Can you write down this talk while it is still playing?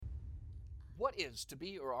is to be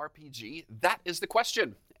your RPG? That is the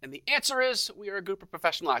question. And the answer is we are a group of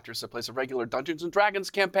professional actors that plays a regular Dungeons & Dragons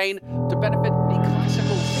campaign to benefit the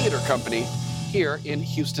Classical Theater Company here in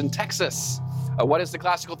Houston, Texas. What is the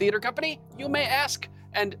Classical Theater Company, you may ask?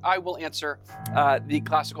 And I will answer. The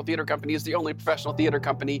Classical Theater Company is the only professional theater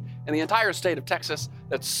company in the entire state of Texas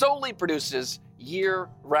that solely produces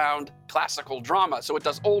year-round classical drama. So it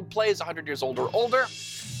does old plays, 100 years old or older.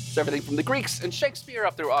 It's everything from the Greeks and Shakespeare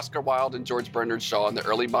up through Oscar Wilde and George Bernard Shaw and the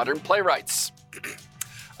early modern playwrights.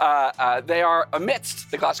 They are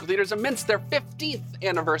the Classical Theater's amidst their 15th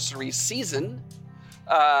anniversary season.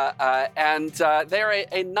 And they're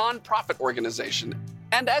a non-profit organization.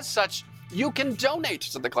 And as such, you can donate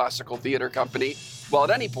to the Classical Theater Company, well, at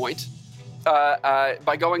any point,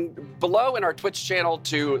 by going below in our Twitch channel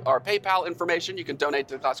to our PayPal information. You can donate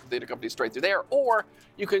to the Classical Theater Company straight through there, or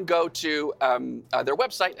you can go to their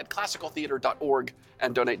website at classicaltheater.org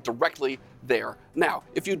and donate directly there. Now,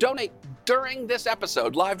 if you donate during this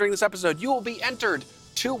episode, live during this episode, you will be entered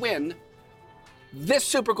to win this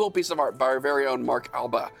super cool piece of art by our very own Mark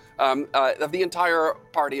Alba. Of the entire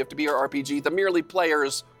party of To Be Your RPG, the merely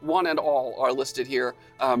players, one and all, are listed here.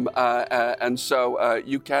 And so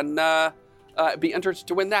you can be entered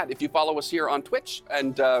to win that. If you follow us here on Twitch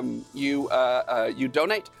and you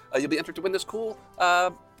donate, you'll be entered to win this cool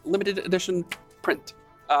limited edition print.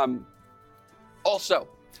 Also,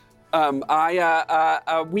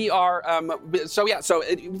 we are, so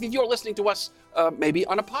if you're listening to us maybe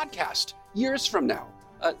on a podcast years from now,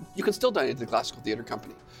 you can still donate to the Classical Theater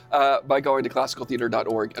Company by going to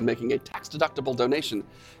classicaltheater.org and making a tax-deductible donation.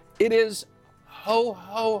 It is ho,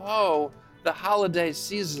 ho, ho, the holiday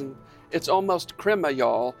season. It's almost Christmas,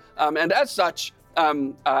 y'all. And as such,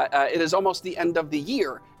 it is almost the end of the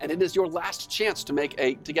year, and it is your last chance to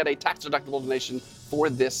get a tax-deductible donation for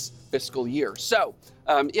this fiscal year. So,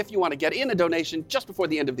 if you want to get in a donation just before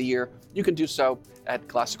the end of the year, you can do so at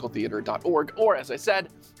classicaltheater.org, or as I said,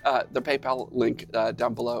 the PayPal link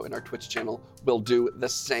down below in our Twitch channel will do the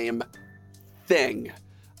same thing.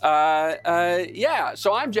 So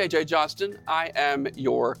I'm JJ Johnston. I am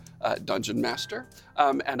your Dungeon Master,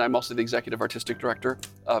 and I'm also the Executive Artistic Director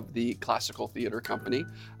of the Classical Theater Company.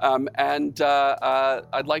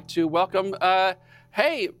 I'd like to welcome,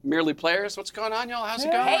 hey, merely players, what's going on, y'all? How's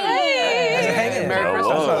it going? Hey! Merry Christmas.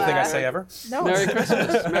 That's not a thing I say ever. No. Merry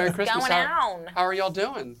Christmas. Merry Christmas. Going on. How are y'all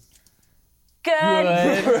doing? Good.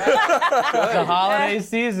 The holiday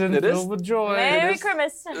season It is. filled with joy. Merry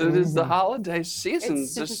Christmas. It is the holiday season.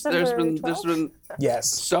 It's There's been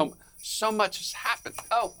Yes. so much has happened.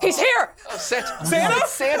 Oh, He's here. Oh, Santa!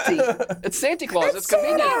 It's Santa Claus. It's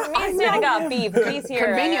convenient. Santa got beef. He's here.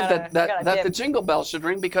 Convenient that the jingle bell should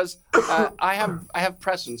ring because I have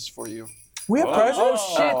presents for you. We have presents?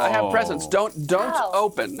 Oh shit! I have presents. Don't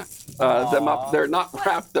open them up. They're not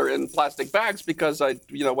wrapped. They're in plastic bags because I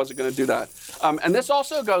wasn't going to do that. And this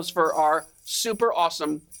also goes for our super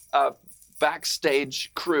awesome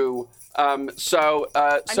backstage crew. They're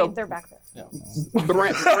back there. Yeah.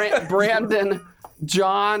 Brandon,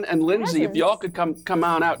 John, and Lindsay, if y'all could come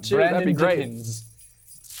on out too, that'd be great.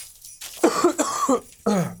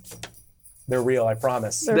 They're real, I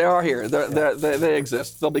promise. They are here. They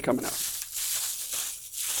exist. They'll be coming out.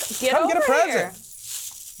 Come get a present. Here.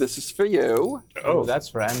 This is for you. Oh, that's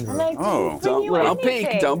for Andrew.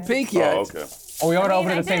 Don't peek yet. Oh, okay. Oh, we want to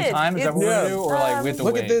open I at the same did. time? Is that what we're gonna do? Or like we have to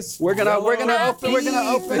Look wait? at this. We're gonna open.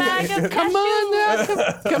 Bag of Come on now.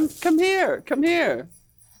 Come here. Come here.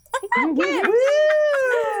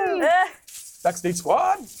 Backstage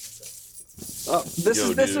squad. This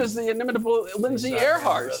is the inimitable Lindsay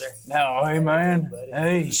Earhart. No, hey man.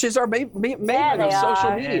 Hey. She's our maven they of social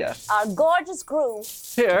are. media. Our gorgeous crew.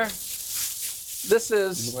 Here. This You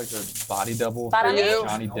is look like a body double Bada for you.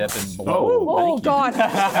 Johnny Depp in Blow. Oh, God.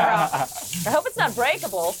 I hope it's not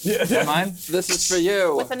breakable. Yeah. Mine? this is for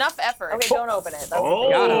you. With enough effort. Okay, don't open it. That's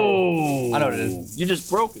Got him. I know what it is. You just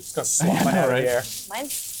broke it. Gonna swap my head Right. here.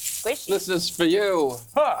 Mine's squishy. This is for you.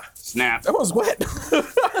 Huh. Snap. That was wet.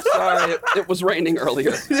 Sorry, it was raining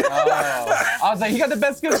earlier. Oh. I was like, you got the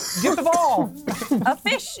best gift of all. A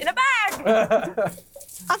fish in a bag.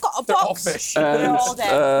 I got a They're all box. fish. And all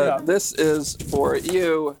dead. this is for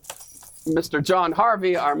you, Mr. John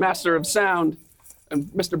Harvey, our master of sound, and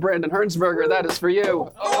Mr. Brandon Hernsberger. That is for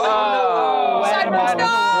you.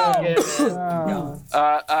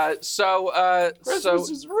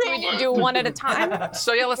 We do one at a time.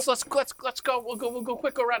 So yeah, let's go. We'll go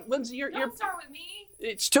quick around. Lindsay, you're. Don't start with me.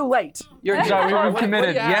 It's too late. You're We've what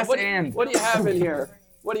committed. do you have? Yes, and. What do you have in here?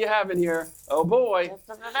 What do you have in here? Oh boy,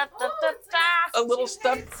 a little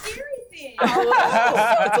stuffed. Scary thing.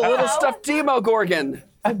 It's a little stuffed Demogorgon.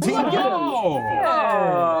 Oh.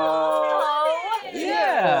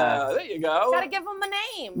 Yeah. There you go. Gotta give him a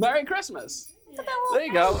name. Merry Christmas. There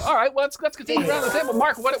you go. All right, well, let's continue around the table.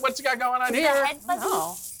 Mark, what's you got going on here?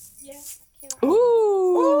 Oh.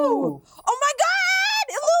 Ooh. Oh my God!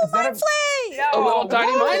 A little mind flay. A little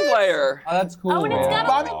tiny mind player. Oh, that's cool. Oh, and it's got a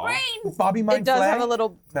Bobby- little brain. Bobby Mind It does Flay? have a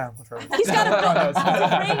little. No, what's wrong? He's got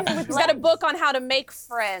No, he's got a book on how to make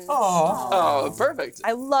friends. Oh, perfect.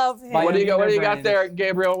 I love him. What do you got? What do you got Brains. there,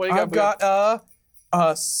 Gabriel? What do you I've got? got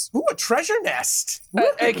a treasure nest.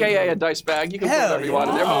 AKA a dice bag. You can put Hell whatever you want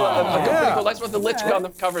in there. yeah. Pretty cool. That's what the lich on the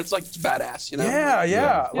cover. It's like it's badass, you know. Yeah.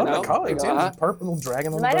 You Love know? the color too. Uh-huh. Purple little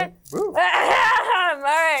dragon on the Light back. Woo. All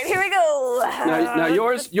right, here we go. Now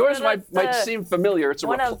yours might seem familiar. It's a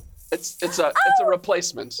One of- it's a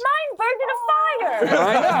replacement. Mine burned in a fire.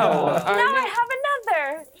 I know. Now I have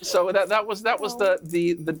another. So that was the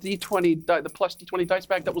D20 the plus D20 dice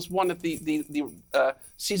bag that was won at the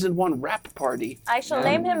season 1 wrap party. I shall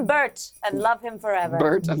name him Bert and love him forever.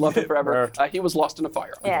 Bert, I love him forever. Bert. He was lost in a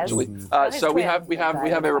fire, Yes. unfortunately. His So we twin have died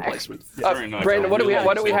in a a replacement. Very nice. Brandon, what do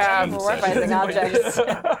we have? Memorizing objects.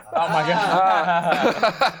 Oh my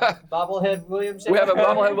God. Bobblehead William Shakespeare. We have a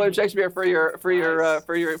bobblehead William Shakespeare for your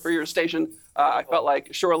station. I felt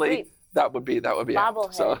like surely Sweet. that would be it.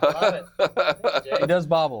 Bobblehead. So, Love it. He does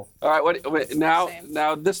bobble. all right.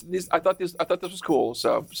 Now this I thought this was cool.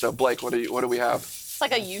 So Blake, what do we have? It's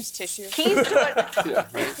like a used tissue. Keys to it. Yeah.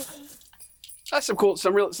 Right. That's some cool,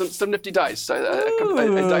 some nifty dice. A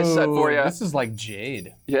dice set for you. This is like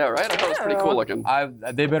jade. Yeah, right. I thought it was pretty cool looking.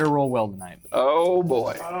 They better roll well tonight. Oh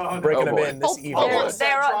boy. Breaking Oh, them boy. in this evening.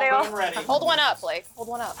 They all. Hold one up, Blake. Hold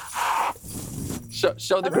one up.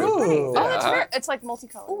 Show the group. Ooh. Oh, it's Yeah. very, it's like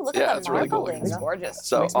multicolored. Ooh, look Yeah, at it's the really cool marbling. looking. It's gorgeous.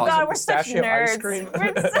 So Makes me awesome. God, we're such Pistachio ice nerds. cream.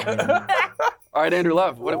 All right, Andrew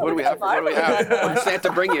Love, what do we have? What do we have? What did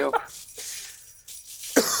Santa bring you?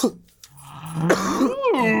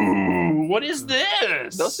 Ooh, what is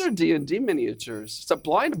this? Those are D&D miniatures. It's a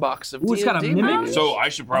blind box of Ooh, it's D&D got a mimic. miniatures. So I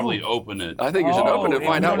should probably open it. I think you should open it and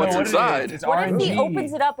find out what's inside. It's What if he RNG.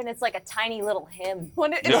 opens it up and it's like a tiny little hymn?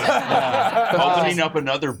 When it, Opening up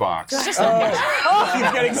another box. it's just a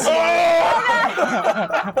He's getting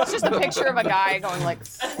it's just a picture of a guy going like.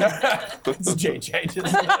 It's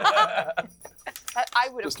JJ. I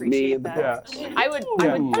would Just appreciate me and the that. Yeah. I would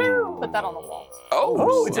put that on the wall.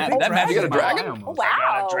 Oh, it's a That, big that dragon. You got a matches dragon? my eye almost.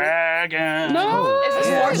 Wow. Dragon. No. Is this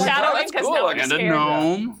Yeah. foreshadowing? That's Because cool. now And we're And a scared.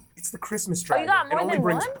 gnome. It's the Christmas Oh, dragon. you got It more only than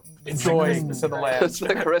brings one? joy to the land. It's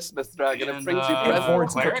the Christmas dragon. It And, brings you uh, presents. Forward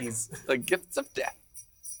Cleric? cookies. The gifts of death.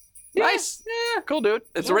 Nice. Yeah, cool, dude.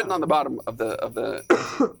 It's written on the bottom of the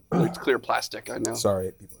it's clear plastic. I know.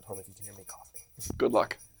 Sorry, people at home, if you can hear me coughing. Good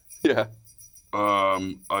luck. Yeah.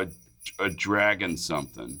 A dragon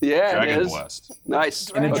something. Yeah, it Dragon is. blessed. Nice.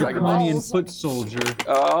 And a Oh, dragon draconian balls. foot soldier.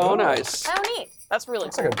 Oh, nice. How neat. That's really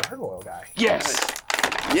It's cool. like a gargoyle guy. Yes.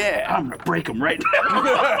 Yeah. I'm gonna break them right now.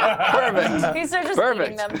 Perfect. These are just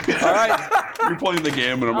Perfect. eating them. All right. You're playing the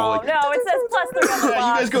game, and I'm all Oh like, no, it says plus 3 on the Yeah, you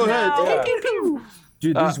box. guys go ahead. No.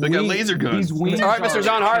 Dude, these they got wings, laser guns. These wings All right, Mr.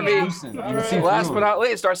 John Harvey. translucent. You can see Last through but them. not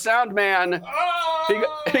least, our sound man.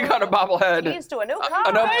 He got a bobblehead. Keys to a new car.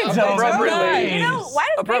 Appropriately. You know, why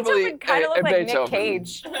does Appropriately, Beethoven kind of look like Beethoven. Nick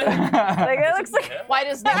Cage? Like it looks like. Why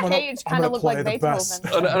does Nick Cage kind of look like play the best.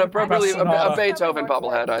 Beethoven? An appropriately a Sonata. Beethoven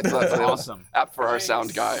bobblehead. I thought that was Awesome. apt for our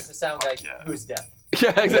sound guy. The sound guy who's deaf.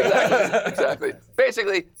 Yeah, exactly.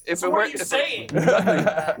 Basically, if it weren't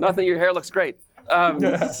nothing, your hair looks great.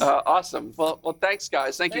 Awesome. Well, thanks,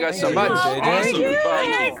 guys. Thank you guys so much. Thank you. Awesome.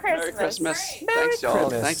 Merry Merry Christmas. Christmas. Thanks, y'all.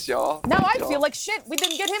 Christmas. Thanks, y'all. Now I Thanks, feel y'all. like shit. We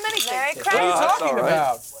didn't get him anything. Merry What are you Christmas. that's talking all right.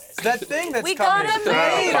 about? That thing that's We coming. got him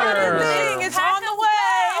later. It's on the way.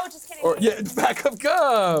 Oh, just kidding. Or, yeah, back of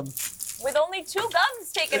gum. With only 2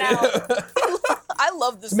 gums taken out. I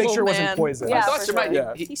love this To make sure it little wasn't man. poison. Yeah. I thought for you might.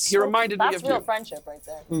 sure. He reminded me That's of real you. friendship right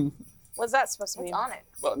there. What's that supposed to What's be? on it?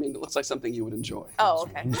 Well, I mean, it looks like something you would enjoy. Oh,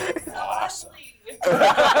 okay.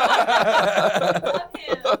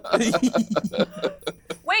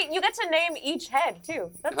 Wait, you get to name each head too.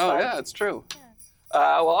 That's Oh fun. yeah, it's true.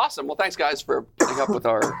 Well, awesome. Well, thanks guys for putting up with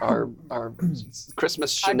our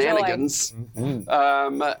Christmas shenanigans. Yeah.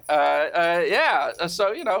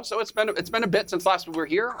 So so it's been a bit since last we were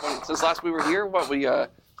here. What we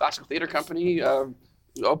Classical Theater Company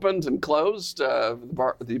opened and closed.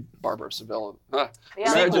 The Barber of Seville. Yeah.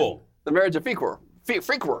 The Marriage of Frequor. The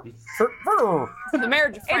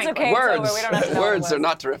marriage of Frank. It's okay. Words. It's over. We don't have to know Words what it are was.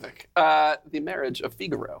 not terrific. The Marriage of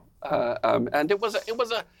Figaro, and it was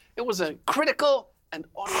a critical, and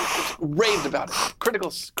audience raved about it. Critical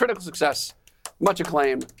success, much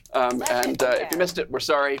acclaim. And if you missed it, we're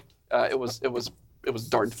sorry. It was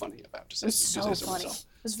darn funny. About to say. so funny.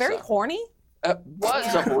 was very horny. It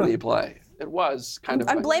was a horny play. It was kind of.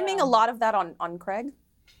 I'm blaming a lot of that on Craig.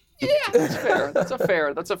 Yeah, that's fair.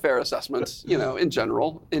 That's a fair assessment. You know, in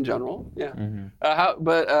general, yeah.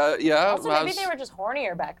 Also, maybe they were just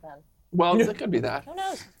hornier back then. Well, it could be that. Who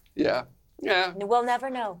knows? Yeah. We'll never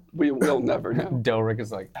know. We will never know. Delric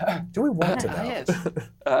is like, Do we want to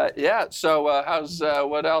know? Yeah. So, how's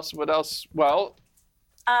what else? Well,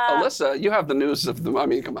 Alyssa, you have the news of the. I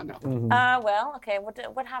mean, come on now. Well, okay.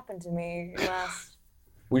 What happened to me last?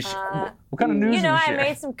 what kind of news? You know, we I share?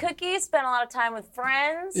 made some cookies, spent a lot of time with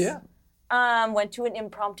friends. Yeah. Went to an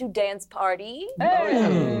impromptu dance party.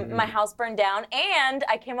 Hey. My house burned down, and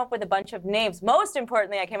I came up with a bunch of names. Most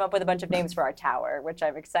importantly, I came up with a bunch of names for our tower, which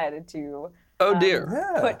I'm excited to Oh dear.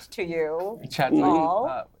 put to you Chat all.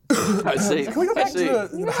 I see. Can we go back to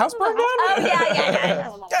the house burn down? Oh yeah.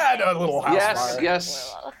 Yeah, a little house fire.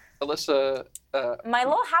 Yes. Alyssa. My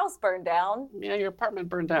little house burned down. Yeah, your apartment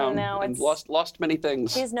burned down. No, and it's- lost many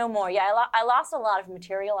things. She's no more. Yeah, I lost a lot of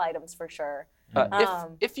material items for sure.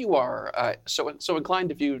 If you are so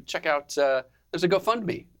inclined, if you check out, there's a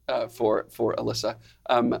GoFundMe for Alyssa.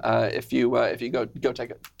 If you go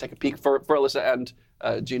take a peek for Alyssa and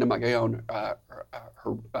Gina Magallon, her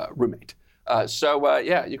roommate.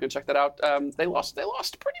 Yeah, you can check that out. They lost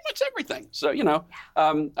pretty much everything. So you know,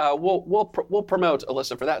 we'll promote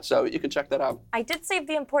Alyssa for that. So you can check that out. I did save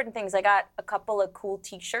the important things. I got a couple of cool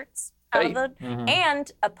T-shirts out of it, and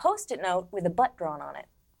a Post-it note with a butt drawn on it.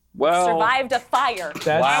 Well, Survived a fire.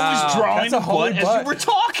 That's, I was drawing that's a the holy butt as butt. you were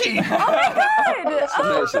talking. Oh my god!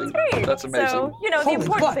 Oh, that's amazing. great. That's amazing. So you know the Holy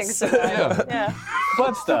important butts. things. Yeah.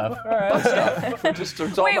 butt stuff. All right. it's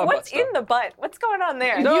all Wait, about what's butt in the butt? What's going on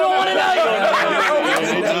there? No, You don't want to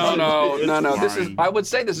know. No. It's This is. fine. I would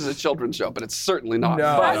say this is a children's show, but it's certainly not.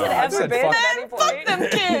 No. Has it I ever said been fuck. at any point? Them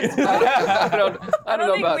kids. I don't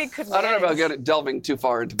know think about. we could I don't know about manage. delving too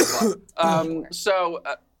far into the plot.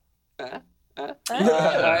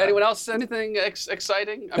 Anyone else? Anything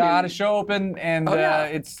exciting? I Got a mean, show open, and yeah.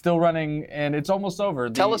 it's still running, and it's almost over.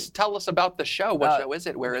 tell us about the show. What show is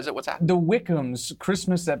it? Where is it? What's happening? The Wickhams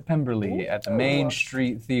Christmas at Pemberley at the Main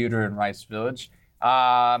Street Theater in Rice Village.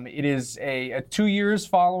 It is a 2 years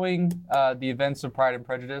following the events of Pride and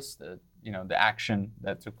Prejudice, the action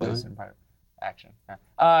that took place in Pride. Action.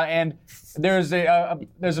 And there's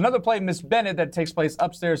another play, Miss Bennet, that takes place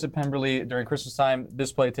upstairs at Pemberley during Christmas time.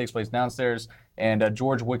 This play takes place downstairs, and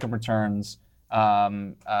George Wickham returns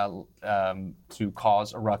to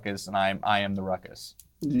cause a ruckus, and I am the ruckus.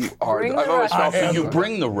 You are. Bring I've the always felt ruckus. that. You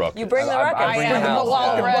bring the ruckus. You bring the I ruckus. bring the house.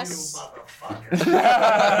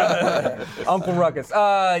 Uncle Ruckus.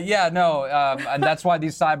 And that's why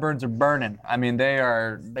these sideburns are burning. I mean,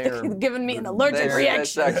 they're Giving me an allergic They're reaction.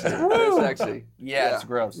 sexy. They're sexy. Yeah, it's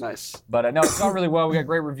gross. Nice. But no, it's gone really well. We got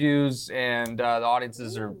great reviews, and the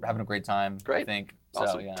audiences are having a great time. Great. I think.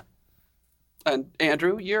 Awesome. So yeah. And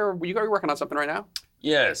Andrew, you're working on something right now?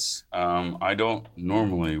 Yes. I don't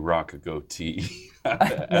normally rock a goatee.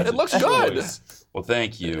 It looks good. Well,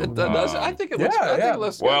 thank you. It does. I think it looks Yeah, good. I think yeah. it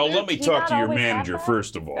looks Well, good. let me He talk not to your always have manager that?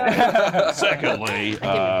 first of all. Secondly,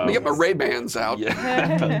 Let me get my Ray-Bans out.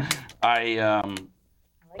 yeah,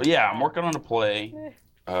 I'm working on a play.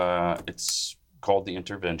 It's called The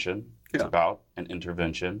Intervention. It's Yeah. about an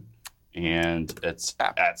intervention, and it's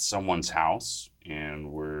at someone's house, and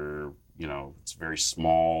it's a very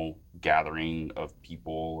small gathering of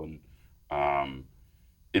people, and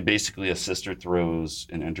basically a sister throws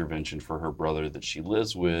an intervention for her brother that she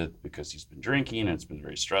lives with because he's been drinking and it's been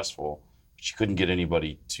very stressful. She couldn't get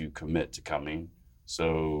anybody to commit to coming.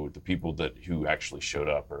 So the people who actually showed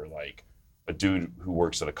up are like a dude who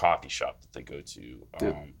works at a coffee shop that they go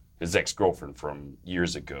to, his ex-girlfriend from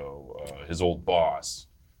years ago, his old boss,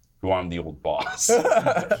 who I'm the old boss. You're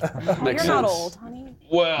Makes not sense. old, honey.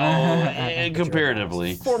 Well,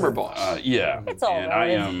 comparatively. Former boss. Yeah. It's all and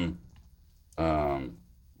I relative. am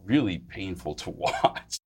really painful to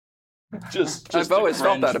watch. just I've a always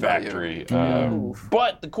felt that cringe about you. factory.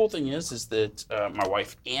 But the cool thing is that my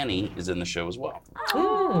wife Annie is in the show as well.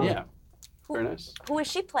 Oh. Yeah, Very nice. Who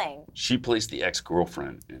is she playing? she plays the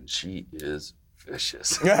ex-girlfriend, and she is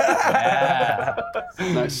vicious.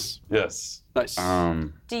 Nice. Yes. Nice.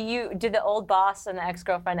 Did the old boss and the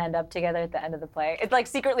ex-girlfriend end up together at the end of the play? It like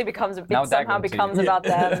secretly becomes. It Now with that somehow goatee. becomes about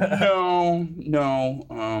them.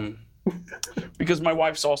 No. Because my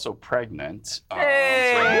wife's also pregnant. So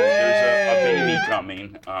Hey! there's a baby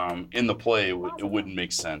coming. In the play, it wouldn't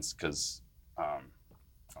make sense because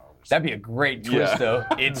That'd be a great twist, though.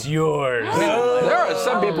 It's yours. There are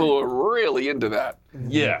some people who are really into that.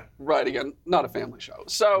 Yeah. Right, again, not a family show.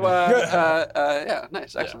 So, yeah,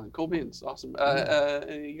 nice, excellent, cool beans, awesome.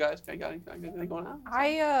 You guys got anything going on?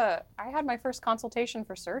 I had my first consultation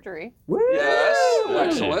for surgery. Yes,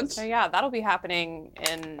 excellent. So yeah, that'll be happening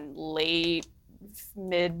in late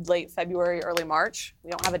February, early March.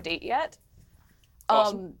 We don't have a date yet.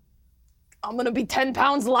 Awesome. I'm gonna be 10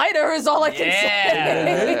 pounds lighter is all I can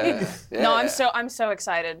say. Yeah. No, I'm so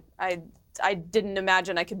excited. I didn't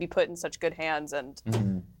imagine I could be put in such good hands, and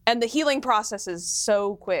the healing process is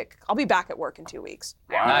so quick. I'll be back at work in 2 weeks.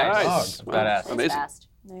 Nice. Oh, badass. Amazing. Fast.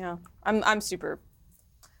 Yeah, I'm super.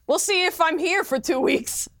 We'll see if I'm here for 2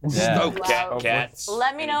 weeks. Yeah. Cats.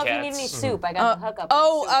 Let me know if you need any soup. I got the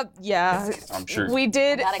hookup. Yeah. I'm sure. We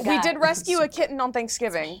did Got a guy. rescue a kitten on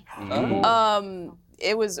Thanksgiving.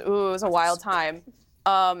 It was a wild time.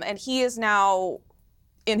 And he is now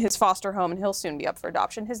in his foster home, and he'll soon be up for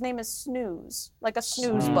adoption. His name is Snooze, like a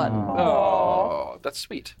snooze button. Oh, that's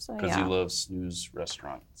sweet. So, Because yeah. he loves snooze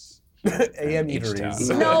restaurants. AM eateries.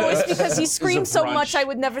 No, it's because he screams so brunch. much I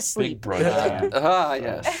would never Big sleep. brunch.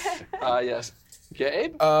 Yes. Yes.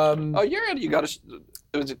 Gabe? You're in. You got to.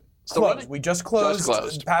 Was it still Closed. running? We just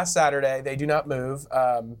closed past Saturday. They do not move.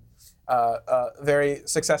 Very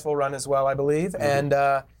successful run as well, I believe. And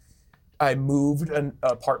I moved an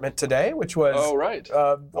apartment today, which was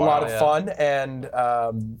a lot of fun and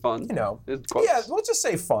Fun. you know, It's close. yeah, let's just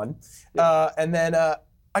say fun. And then I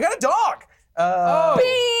got a dog.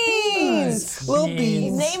 Beans! Little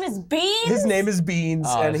Beans. His name is Beans? His name is Beans,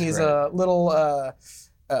 Oh, and that's he's great. a little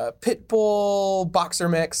pit bull boxer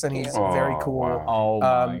mix, and he's very cool. Wow. Oh,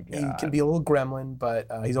 my He God. can be a little gremlin, but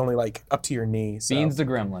he's only like up to your knee. So. Beans the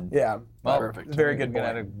Gremlin. Yeah. Well, Perfect. Very good Good boy.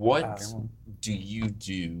 at it. What do you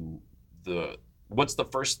do? What's the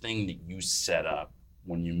first thing that you set up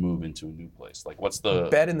when you move into a new place? Like, what's the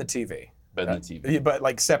Bed and the TV. bed and the TV? But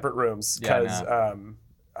like separate rooms, Yeah, because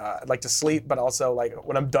I like to sleep, but also like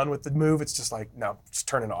when I'm done with the move, it's just like, no, just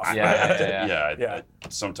turn it off. Yeah.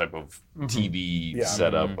 Some type of TV Yeah.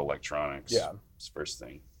 setup, electronics. Yeah. It's the first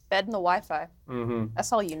thing. Bed and the Wi-Fi. Mm-hmm.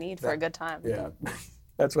 That's all you need for a good time. Yeah.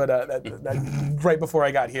 That's what, that, right before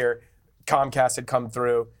I got here, Comcast had come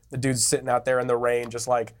through. The dude's sitting out there in the rain, just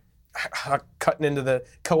like cutting into the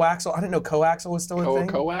coaxial. I didn't know coaxial was still a thing.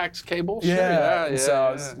 Coax cable? Sure, Yeah. yeah. And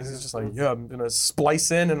so he's just like, yeah, I'm gonna splice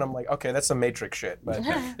in, and I'm like, okay, that's some Matrix shit. But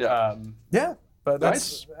yeah, but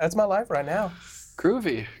that's my life right now.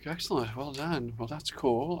 Groovy, excellent, well done. Well, that's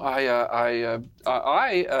cool. I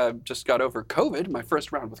just got over COVID, my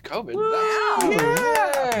first round with COVID.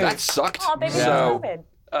 That sucked. Oh, baby, So, COVID.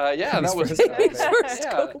 yeah, that was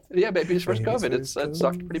baby's first COVID. It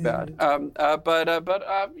sucked pretty bad.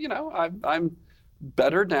 But you know, I'm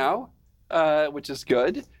better now, which is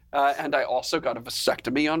good. And I also got a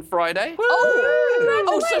vasectomy on Friday.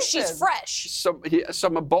 Oh, so she's fresh. So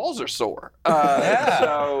my balls are sore.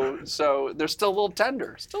 So they're still a little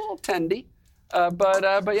tender, still a little tendy.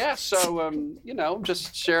 But yeah, so you know,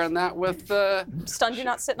 just sharing that with Stunned you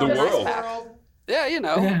not sitting on the world. ice pack. yeah, you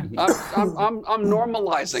know, I'm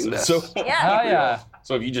normalizing this. So, Yeah.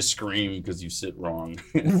 so if you just scream because you sit wrong,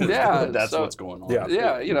 Yeah, that's so- what's going on. Yeah.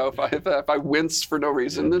 Yeah, you know, if I wince for no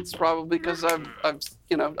reason, it's probably because I've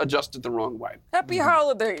you know, adjusted the wrong way. Happy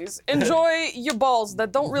holidays. Enjoy your balls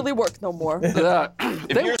that don't really work no more.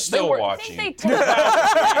 If you're still I watching, think they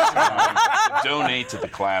donate to the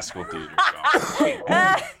classical theater.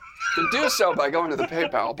 You can do so by going to the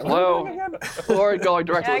PayPal below, or going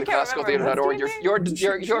directly to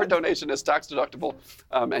classicaltheater.org. Your donation is tax deductible,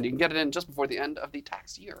 and you can get it in just before the end of the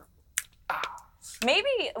tax year. Maybe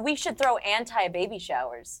we should throw anti-baby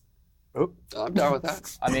showers. I'm down with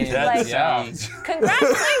that. I mean, That yeah. sounds.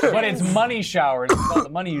 Congratulations. But it's money showers. It's all the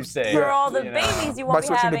money you save. for all the you know. babies you Am I won't be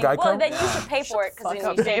switching to having. Well, Geico? then you should pay for it because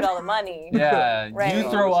then you saved all the money. Yeah, Right. you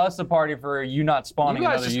throw us a party for you not spawning You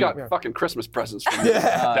guys another just you. got fucking Christmas presents from me.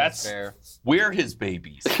 That's fair. we're his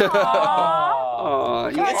babies. It's a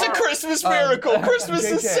Christmas miracle. Christmas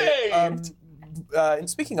is JJ, saved. And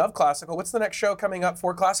speaking of classical, what's the next show coming up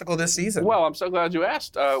for classical this season? Well, I'm so glad you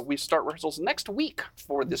asked. We start rehearsals next week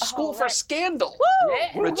for the School for right. Scandal.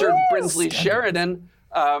 Richard Brinsley Sheridan,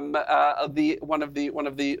 one of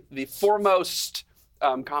the foremost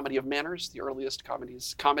comedy of manners, the earliest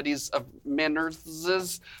comedies of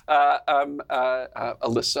manners.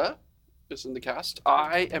 Alyssa is in the cast.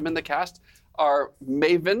 I am in the cast. Our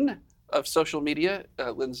maven of social media,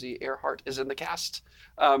 Lindsay Earhart, is in the cast.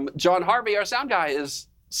 John Harvey, our sound guy, is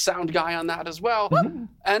sound guy on that as well.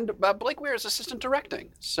 And Blake Weir is assistant directing.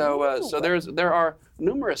 So there are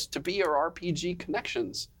numerous to be or RPG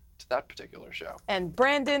connections to that particular show. And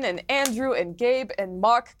Brandon and Andrew and Gabe and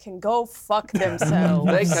Mark can go fuck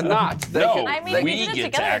themselves. They cannot. They No, can, I mean, they, we we did it get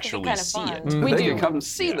to together 'cause it's actually kinda see fun. it. We they do. can come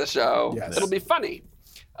see the show. Yes. It'll be funny.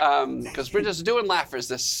 Because we're just doing laughers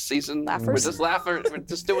this season. We're Laughers?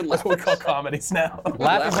 just doing That's what we call laughers. comedies now.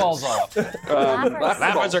 Laughing balls off.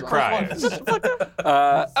 Laughers are cries.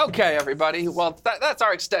 Okay, everybody. Well, that's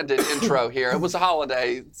our extended intro here. It was a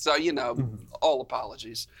holiday, so, all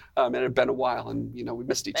apologies. It had been a while, and, we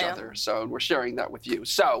missed each Yeah. other, so we're sharing that with you.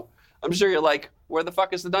 So I'm sure you're like, where the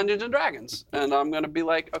fuck is the Dungeons & Dragons? And I'm going to be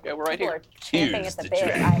like, okay, we're right People here. are champing Here's at the the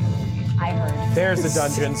bit. dragon. I heard. There's the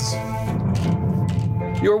dungeons.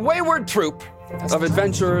 Your wayward troupe of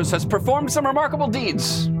adventurers has performed some remarkable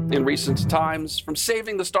deeds in recent times, from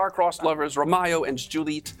saving the star-crossed lovers Ramayo and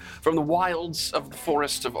Juliet from the wilds of the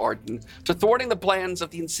Forest of Arden, to thwarting the plans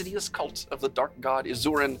of the insidious cult of the dark god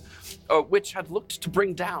Izurin, which had looked to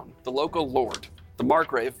bring down the local lord, the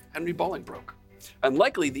Margrave Henry Bolingbroke, and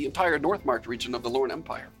likely the entire Northmarch region of the Lorne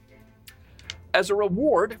Empire. As a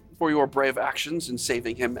reward for your brave actions in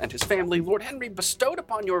saving him and his family, Lord Henry bestowed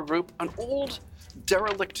upon your group an old,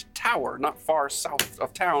 derelict tower not far south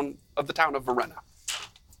of the town of Varenna.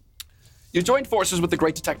 You joined forces with the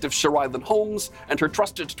great detective Sherilyn Holmes and her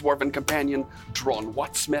trusted dwarven companion, Drawn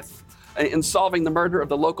Wattsmith, in solving the murder of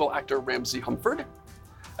the local actor Ramsay Humford.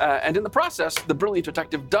 And in the process, the brilliant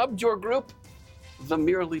detective dubbed your group the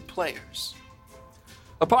Merely Players.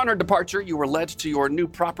 Upon her departure, you were led to your new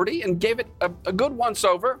property and gave it a good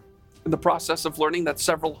once-over, in the process of learning that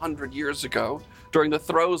several hundred years ago, during the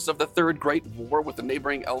throes of the Third Great War with the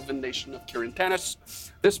neighboring elven nation of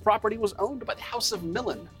Kirintanis, this property was owned by the House of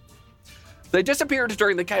Millen. They disappeared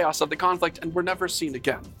during the chaos of the conflict and were never seen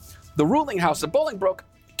again. The ruling House of Bolingbroke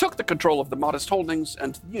took the control of the modest holdings,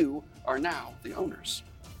 and you are now the owners.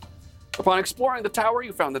 Upon exploring the tower,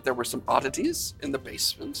 you found that there were some oddities in the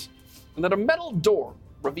basement, and that a metal door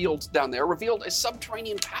revealed a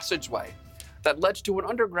subterranean passageway that led to an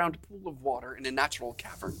underground pool of water in a natural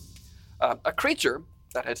cavern. A creature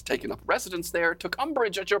that had taken up residence there took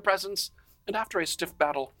umbrage at your presence, and after a stiff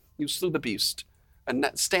battle, you slew the beast, and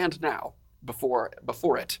stand now before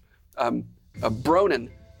it. Bronin,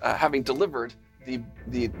 having delivered the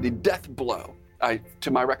death blow,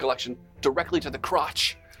 to my recollection, directly to the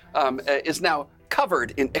crotch, is now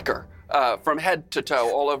covered in ichor from head to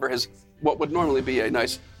toe, all over his what would normally be a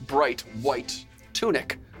nice bright white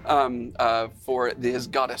tunic for his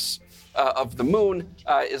goddess of the moon,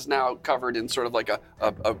 is now covered in sort of like a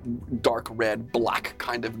dark red, black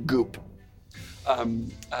kind of goop.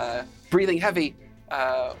 Breathing heavy,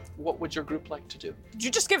 what would your group like to do? Did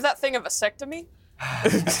you just give that thing a vasectomy? I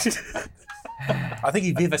think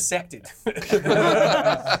he vivisected.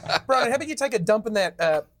 Brian, how about you take a dump in that?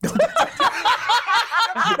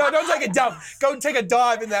 No, don't take a dump. Go take a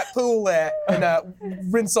dive in that pool there and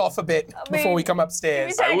rinse off a bit before we come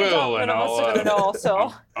upstairs. I will, and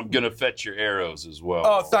So. I'm gonna fetch your arrows as well.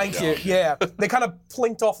 Oh, thank you. Yeah, they kind of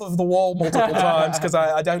plinked off of the wall multiple times because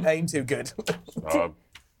I don't aim too good.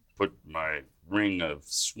 Put my ring of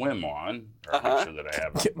swim on, or make sure that I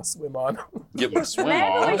have Get my swim on. get my swim Maybe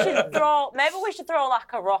on. we should throw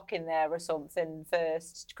like a rock in there or something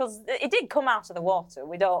first, because it did come out of the water.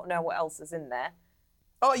 We don't know what else is in there.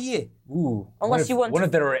 Oh yeah, Ooh. Unless you want What to-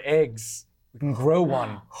 if there are eggs? We can grow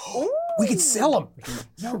one. we could sell them.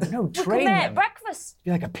 No, We train can make them. breakfast.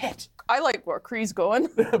 Be like a pet. I like where Cree's going.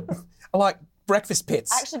 I like breakfast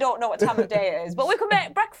pits. I actually don't know what time of day it is, but we could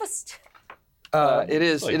make breakfast. It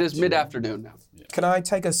is mid-afternoon now. Can I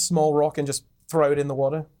take a small rock and just throw it in the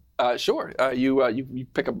water? Sure. You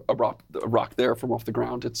pick a rock there from off the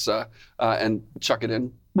ground. It's and chuck it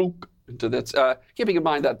in into that. Keeping in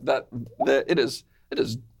mind that it is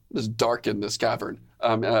dark in this cavern.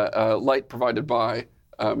 Light provided by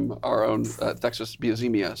our own Thexus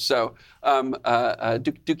Biazemia. So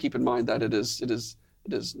do keep in mind that it is.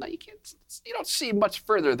 Now you don't see much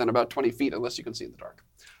further than about 20 feet unless you can see in the dark.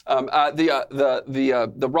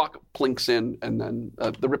 The rock plinks in, and then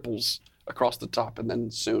the ripples across the top, and then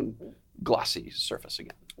soon glassy surface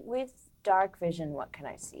again. With dark vision, what can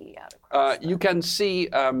I see out across? You can see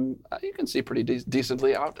pretty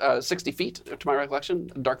decently out 60 feet to my recollection,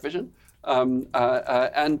 dark vision,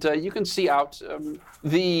 and you can see out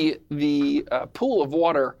the pool of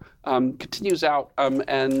water continues out,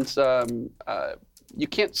 and you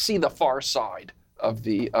can't see the far side of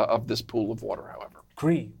this pool of water, however.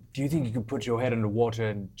 Cree, do you think you could put your head underwater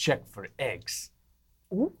and check for eggs?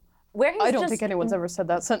 Where he's I don't just, think anyone's ever said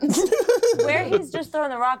that sentence. Where he's just throwing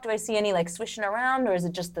the rock, do I see any like swishing around, or is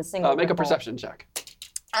it just the single? Make a ripple? perception check.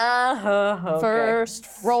 Okay. First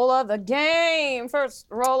roll of the game.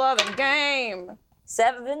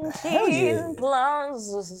 17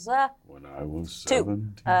 plus When I was 2.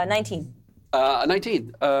 17. 19.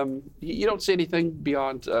 19. You don't see anything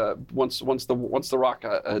beyond once the rock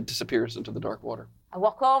disappears into the dark water. I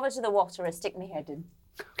walk over to the water and stick my head in.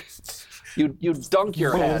 You dunk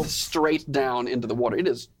your head straight down into the water.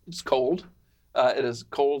 It's cold. It is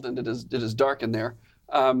cold and it is dark in there.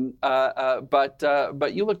 But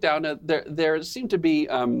you look down. There seem to be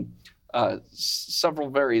several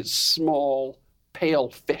very small, pale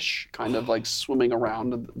fish, kind of like swimming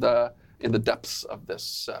around in the depths of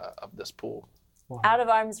this pool. Out of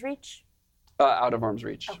arm's reach? Out of arm's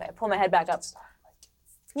reach. Okay, pull my head back up.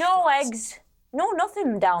 No eggs. No,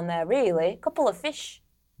 nothing down there, really. A couple of fish.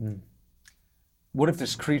 What if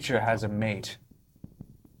this creature has a mate?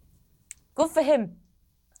 Good for him.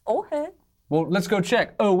 Or her. Well, let's go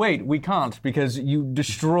check. Oh, wait, we can't because you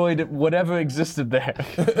destroyed whatever existed there.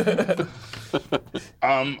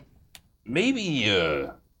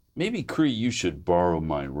 Maybe Cree, you should borrow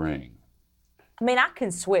my ring. I mean, I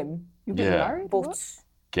can swim, Yeah. but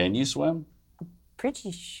Can you swim?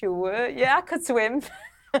 pretty sure. Yeah, I could swim.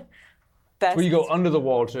 Best. Where you go under the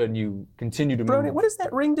water and you continue to Brody, move. what does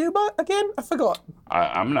that ring do again? I forgot.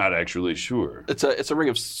 I'm not actually sure. It's a ring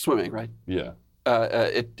of swimming, right? Yeah.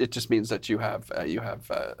 It just means that you have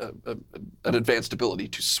an advanced ability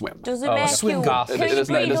to swim. Does it Oh, make swim you? gospel. can It you is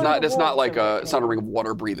breathe not. It's not like underwater? it's not a ring of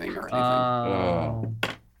water breathing or anything.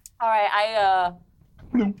 All right, I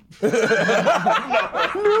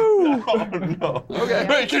No. Okay.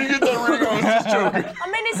 Hey, can you get that ring? I was just joking.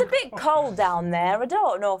 I mean, it's a bit cold down there. I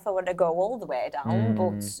don't know if I want to go all the way down,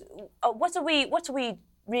 but what are we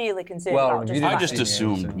really concerned Well, about? you Just didn't I that? just Yeah,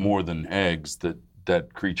 assumed so- more than eggs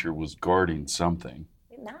that creature was guarding something.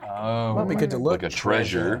 Nice. Oh. Might be good to look. Like a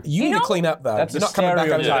treasure. You need know- to clean up though. That's You're a not coming back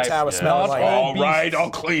out of the stereotype. tower Yeah. smelling Not like. all All right,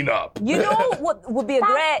 I'll clean up. You know what would be a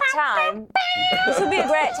great time? This would be a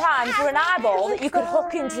great time for an eyeball that you could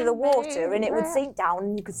hook into the water and it would sink down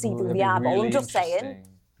and you could see through That'd the be eyeball. really I'm just saying, interesting.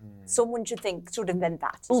 someone should invent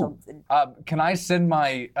that or something. Can I send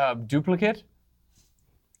my duplicate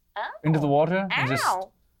into the water?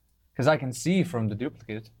 Ow! Because I can see from the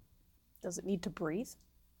duplicate. Does it need to breathe?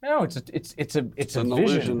 No, it's a an vision.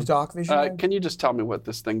 illusion. Dark vision. Can you just tell me what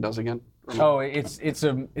this thing does again? Oh, it's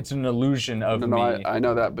an illusion of No, me. I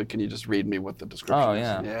know that, but can you just read me what the description Oh is?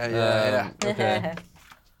 yeah. Yeah. Okay.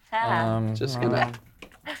 Just gonna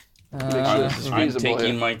make sure I'm, this is I'm feasible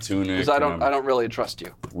taking here. my tunic. Because I and I'm don't really trust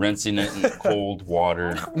you. rinsing it in cold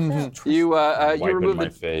water. You Wiping remove my the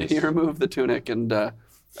face. you remove the tunic and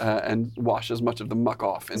wash as much of the muck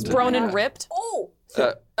off. Into Bronin the, ripped? Oh,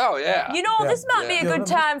 oh yeah. you know, this might be a good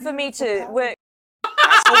time for me to work.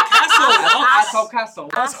 Asshole castle.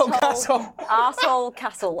 Castle. Arsehole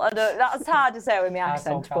Castle. I don't, that's hard to say with my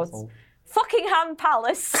accent, but Fuckingham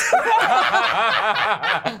Palace.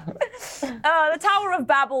 The Tower of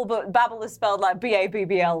Babel, but Babel is spelled like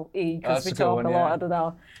B-A-B-B-L-E because That's we a good talk one, a lot. yeah. I don't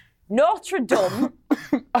know. Notre Dame.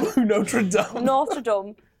 Oh, Notre Dame. Notre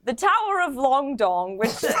Dame. The Tower of Long Dong,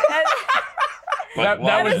 which That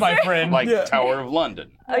was my friend. Like Tower of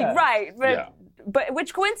London. right, Yeah. but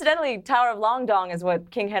which coincidentally, Tower of Long Dong is what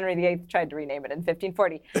King Henry VIII tried to rename it in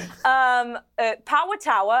 1540. Power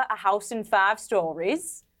Tower, a house in 5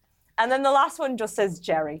 stories, and then the last one just says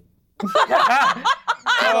Jerry.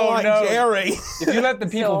 Oh, like no. Jerry. If you let the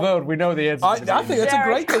people So- vote, we know the answer. I to the think that's a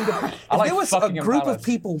Jerry. great thing. If like there was a Buckingham group Palace. of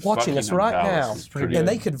people watching us Buckingham right Palace now, is pretty and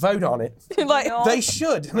they good. could vote on it, Like, No. they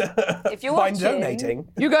should. If you're by watching- donating.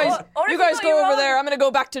 you guys, Or if you you guys got go your over own- there. I'm gonna go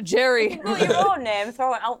back to Jerry. Put your own name,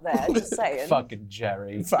 throw it out there, just saying. Fucking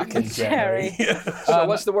Jerry. Fucking Jerry. So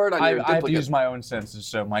what's the word on your I have to duplicate? use my own senses,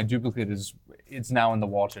 so my duplicate it's now in the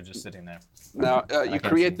water, just sitting there. Now you can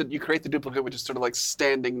create the duplicate, which is sort of like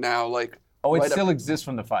standing now, like. Oh, it right still up, exists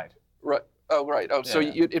from the fight. right. Oh, right. Oh, so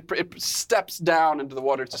Yeah. it steps down into the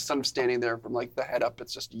water. It's just kind of standing there from like the head up.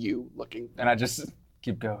 It's just you looking. And I just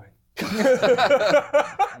keep going.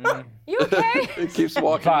 You okay? It keeps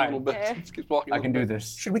walking Fine. a little bit. Yeah. It keeps walking. I can do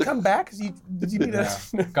this. Should we come back? Did you need Yeah.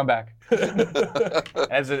 a... Come back.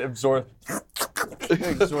 As it absorbs.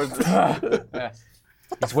 Yeah.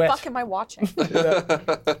 It's wet. Fuck am I watching?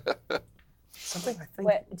 Something I think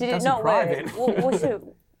Wait, did it doesn't not work? private. What's it?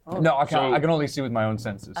 No, I can't. So- I can only see with my own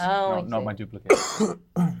senses. Oh, not okay. my duplicate.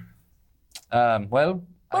 Well,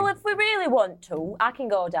 Well, if we really want to, I can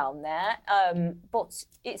go down there. But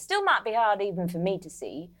it still might be hard even for me to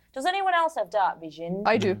see. Does anyone else have dark vision?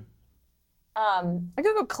 I do. I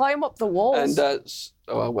could go climb up the walls. And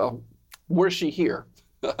well, were she here,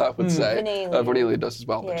 I would say. Cornelia. Cornelia does as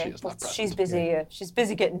well, but Yeah, she is not present. she's busy. She's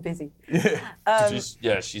busy getting busy.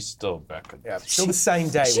 She's still back. Yeah, still the same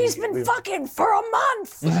day. She's been fucking for a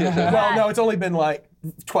month. Well, no, it's only been like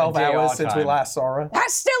 12 A day hours odd since we time. Last saw her.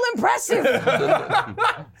 That's still impressive.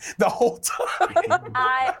 The whole time.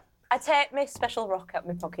 I take my special rock out of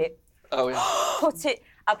my pocket, Oh, yeah.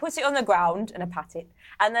 I put it on the ground and I pat it,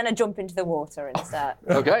 and then I jump into the water and start.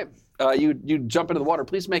 Okay. You jump into the water.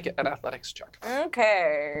 Please make it an athletics check.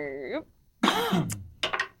 Okay. Come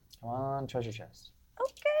on, treasure chest.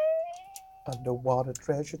 Okay. Underwater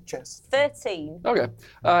treasure chest. 13. Okay.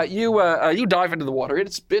 You dive into the water.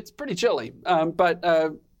 It's pretty chilly, but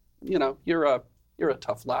you know you're a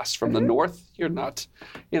tough lass from the north. You're not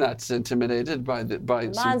intimidated by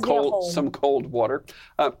Reminds me of home. some cold water,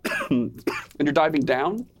 and you're diving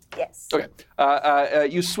down. Yes. Okay.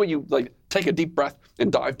 You like take a deep breath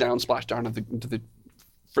and dive down, splash down into the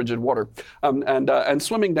frigid water, and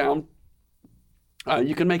swimming down.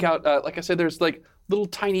 You can make out, like I said, there's like little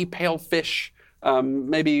tiny pale fish,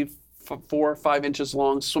 maybe 4 or 5 inches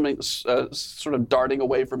long, swimming, sort of darting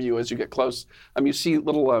away from you as you get close. You see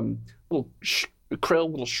little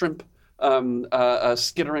krill, little shrimp,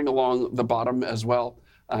 skittering along the bottom as well.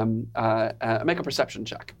 Make a perception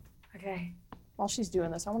check. Okay. While she's doing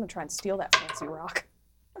this, I want to try and steal that fancy rock.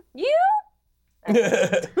 You?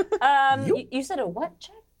 You said a what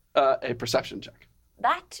check? A perception check.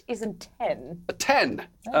 That is a 10. A 10.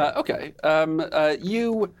 Okay.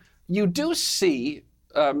 You do see.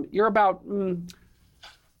 You're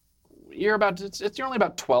only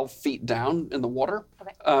about 12 feet down in the water.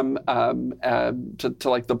 Okay. To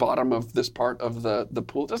like the bottom of this part of the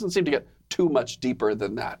pool. It doesn't seem to get too much deeper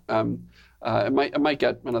than that. It might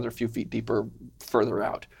get another few feet deeper further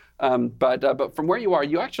out. But from where you are,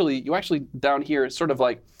 you actually down here, sort of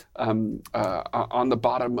like on the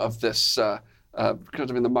bottom of this, kind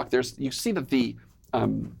of in the muck. You see that the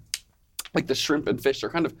like the shrimp and fish are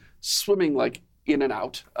kind of swimming like in and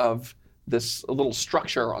out of this little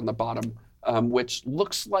structure on the bottom, which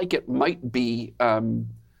looks like it might be a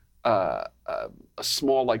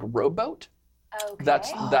small like rowboat. Okay.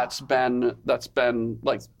 That's been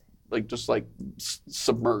like just like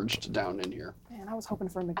submerged down in here. Man, I was hoping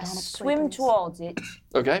for a I McDonald's. swim towards it.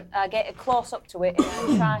 Okay. I get close up to it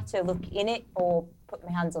and I try to look in it or put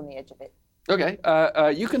my hands on the edge of it. Okay.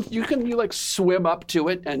 You like swim up to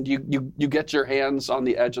it and you get your hands on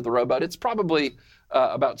the edge of the rowboat. It's probably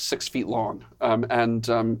about 6 feet long, and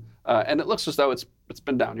it looks as though it's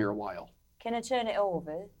been down here a while. Can I turn it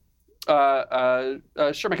over?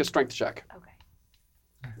 Sure, make a strength check. Okay.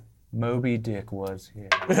 Moby Dick was here.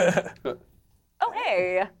 Oh,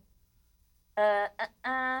 hey. Oh,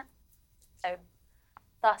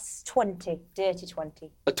 that's 20. Dirty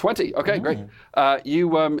 20. A 20. Okay, great.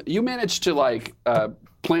 You managed to like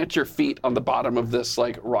plant your feet on the bottom of this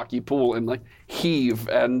like rocky pool and like heave,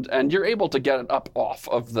 and you're able to get it up off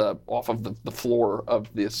of the floor of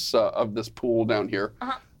this pool down here.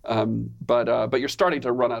 But you're starting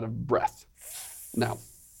to run out of breath now.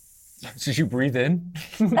 Did you breathe in?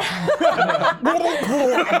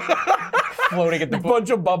 Floating at the Bunch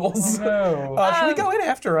of bubbles. No. Should we go in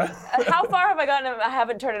after her? How far have I gotten? I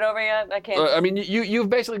haven't turned it over yet. I can't. I mean, you've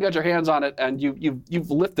basically got your hands on it and you've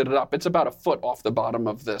lifted it up. It's about a foot off the bottom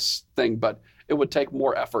of this thing, but it would take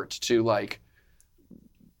more effort to like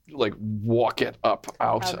walk it up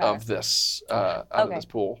out of this of this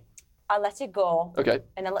pool. I let it go. Okay.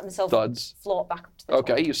 And I let myself Thuds. float back up to the top.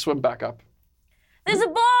 Okay, you swim back up. There's a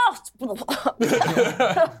boat!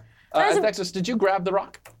 Alexis, did you grab the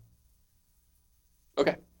rock?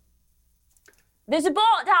 Okay. There's a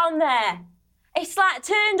boat down there. It's like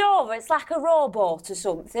turned over. It's like a rowboat or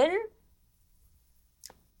something.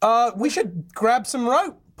 We should grab some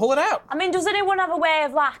rope. Pull it out. I mean, does anyone have a way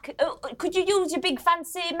of like, could you use your big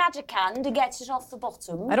fancy magic hand to get it off the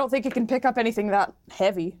bottom? I don't think it can pick up anything that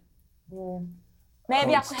heavy.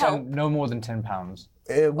 Maybe I could help. No more than 10 pounds.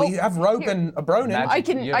 We have rope here. and a bronin.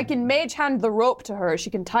 Magic. I can mage hand the rope to her. She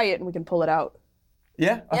can tie it and we can pull it out.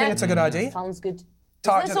 Yeah, I think it's a good idea. Sounds good.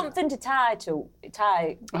 Talk Is to there the- something to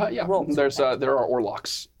tie Yeah, ropes? there are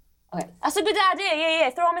oarlocks. Okay. That's a good idea. Yeah.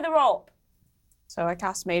 Throw me the rope. So I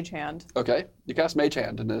cast mage hand. Okay, you cast Mage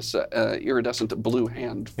Hand, and this iridescent blue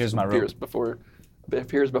hand Here's my appears before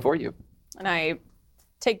you. And I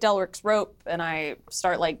take Delric's rope and I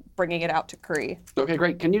start like bringing it out to Kree. Okay,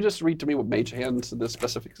 great. Can you just read to me what Mage Hand, the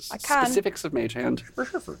specifics of Mage Hand?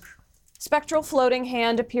 Spectral floating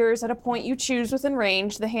hand appears at a point you choose within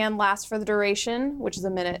range. The hand lasts for the duration, which is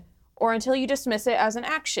a minute, or until you dismiss it as an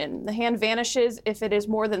action. The hand vanishes if it is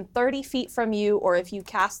more than 30 feet from you or if you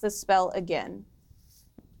cast this spell again.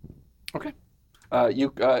 Okay.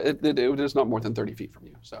 It is not more than 30 feet from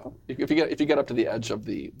you. So if you get up to the edge of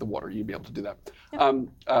the water, you'd be able to do that.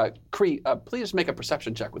 Kree, please make a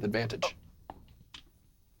perception check with advantage.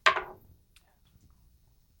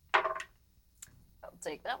 I'll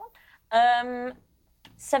take that one.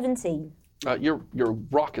 17. Your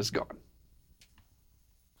rock is gone.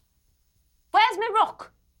 Where's my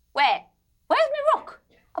rock? Where's my rock?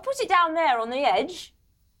 I put it down there on the edge.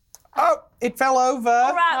 Oh, it fell over.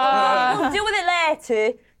 All right, we'll deal with it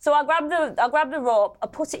later. So I grab the rope, I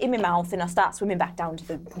put it in my mouth, and I start swimming back down to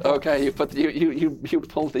the. Okay, you put you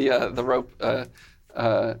pull the rope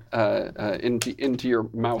into your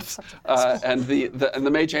mouth, and the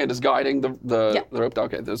mage hand is guiding the rope.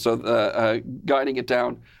 Okay, so guiding it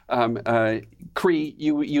down. Kree,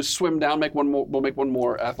 you swim down. We'll make one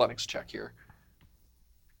more athletics check here.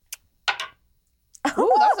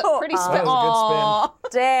 Ooh, that was a pretty spin. That was a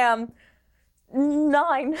good spin. Damn.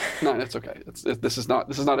 9. No, that's okay. This is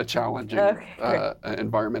not a challenging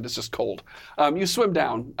environment. It's just cold. You swim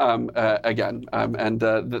down again, and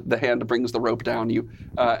the hand brings the rope down. You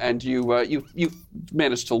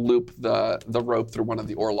manage to loop the rope through one of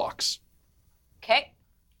the oarlocks. Okay.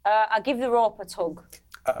 I give the rope a tug.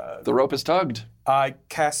 The rope is tugged. I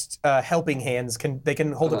cast helping hands. They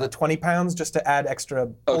can hold up to 20 pounds just to add extra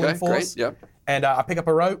pulling force. Great. Yep. And I pick up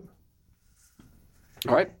a rope.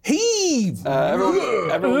 All right. Heave!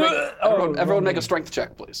 Everyone make a strength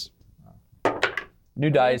check, please. New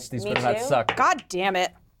dice. These Me better not too. suck. God damn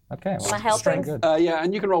it. Okay. Well, Am I helping? good. Yeah,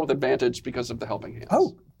 and you can roll with advantage because of the helping hands.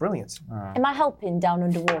 Oh, brilliant. Am I helping down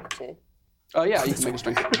underwater? Yeah, you can make a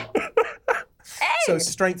strength check. So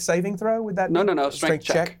strength saving throw, would that No, be? strength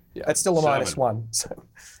check. Yeah. That's still a Seven. -1. So.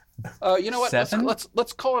 You know what? Seven?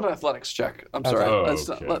 Let's call it an athletics check. I'm sorry.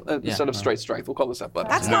 Okay. Instead of straight strength, we'll call this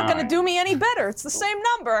athletics. That's not going to do me any better. It's the same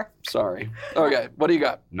number. Sorry. Okay, what do you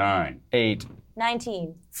got? 9. 8.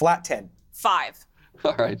 19. Flat 10. 5.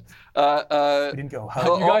 All right. We didn't go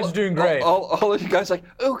home. You guys are doing great. All of you guys are like,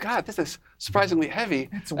 oh God, this is surprisingly heavy.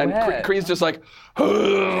 It's and wet. Kree's just like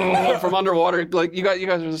from underwater. Like you guys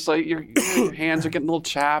are just like your hands are getting a little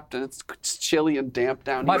chapped, and it's chilly and damp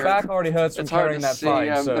down My here. back already hurts from It's hard carrying to that see,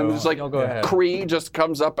 fight, so and it's like you'll go ahead. Kree just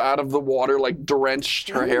comes up out of the water, like drenched,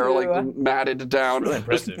 her hair like matted down,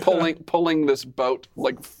 just pulling this boat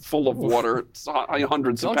like full of water, it's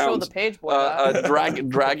hundreds Don't of show pounds. the page boy that.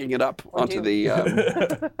 Dragging it up onto the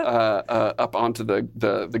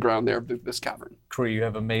the ground there of this cavern. Kree, you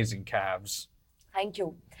have amazing calves. Thank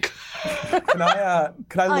you. Can I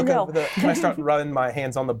look know. over can I start running my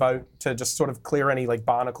hands on the boat to just sort of clear any like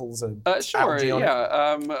barnacles or Sure, algae on it?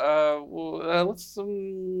 yeah. Let's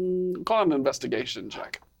call it an investigation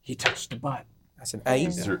check. He touched the butt. That's an 8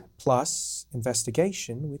 there- plus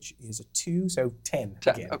investigation, which is a 2, so 10.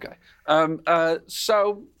 10, again. okay.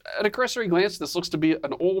 So at a cursory glance, this looks to be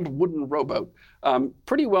an old wooden rowboat.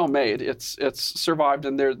 Pretty well made. It's survived,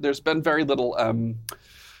 and there's been very little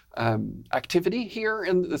activity here,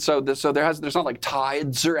 and so there's not like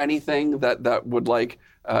tides or anything that would like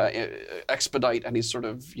expedite any sort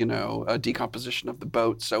of decomposition of the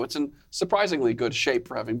boat. So it's in surprisingly good shape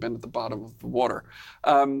for having been at the bottom of the water.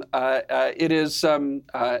 It's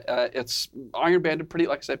iron banded, pretty,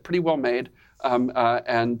 like I said, pretty well made.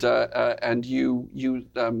 And you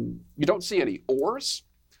don't see any oars.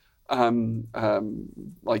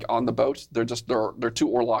 Like on the boat, they're 2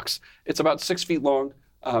 oarlocks. It's about 6 feet long.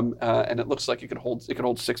 And it looks like it could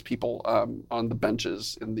hold 6 people on the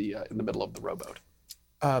benches in the middle of the rowboat.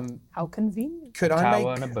 How convenient. Could I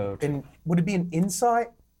Tower and a make boat. would it be an insight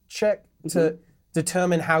check to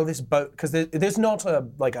determine how this boat, because there's not a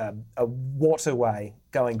waterway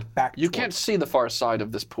going back. You can't see the far side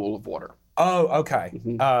of this pool of water. Oh, okay.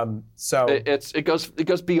 So It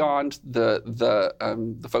goes beyond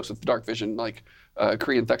the folks with dark vision, like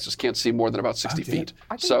Kree and Thexus can't see more than about 60 feet.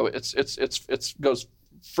 So it goes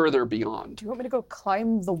further beyond. Do you want me to go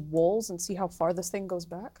climb the walls and see how far this thing goes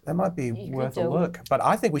back? that might be could worth a do. look. But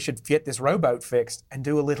I think we should get this rowboat fixed and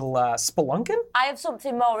do a little spelunking. I have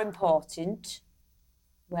something more important.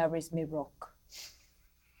 Where is my rock?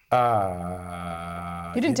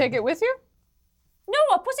 You didn't take it with you? No,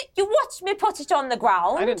 I put it. You watched me put it on the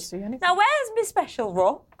ground. I didn't see anything. Now where's my special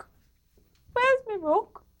rock? Where's my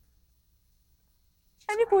rock?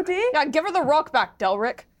 Anybody? Yeah, give her the rock back,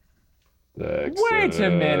 Delric. Wait a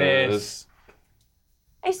minute.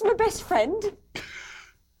 It's my best friend.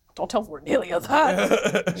 Don't tell Cornelia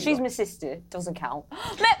that. She's my sister. Doesn't count.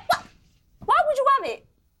 What? Why would you have it?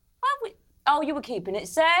 Oh, you were keeping it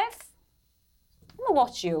safe? I'm gonna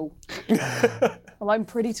watch you. Well, I'm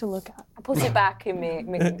pretty to look at. I put it back in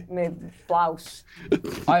my blouse.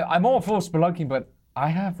 I'm all for spelunking, but I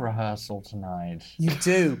have rehearsal tonight. You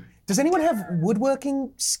do. Does anyone have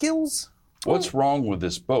woodworking skills? What's wrong with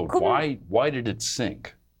this boat? Why did it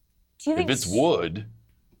sink? Do you If think it's wood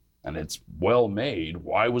and it's well made,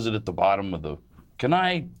 why was it at the bottom of the... Can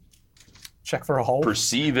I Check for a hole.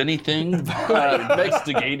 perceive anything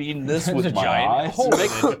investigating this with a my giant eyes? hole.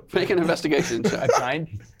 Make an investigation check. A giant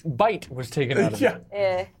bite was taken out of it.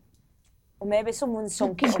 Yeah. Or maybe someone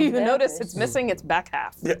sunk it on You notice purpose. it's missing its back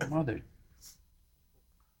half. Mother.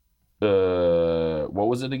 What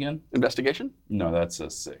was it again? Investigation? No, that's a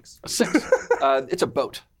 6. A 6. It's a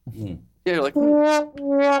boat. Yeah, you're like,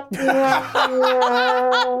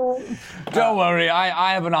 Don't worry,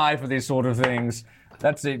 I have an eye for these sort of things.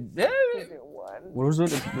 That's it. What was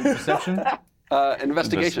it? Perception?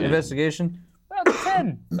 investigation. Investigation? Well,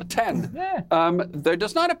 10. A 10. Yeah. There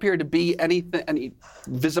does not appear to be any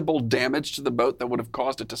visible damage to the boat that would have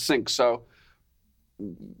caused it to sink. So,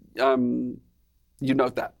 you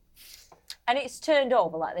note that. And it's turned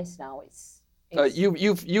over like this now. It's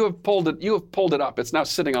You have pulled it up. It's now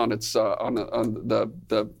sitting on its on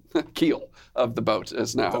the keel of the boat.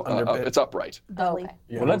 Is now underbit. it's upright. okay.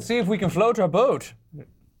 Well, let's see if we can float our boat.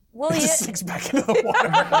 Will you? Sinks back into the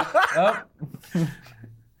water.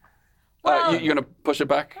 Well- You're gonna push it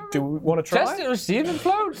back. Do we want to try? Test it, see if it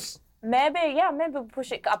floats. Maybe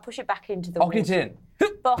push it. I'll push it back into the. I'll get water. in.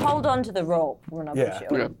 But hold on to the rope when I Yeah. push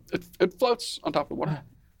it. Up. Okay. It floats on top of the water.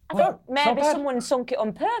 I think maybe bad. someone sunk it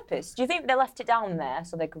on purpose. Do you think they left it down there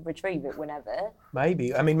so they could retrieve it whenever?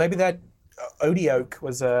 Maybe. I mean, maybe that Odioke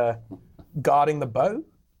was guarding the boat.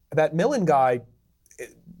 That Millen guy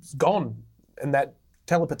is gone, and that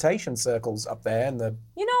teleportation circle's up there, and the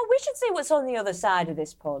You know, we should see what's on the other side of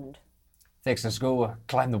this pond. Thanks, let's go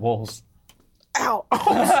climb the walls. Ow!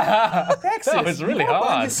 Texas. That was really you are on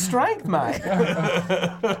hard. your strength, mate.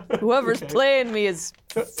 Whoever's playing me is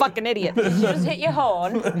a fucking idiot. You just hit your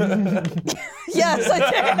horn. Yes, I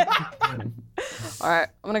did. All right,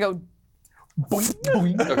 I'm gonna go.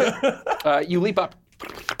 Okay. You leap up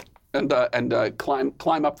and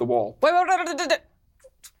climb up the wall. Wait.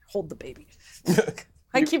 Hold the baby.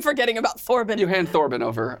 I keep forgetting about Thorbin. You hand Thorbin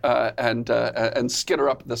over and skitter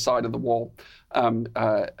up the side of the wall, and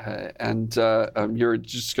you're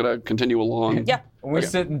just gonna continue along. Yeah. We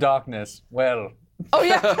sit in darkness. Well, Oh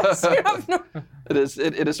yeah. You have no- It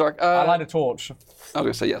is dark. I light a torch. I was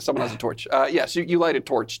gonna say yes. Someone has a torch. Yes, you light a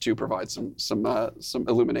torch to provide some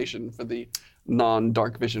illumination for the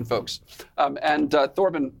non-dark vision folks. And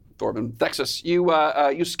Thorbin, Thexus,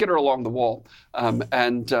 you skitter along the wall,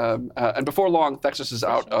 and before long, Thexus is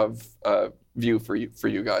out of view for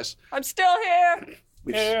you guys. I'm still here.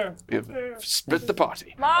 We've split the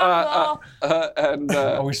party. Marco! And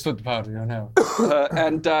We split the party, I know.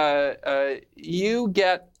 you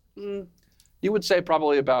get, you would say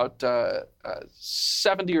probably about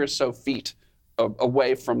 70 or so feet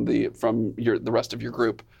away from the rest of your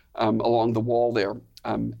group along the wall there,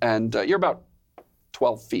 and you're about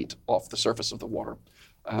 12 feet off the surface of the water,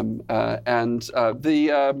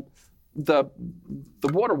 the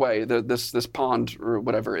waterway, this pond or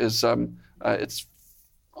whatever is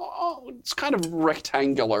it's kind of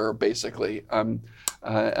rectangular basically, and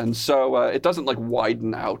so it doesn't like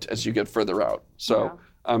widen out as you get further out. So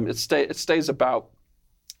it stays about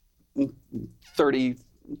 30,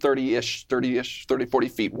 40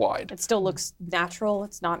 feet wide. It still looks natural.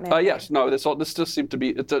 It's not man. Yes, no, this does seem to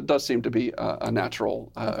be a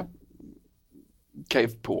natural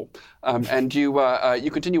cave pool, and you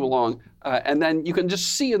continue along, and then you can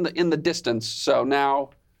just see in the distance. So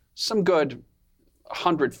now, some good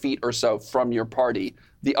 100 feet or so from your party,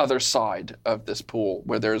 the other side of this pool,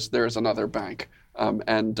 where there's another bank,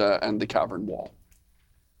 and the cavern wall.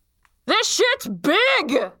 This shit's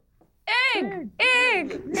big.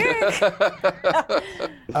 Egg!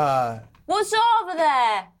 What's over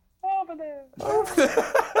there?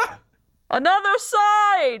 Another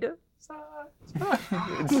side.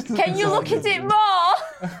 Can you look at it more?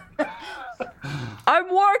 I'm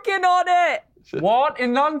working on it. What?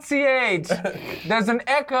 Enunciate! There's an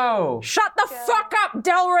echo! Shut the fuck up,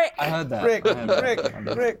 Delric. I heard that.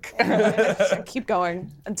 Rick. Keep going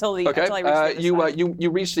until I Okay, reach the other side. you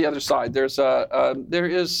reach the other side. There's doesn't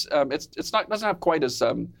have quite as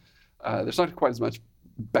there's not quite as much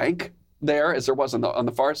bank there as there was on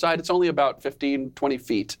the far side. It's only about 15, 20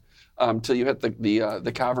 feet till you hit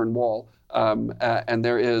the cavern wall, and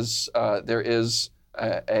there is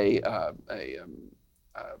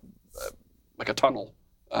like a tunnel,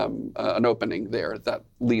 an opening there that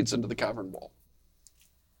leads into the cavern wall.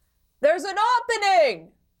 There's an opening.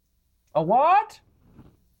 A what?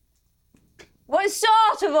 What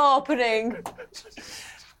sort of opening?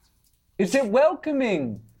 Is it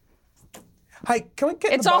welcoming? Hey, can we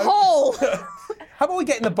get in It's the a boat? hole. How about we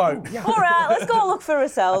get in the boat? All right, let's go look for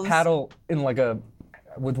ourselves. Paddle in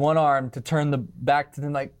with one arm to turn the back to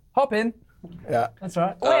then hop in. Yeah. That's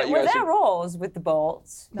right. Wait, you were guys there oars with the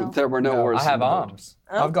boats? There were no oars. I have in the boat. arms.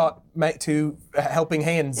 I've got two helping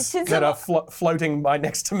hands Since that I'm- are floating by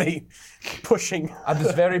next to me, pushing. I have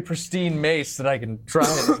this very pristine mace that I can try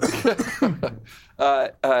and.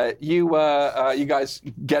 You guys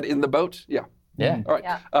get in the boat? Yeah. Yeah. All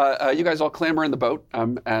right. Yeah. You guys all clamber in the boat,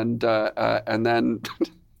 and then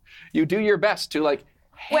you do your best to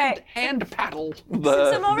hand paddle Since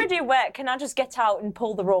the. I'm already wet, can I just get out and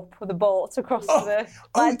pull the rope with the boat across do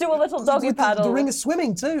a little doggy with paddle? The ring of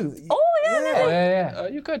swimming too. Oh yeah, Oh, yeah.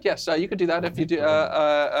 You could, yes, you could do that if you do.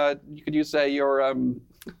 You could use your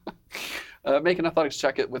make an athletics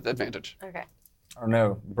check it with advantage. Okay. Oh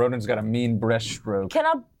no, Broden's got a mean breaststroke. Could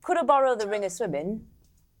I borrow the ring of swimming?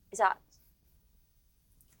 Is that?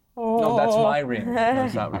 No, that's my ring. No,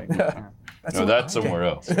 it's not ring. No, that's somewhere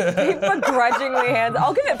else. He begrudgingly hands.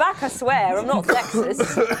 I'll give it back. I swear. I'm not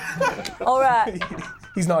sexist. All right.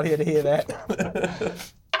 He's not here to hear that.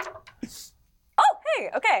 Oh, hey.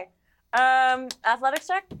 Okay. Athletics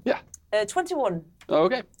check. Yeah. 21.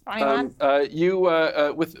 Okay. Fine, You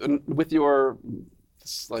with your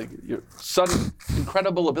your sudden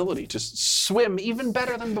incredible ability to swim even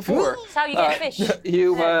better than before. That's how you get fish.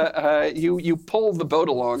 You pull the boat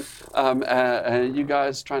along, and you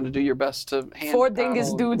guys trying to do your best to hand 4 dingus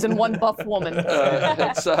paddle. dudes and 1 buff woman.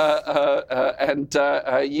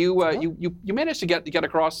 You manage to get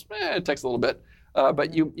across. It takes a little bit,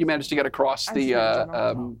 but you manage to get across this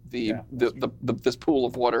pool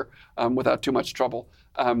of water without too much trouble.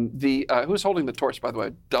 Who's holding the torch, by the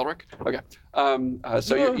way? Delric. Okay.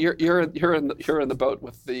 So you're in the boat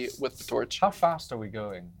with the torch. How fast are we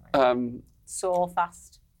going? So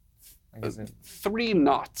fast. Is it 3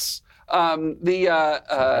 knots.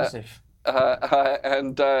 impressive?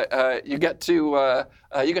 And you get to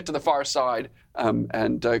the far side, and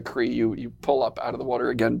Kree, you pull up out of the water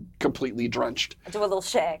again, completely drenched. I do a little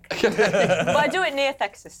shake. But I do it near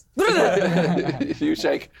Texas. You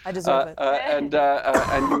shake. I deserve it. And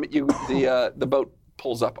the boat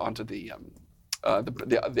pulls up onto the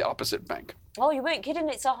opposite bank. Oh, you weren't kidding.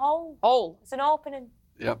 It's a hole. Hole. It's an opening.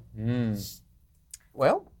 Yep.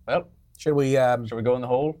 Well, Well, should we? shall we go in the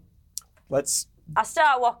hole? Let's. I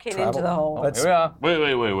start walking Travel. into the hole. Let's. Here we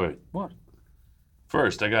are. Wait. What?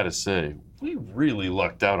 First, I gotta say, we really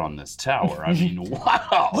lucked out on this tower. I mean,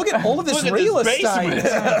 wow. Look at all of this Look at real this estate.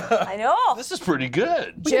 basement. I know. This is pretty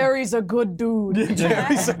good. Jerry's a good dude.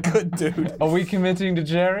 Jerry's a good dude. Are we committing to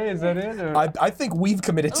Jerry? Is that it? Or? I think we've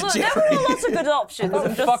committed to Look, there Jerry. were lots of good options.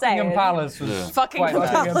 I'm just Fucking saying. Palace was Fucking quite nice.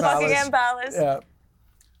 Palace. Fucking Palace. Yeah.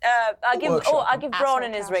 I give Workshop. I give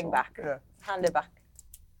Bronan his Castle. ring back. Yeah. Hand it back.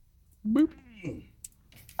 And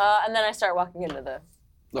then I start walking into the.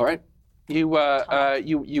 All right. You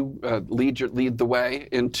lead the way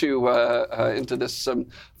into this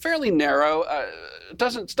fairly narrow.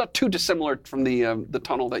 It's not too dissimilar from the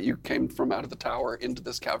tunnel that you came from out of the tower into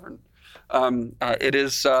this cavern. It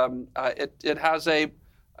is. It has a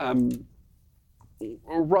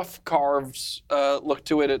rough carved look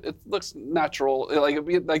to it. It looks natural.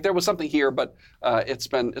 Like there was something here, but it's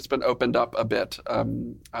been opened up a bit,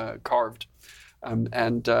 carved.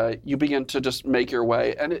 And you begin to just make your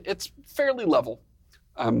way, and it's fairly level.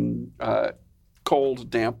 Cold,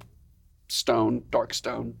 damp stone, dark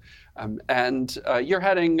stone. And you're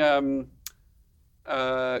heading,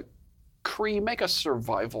 Kree, make a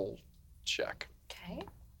survival check. Okay.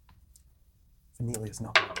 Vanelia's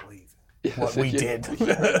not going to believe what we did.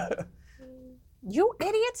 You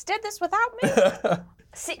idiots did this without me?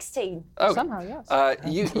 16. Okay. Somehow, yes.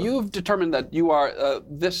 You've determined that you are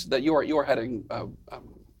you are heading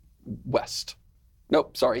west.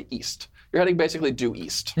 Nope, sorry, east. You're heading basically due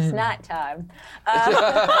east. It's night time.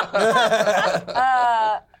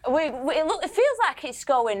 It feels like it's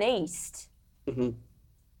going east. Mhm.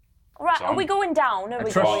 Right, So are we going down? Or are we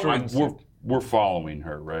trust going? your We're following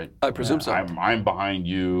her, right? I presume so. I'm behind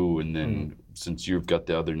you, and then since you've got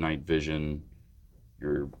the other night vision,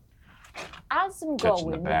 you're As I'm catching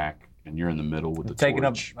the going, back, and you're in the middle with the taking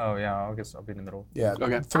up. torch. Oh yeah, I guess I'll be in the middle. Yeah.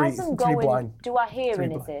 Okay. Three as I'm going, blind. do I hear Three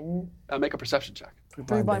anything? Make a perception check. Three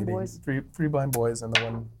blind baby- boys. Three blind boys and the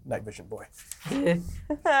one night vision boy.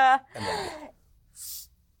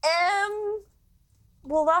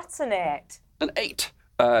 Well, that's an 8. An 8.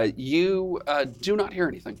 You do not hear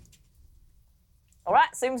anything. All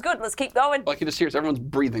right, seems good. Let's keep going. Like you just hear, everyone's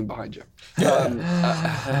breathing behind you.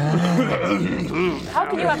 How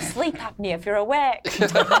can you have sleep apnea if you're awake?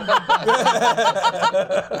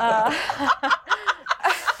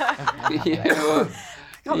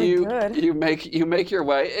 You make your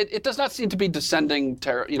way. It does not seem to be descending.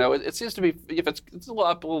 It seems to be it's a little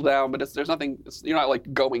up, a little down, but there's nothing. You're not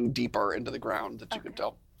like going deeper into the ground that you can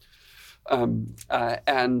tell.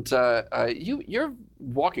 You're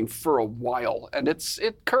walking for a while, and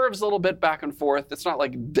it curves a little bit back and forth. It's not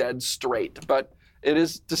like dead straight, but it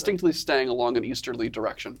is distinctly staying along an easterly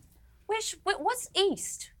direction. What's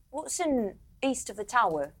east? What's in east of the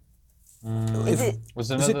tower? Was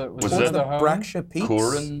Was it another towards the home? Braxia Peaks?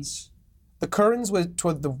 Currans. The Currans were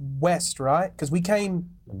toward the west, right? Because we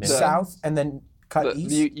came south and then cut east.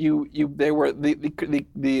 They were the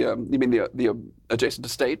you mean the adjacent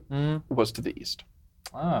estate was to the east.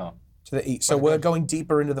 Oh. To the east. So we're going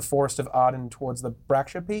deeper into the forest of Arden towards the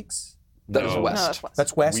Braxia Peaks? That is No. west. No, that's west.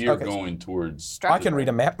 That's west? We are Okay. going towards I can read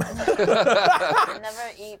a map.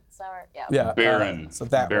 Never eat sour. Yeah. Yeah. Baron. So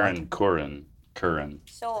that Baron Curran.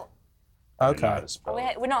 So Okay.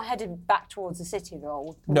 we're not headed back towards the city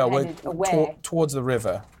though. No, we're headed away. towards the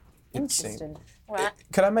river. it seemed. Interesting. All right.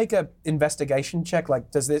 Could I make an investigation check? Like,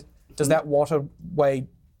 does that waterway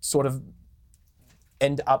sort of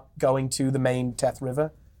end up going to the main Teth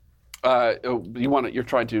River? You're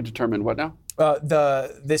trying to determine what now?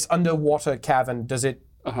 This underwater cavern, does it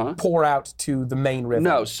pour out to the main river?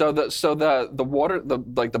 No. So the water,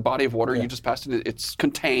 the body of water you just passed in, it's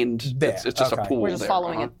contained. There, It's just a okay. pool. We're just there.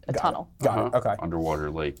 following a tunnel. Got it. Okay. Underwater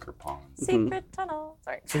lake or pond. Secret tunnel.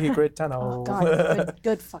 Sorry. Secret tunnel. Oh, God,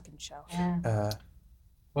 good fucking show.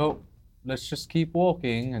 Well, let's just keep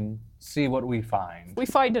walking and see what we find. We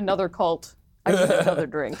find another cult. I need another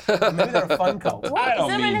drink. Maybe they're a fun cult. I Is don't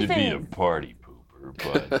there mean to be a anything- party pooper,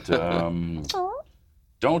 but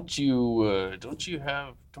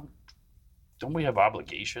don't we have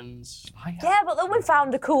obligations? Yeah, but then we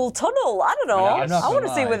found a cool tunnel. I don't know. I'm not I want to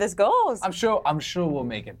gonna see lie. where this goes. I'm sure we'll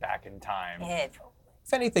make it back in time. Yeah.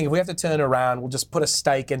 If anything, if we have to turn around, we'll just put a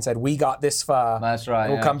stake and said, we got this far. That's right.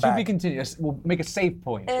 We'll come To be back. continuous. We'll make a save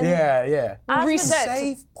point. Yeah. As we said,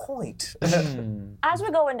 Save point. as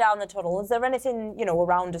we're going down the tunnel, is there anything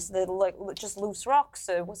around us that like just loose rocks?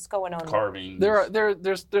 Or what's going on? Carvings.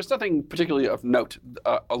 There's nothing particularly of note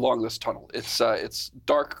along this tunnel. It's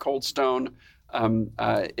dark, cold stone.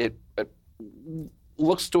 It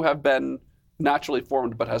looks to have been naturally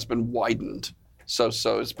formed, but has been widened. So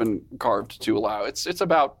it's been carved to allow. It's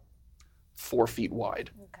about 4 feet wide.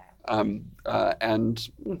 Okay. And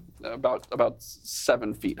about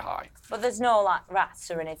 7 feet high. But there's no like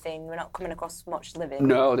rats or anything. We're not coming across much living.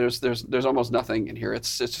 No, there's almost nothing in here.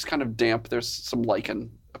 It's just kind of damp. There's some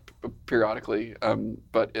lichen periodically,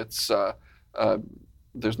 but it's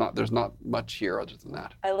there's not much here other than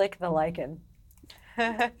that. I lick the lichen.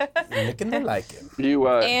 Licking the lichen. You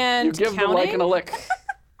And give the counting? lichen a lick.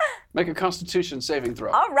 Make a Constitution saving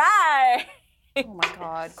throw. All right. Oh my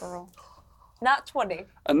God, girl. Not 20.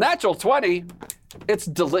 A natural 20. It's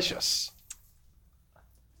delicious.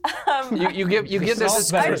 You give this.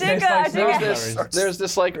 Smells better. I dig Tastes it, I like dig it. strawberries. There's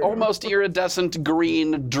this like almost iridescent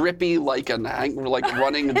green drippy lichen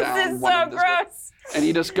running down. This is one so of this- gross. And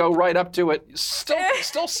you just go right up to it,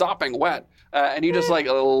 still sopping wet, and you just like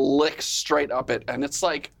lick straight up it, and it's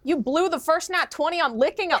like You blew the first nat 20 on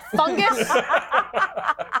licking a fungus?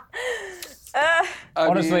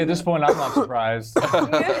 Honestly, at this point, I'm not surprised.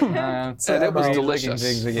 and it was Licking delicious.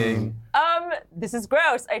 things again. This is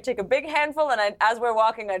gross. I take a big handful, and as we're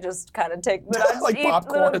walking, I just kind of take Like eat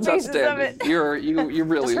popcorn. little It's pieces of outstanding. it. You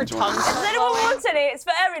really her enjoy tongue. it. Does anyone want any? It's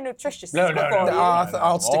very nutritious. No, It's no, good for no. you.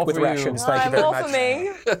 I'll stick All with for you. rations. Thank you I'm very all much. for me.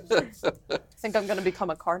 I think I'm going to become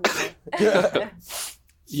a carnivore.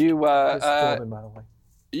 You Gorman, by the way.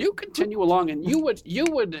 you continue along, and you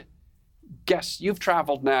would guess you've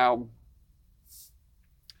traveled now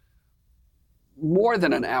more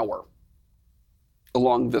than an hour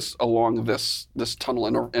along this tunnel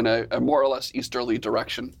in a more or less easterly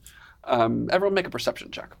direction. Everyone make a perception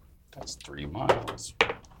check. That's 3 miles.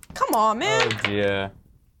 Come on, man. Oh dear.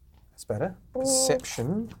 That's better.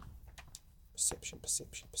 Perception.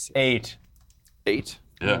 8. 8.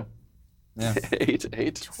 Yeah. Yeah.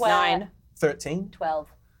 8. 9. 13. 12.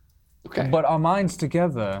 Okay. But our minds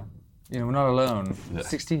together, we're not alone. Yeah.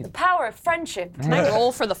 16. Power of friendship. Can I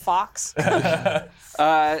roll for the fox?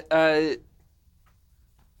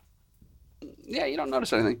 Yeah, you don't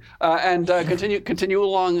notice anything, and continue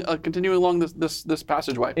along this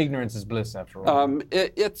passageway. Ignorance is bliss, after all.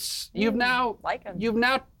 You've now Like 'em.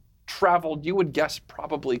 traveled. You would guess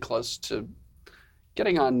probably close to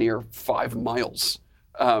getting on near 5 miles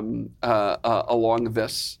along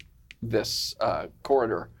this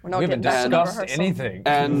corridor. We're not We getting haven't back to discussed rehearsal. anything.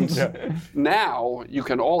 And now you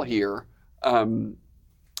can all hear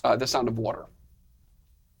the sound of water.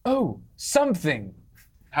 Oh, something.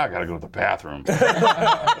 Now I gotta go to the bathroom.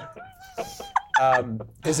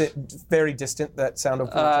 Is it very distant, that sound of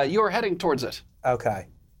water? You are heading towards it. Okay.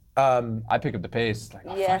 I pick up the pace. Like,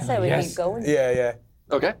 oh, Yeah, so finally, we yes. keep going. Yeah.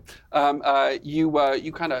 Okay. You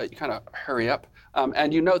kind of hurry up,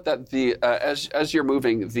 and you note that as you're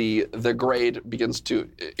moving, the grade begins to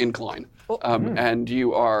incline, and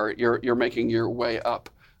you're making your way up,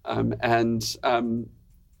 and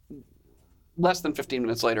less than 15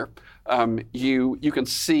 minutes later, you can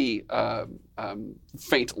see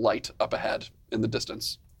faint light up ahead in the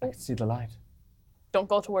distance. I can see the light. Don't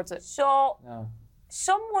go towards it. So, No.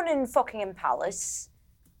 someone in fucking Palace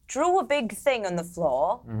drew a big thing on the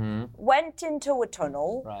floor, went into a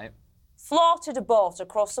tunnel, Right. floated a boat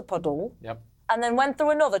across a puddle, Yep. and then went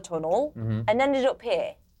through another tunnel and ended up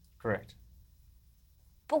here. Correct.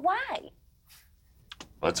 But why?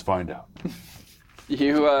 Let's find out.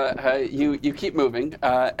 You keep moving,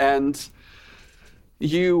 and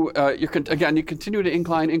you continue to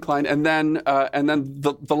incline, and then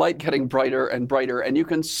the light getting brighter and brighter, and you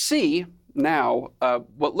can see now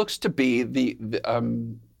what looks to be the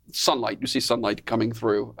sunlight. You see sunlight coming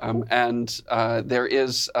through, and there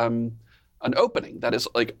is an opening that is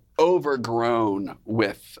like overgrown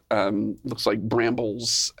with looks like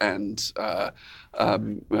brambles and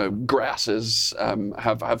grasses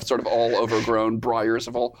have sort of all overgrown, briars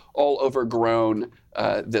have all overgrown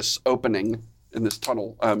this opening in this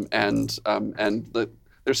tunnel,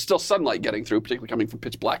 there's still sunlight getting through, particularly coming from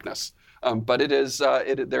pitch blackness. But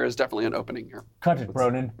there is definitely an opening here. Cut it,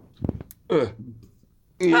 Bronin.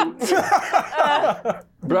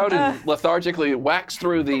 Broden lethargically whacks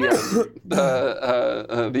through the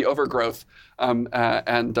overgrowth,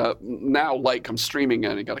 and now light comes streaming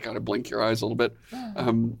in. You got to kind of blink your eyes a little bit,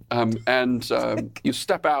 and you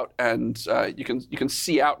step out, and you can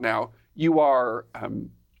see out now. You are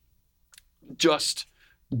just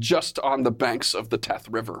on the banks of the Teth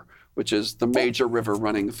River, which is the major river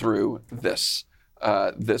running through this.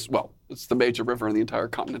 It's the major river in the entire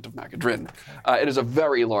continent of Macadrin. It is a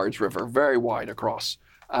very large river, very wide across,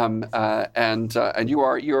 and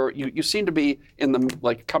you seem to be in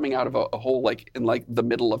the coming out of a hole in the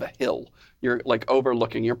middle of a hill. You're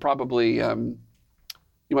overlooking. You're probably you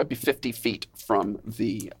might be 50 feet from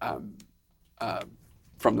the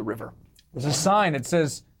river. There's a sign. It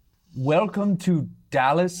says, "Welcome to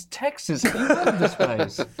Dallas, Texas." Have you heard of this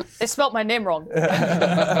place? They spelt my name wrong.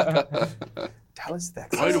 Dallas,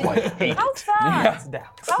 Texas. Why do I hate How far? That's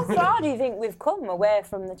Dallas. How far do you think we've come away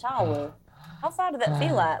from the tower? How far did that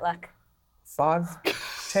feel like?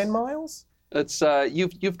 10 miles? It's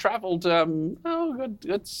you've traveled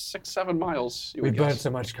good 6-7 miles. You would guess. so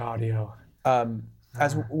much cardio.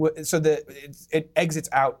 It exits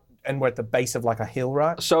out, and we're at the base of a hill,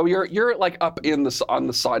 right? So you're up on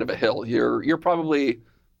the side of a hill. You're probably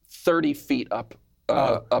 30 feet up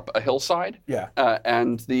a hillside. Yeah.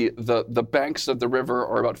 And the banks of the river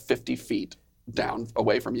are about 50 feet down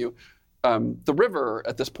away from you. The river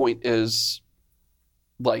at this point is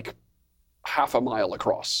half a mile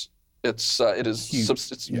across. It is Huge.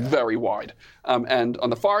 It's very wide. And on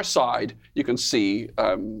the far side, you can see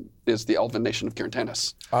is the elven nation of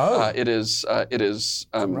Kirintanis. Oh. It is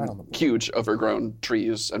on the border. huge, overgrown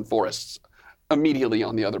trees and forests immediately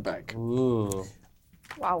on the other bank. Ooh.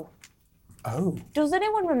 Wow. Oh. Does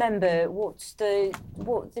anyone remember what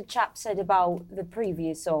the chap said about the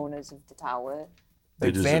previous owners of the tower? They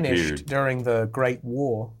They vanished disappeared. during the Great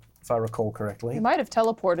War, if I recall correctly. He might have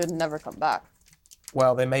teleported and never come back.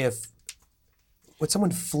 Well, they may have... Would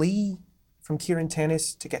someone flee from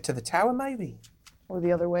Kirintanis to get to the tower, maybe? Or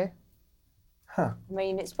the other way. I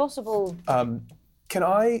mean, it's possible. Can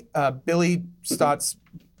I... Billy starts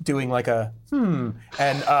doing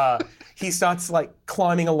and he starts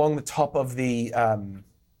climbing along the top of trying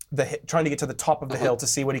to get to the top of the hill to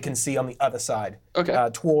see what he can see on the other side. Okay.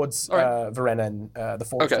 Towards right. Varenna and the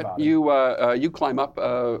forest Okay, of Arden. you climb up,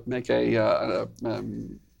 make a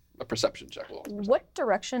perception check. What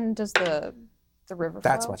direction does the river flow?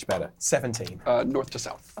 That's much better. 17. North to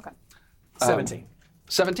south. Okay. 17.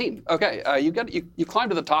 17. Okay, you climb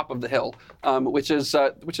to the top of the hill, which is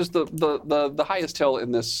the highest hill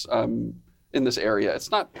in this area.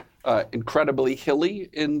 It's not incredibly hilly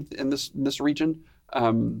in this region,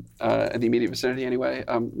 in the immediate vicinity anyway.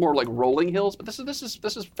 More like rolling hills, but this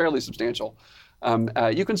is fairly substantial.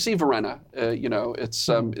 You can see Verena. It's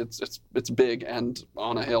big and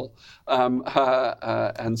on a hill,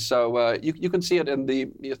 and so you can see it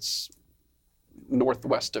it's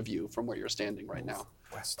northwest of you from where you're standing right now.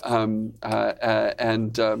 West. And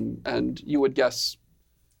you would guess.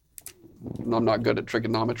 I'm not good at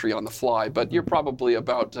trigonometry on the fly, but you're probably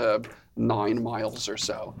about 9 miles or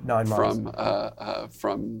so 9 miles.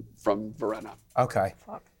 from Verena. Okay.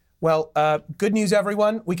 Well, good news,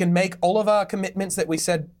 everyone. We can make all of our commitments that we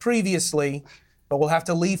said previously, but we'll have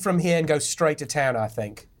to leave from here and go straight to town, I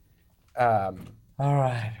think. All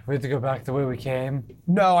right, we have to go back the way we came.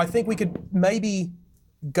 No, I think we could maybe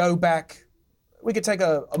go back. We could take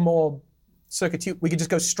a more circuitous. We could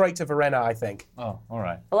just go straight to Verena, I think. Oh, all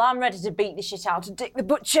right. Well, I'm ready to beat the shit out of Dick the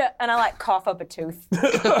Butcher, and I like cough up a tooth. I'm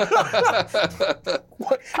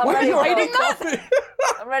ready for him.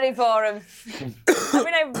 I'm ready for him.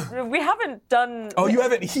 I mean, we haven't done. Oh, you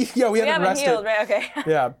haven't. Yeah, we haven't rested. healed, right? Okay.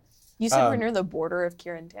 Yeah. You said we're near the border of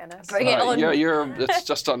Kirin-Tanis. It's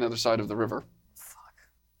just on the other side of the river.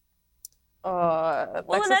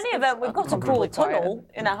 Well, in any event, we've got a cool tunnel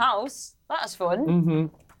in a house. That's fun. Mm-hmm.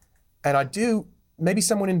 And maybe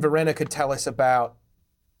someone in Verena could tell us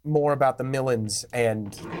more about the Millans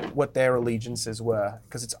and what their allegiances were.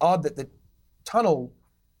 Because it's odd that the tunnel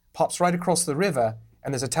pops right across the river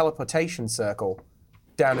and there's a teleportation circle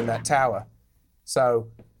down in that tower. So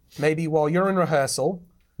maybe while you're in rehearsal,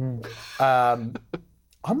 I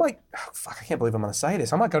might, I can't believe I'm going to say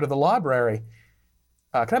this. I might go to the library.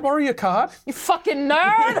 Can I borrow your card? You fucking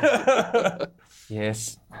nerd!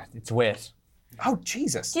 Yes, it's wet. Oh,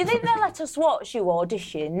 Jesus. Do you think they'll let us watch you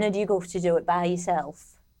audition, or do you go to do it by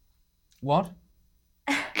yourself? What?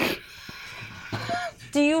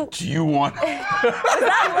 Do you want?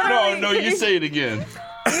 No, you say it again.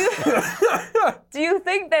 Do you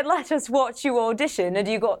think they'd let us watch you audition, or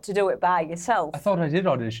do you got to do it by yourself? I thought I did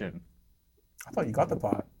audition. I thought you got the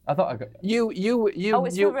part. I thought I got. Oh,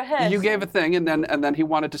 it's for rehearsal. You gave a thing, and then he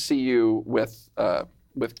wanted to see you with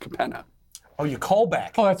Capenna. Oh, your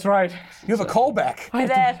callback. Oh, that's right. You have a callback. We're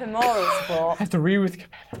there for moral support. I have to read with.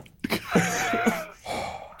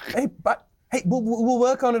 Hey, we'll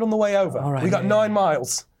work on it on the way over. All right, we got 9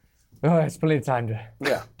 miles. Oh, it's plenty of time to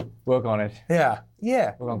work on it. Yeah.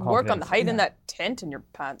 Work on the height in that tent in your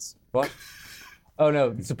pants. What? Oh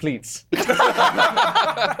no, it's the pleats. It's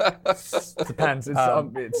the pants.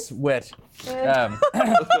 It's wet.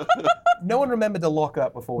 No one remembered to lock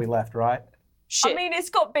up before we left, right? Shit. I mean, it's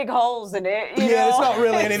got big holes in it. It's not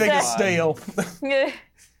really anything to steal. Yeah.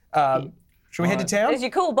 Should we head to town? There's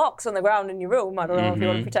your cool box on the ground in your room. I don't know if you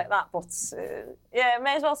want to protect that, but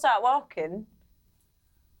may as well start walking.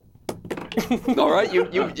 All right, you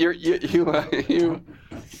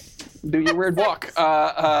do your weird walk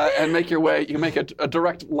and make your way. You make a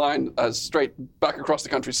direct line straight back across the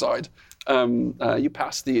countryside. You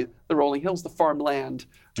pass the rolling hills, the farmland.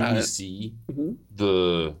 Do we see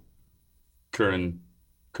the Curran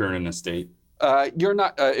estate? You're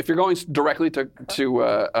not. If you're going directly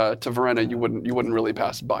to Verena, you wouldn't really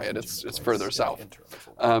pass by it. It's further south.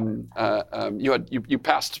 You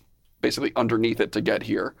passed basically underneath it to get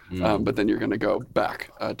here, but then you're going to go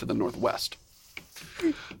back to the northwest.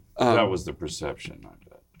 That was the perception, I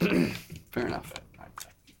bet. Fair enough.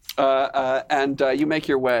 And you make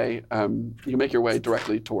your way. You make your way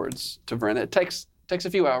directly to Verena. It takes a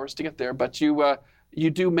few hours to get there, but you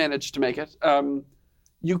do manage to make it.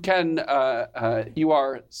 You can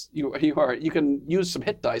you can use some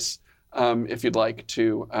hit dice if you'd like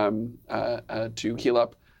to heal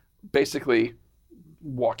up. Basically,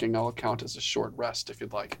 walking I'll count as a short rest if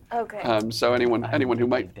you'd like. Okay. So anyone who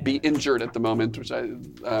might be injured at the moment, which I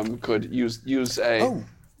could use a. Oh.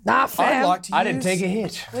 I'd like to I didn't take a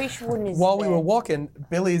hit. Which one is While we were walking,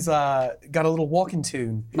 Billy's got a little walking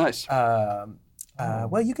tune. Nice.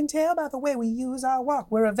 Well, you can tell by the way we use our walk.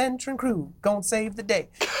 We're a veteran crew, gonna save the day.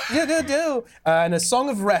 And a song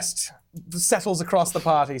of rest settles across the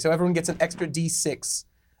party, so everyone gets an extra D6.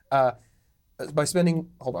 By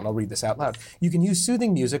spending, hold on, I'll read this out loud. You can use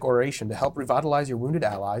soothing music or oration to help revitalize your wounded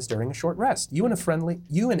allies during a short rest. You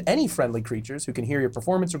and any friendly creatures who can hear your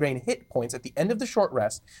performance regain hit points at the end of the short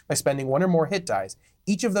rest by spending 1 or more hit dice.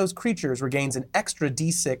 Each of those creatures regains an extra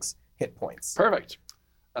D6 hit points. Perfect.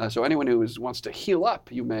 So anyone who wants to heal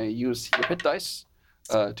up, you may use your hit dice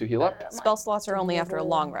to heal up. Spell slots are only after a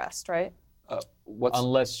long rest, right?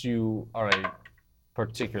 Unless you are a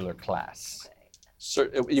particular class.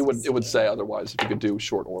 It would say otherwise if you could do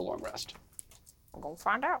short or long rest. We'll go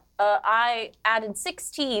find out. I added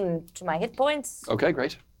 16 to my hit points. Okay,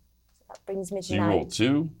 great. That brings me to So you 9. roll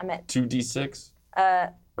 2? I'm at 2d6?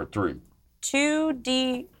 Or 3?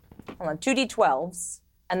 2D. hold on, 2d12s,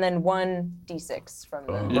 and then 1d6 from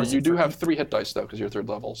the. You do have 3 hit dice though, because you're 3rd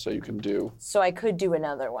level, so you can do. So I could do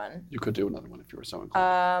another one. You could do another one if you were so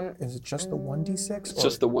inclined. Is it just the 1d6? It's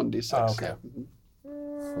just the 1d6. Oh, okay.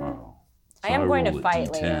 Yeah. Wow. I am going to roll a fight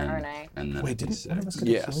D10, later, aren't I? And then Wait, a didn't one of D6. us get a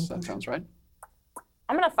healing Yes, that potion? sounds right.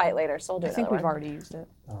 I'm gonna fight later, so I'll do I think another we've one. already used it.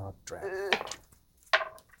 Oh, drag.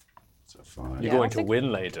 So 5. You're going to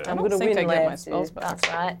win later. I'm don't gonna think win I get my later. spells back. That's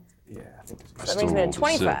right. Yeah, I think it's That brings me to Still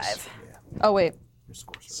rolled a 25. 6. Oh wait. your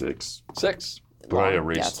scores. 6. 6. But I Yeah,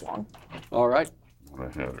 erased it's long. All right. what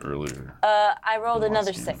I had earlier. I rolled Lost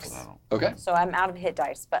another game 6. for that one. Okay. So I'm out of hit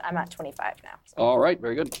dice, but I'm at 25 now. So. All right.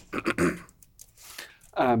 Very good.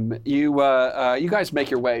 You guys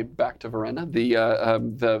make your way back to Varenna.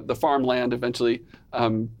 The farmland eventually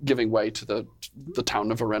giving way to the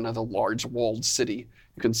town of Varenna, the large walled city.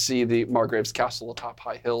 You can see the Margrave's castle atop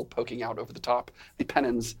High Hill poking out over the top, the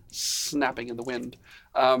pennons snapping in the wind,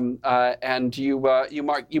 and you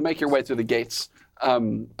make your way through the gates.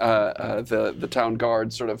 The town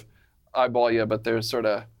guards sort of eyeball you, but they're sort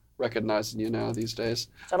of recognizing you now these days.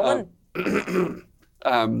 Gentlemen,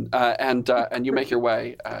 And you make your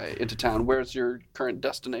way into town. Where's your current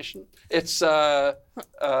destination? It's now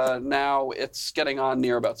it's getting on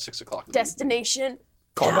near about 6 o'clock. Destination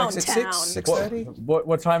Callbacks at downtown. 6:30?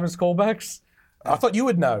 What time is Colbeck's? I thought you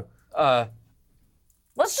would know.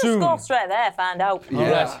 let's just soon. go straight there, find out.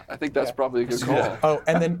 Yeah, I think that's probably a good call. Oh,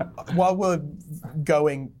 and then while we're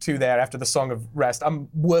going to there after the Song of Rest, I'm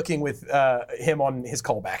working with him on his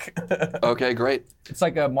callback. Okay, great. It's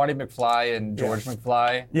like a Marty McFly and George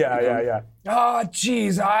McFly. Yeah. Oh,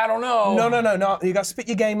 jeez, I don't know. No. You got to spit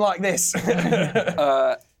your game like this.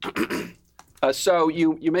 So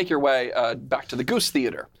you make your way back to the Goose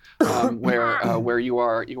Theater, where you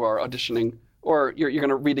are auditioning, or you're going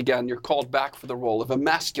to read again. You're called back for the role of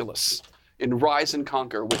Emasculus in Rise and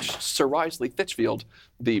Conquer, which Sir Risley Thitchfield,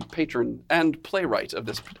 the patron and playwright of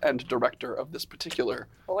this and director of this particular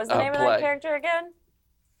What was the name of play. that character again?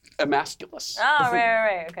 Emasculus. Oh,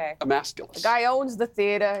 right, okay. Emasculus. Guy owns the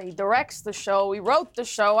theater. He directs the show. He wrote the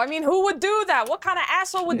show. I mean, who would do that? What kind of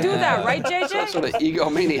asshole would do that, right, JJ? Sort of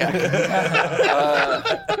egomaniac.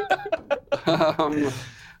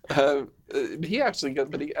 He actually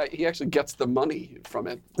gets the money from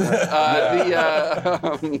it.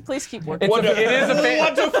 Please keep working. It is a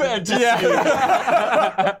What a fantasy!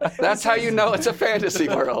 That's how you know it's a fantasy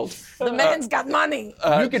world. The man's got money.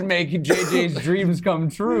 you can make JJ's dreams come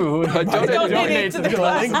true. Donate to the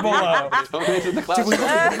Link below. Donate to the class. Did we look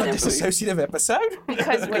at this associative episode?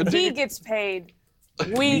 Because when he gets paid,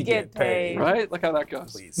 we get paid. Right? Look how that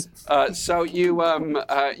goes. Please. So you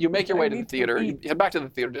make your way to the theater. You head back to the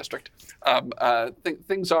theater district.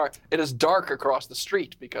 It is dark across the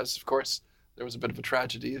street because, of course, there was a bit of a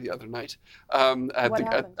tragedy the other night at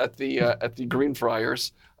the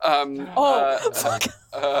Greenfriars.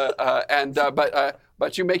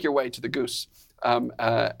 But you make your way to the Goose,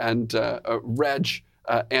 and Reg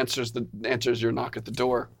answers your knock at the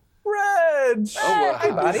door. Reg!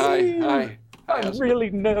 Hey, buddy. Hi. I'm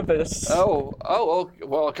really nervous. Oh,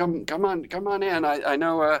 well, come on in. I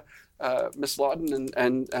know Miss Lawton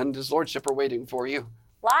and his lordship are waiting for you.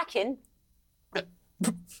 Larkin,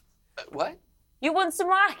 What? you want some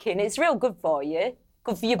larkin? It's real good for you.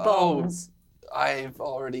 Good for your bones. I've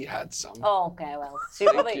already had some. Oh, okay, well. So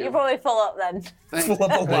you're probably full up then.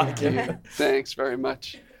 Thank you. Thanks very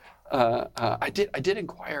much. I did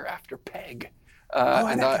inquire after Peg.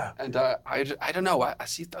 I don't know. I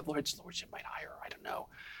see the lordship might hire her. I don't know.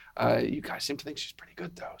 You guys seem to think she's pretty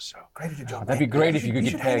good though. So Great at your job. That'd be great if you could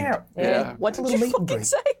get hang pegged. out. yeah. What did little you meet and fucking greet.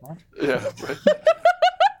 say? Yeah. Right.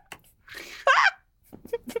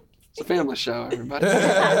 It's a family show, everybody.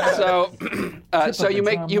 So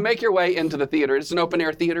you make your way into the theater. It's an open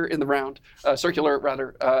air theater in the round, circular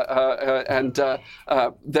rather, and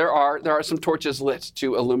there are some torches lit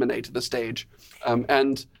to illuminate the stage,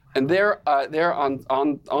 and there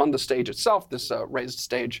on the stage itself, this raised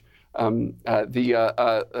stage,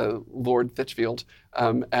 the Lord Thitchfield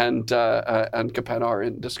and Capet are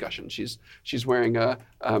in discussion. She's wearing a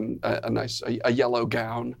nice yellow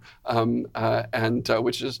gown, and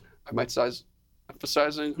which is, I might say,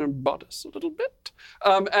 emphasizing her bodice a little bit.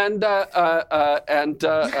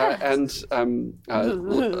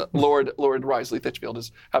 Lord Risley Thitchfield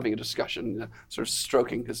is having a discussion, sort of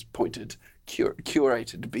stroking his pointed,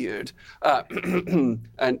 curated beard.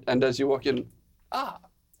 And as you walk in,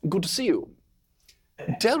 good to see you.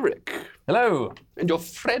 Delric, Hello. and your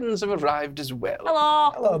friends have arrived as well.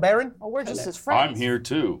 Hello. Hello, Baron. Oh, we're just his friends. I'm here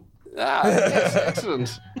too. Yes,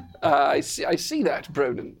 excellent. I see that,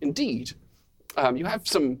 Broden. Indeed, you have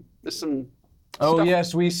some Oh stuff.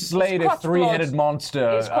 yes, we slayed a Squatch three-headed blood.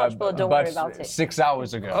 monster He's squatch blood, don't worry about it. 6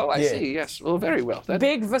 hours ago. Oh, I Yeah. see. Yes. Well, very well. That,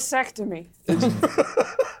 Big vasectomy.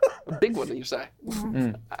 a big one, you say?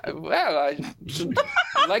 Well, I should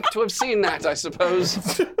like to have seen that, I suppose.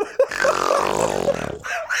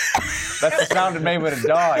 That's the sound it made when it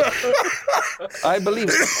died. I believe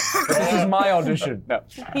it. This is my audition. No.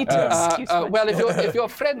 He takes too much. Well, if your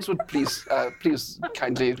friends would please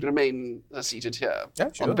kindly remain seated here Yeah,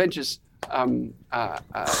 on sure. the benches.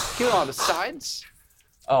 Here are the sides.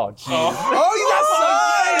 Oh, jeez. Oh, you got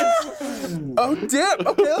sides! Oh, dip.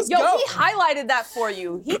 Okay, let's Yo, go. he highlighted that for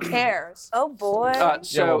you. He cares. Oh boy. Yeah,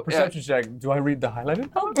 So well, perception check. Do I read the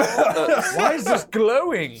highlighted? Oh boy. Why is this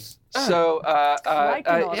glowing? So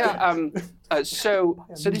Lycanol. yeah. So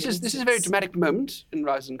this is a very dramatic moment in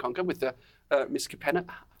Rise and Conquer with Miss Capenna.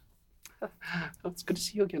 Oh, it's good to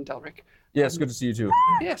see you again, Delric. Yes, good to see you too.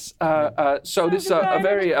 Yes. So this is a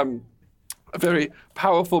very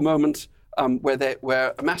powerful moment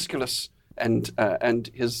where Emasculus and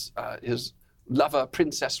his lover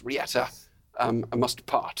Princess Rietta must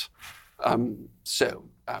part.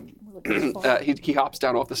 He hops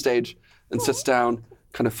down off the stage and sits down,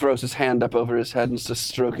 kind of throws his hand up over his head and starts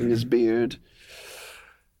stroking his beard.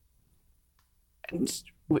 And yes,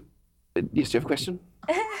 do you have a question?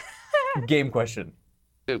 Game question.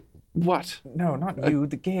 What? No, not you.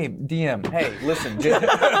 The game. DM. Hey, listen.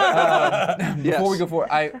 Before we go forward,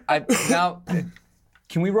 I now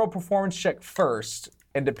can we roll performance check first,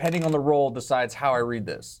 and depending on the roll, decides how I read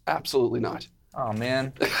this. Absolutely not. Oh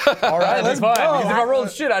man. All right, that's fine. go. Because if I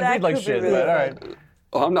rolled shit, I'd That read like could be shit. really But all right.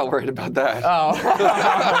 Oh, I'm not worried about that. Oh.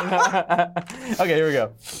 Okay, here we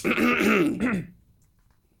go.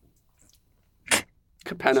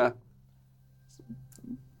 Capenna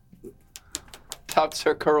touts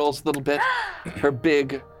her curls a little bit, her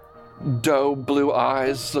big doe blue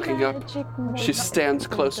eyes looking up. She stands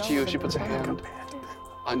close to you. She puts a hand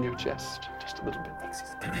on your chest, just a little bit.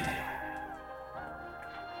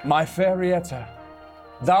 My fair Rietta,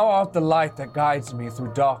 thou art the light that guides me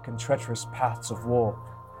through dark and treacherous paths of war.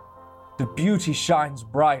 The beauty shines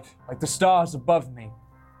bright like the stars above me.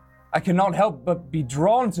 I cannot help but be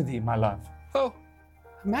drawn to thee, my love. Oh,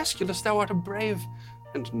 Emasculus, thou art a brave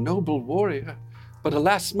and noble warrior, but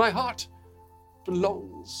alas, my heart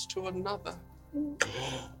belongs to another.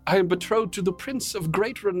 I am betrothed to the prince of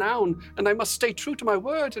great renown, and I must stay true to my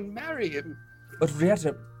word and marry him. But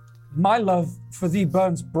Rietta, my love for thee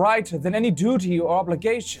burns brighter than any duty or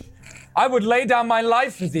obligation. I would lay down my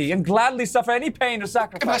life for thee and gladly suffer any pain or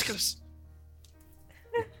sacrifice. Emasculus!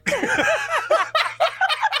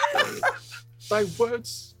 Thy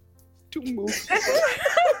words do move.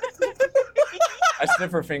 I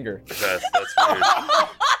sniff her finger. That's weird.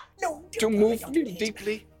 To move me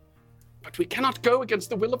deeply. But we cannot go against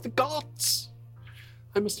the will of the gods.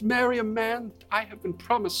 I must marry a man I have been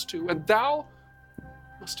promised to, and thou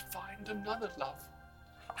must find another love.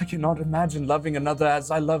 I cannot imagine loving another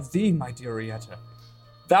as I love thee, my dear Rietta.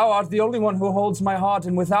 Thou art the only one who holds my heart,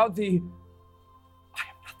 and without thee, I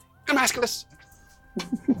am nothing. Emasculus,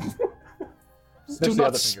 Sniffs do the not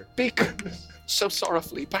other finger. speak so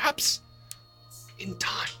sorrowfully. Perhaps in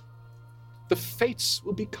time, the fates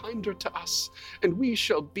will be kinder to us, and we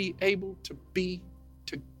shall be able to be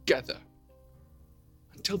together.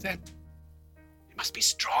 Until then, we must be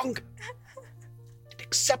strong and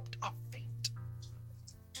accept our fate.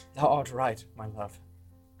 Thou art right, my love.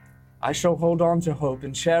 I shall hold on to hope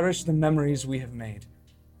and cherish the memories we have made.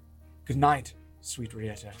 Good night, sweet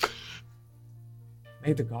Rietta.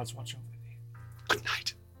 May the gods watch over thee. Good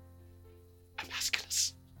night,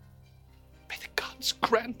 Emasculus. May the gods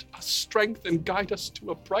grant us strength and guide us to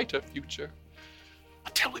a brighter future.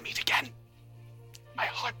 Until we meet again, my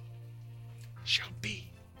heart shall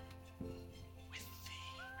be with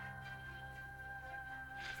thee.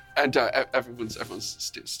 And everyone's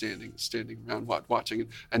standing around watching,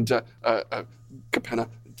 and Capenna,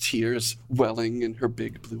 tears welling in her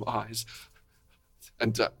big blue eyes,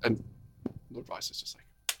 and Lord Rice is just like,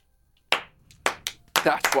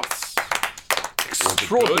 that was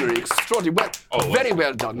extraordinary. Very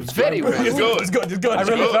well done. Very well done. It's good. I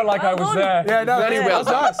really felt like I was there. Yeah, no, Very well that's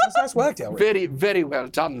done. nice. That's nice work, Delric. Very, very well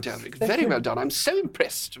done, Delric. Very well done. I'm so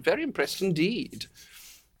impressed. Very impressed indeed.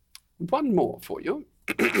 One more for you.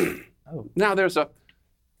 Now, there's a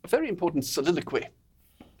very important soliloquy,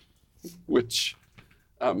 which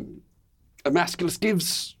Emasculus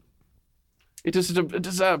gives. It is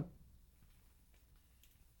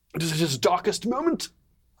his darkest moment.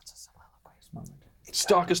 Its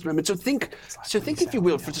darkest moment. So think, if you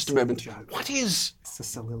will, for just a moment. What is It's a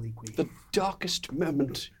soliloquy. the darkest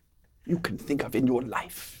moment you can think of in your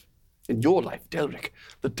life? in your life, Delric,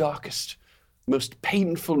 the darkest, most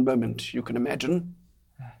painful moment you can imagine.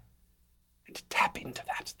 And tap into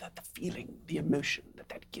that, the feeling, the emotion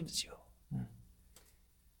that gives you.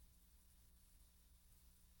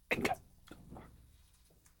 And go.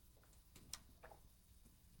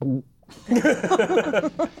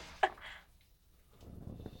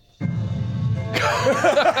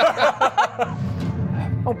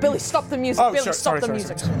 Oh, Billy, stop the music. Oh, Billy, sure, stop sorry, the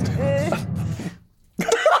sorry, music.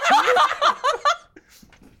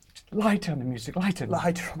 Lighten the music, lighten.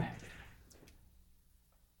 Lighter.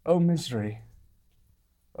 Oh, misery.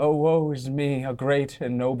 Oh, woe is me, a great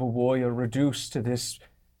and noble warrior, reduced to this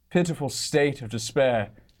pitiful state of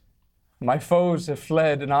despair. My foes have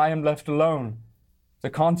fled, and I am left alone to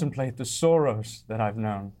contemplate the sorrows that I've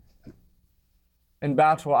known. In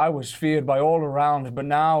battle, I was feared by all around, but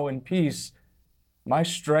now in peace, my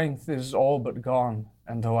strength is all but gone,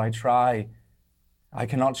 and though I try, I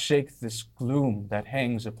cannot shake this gloom that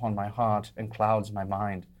hangs upon my heart and clouds my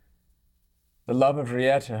mind. The love of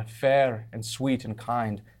Rieta, fair and sweet and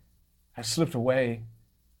kind, has slipped away,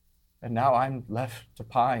 and now I'm left to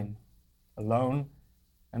pine, alone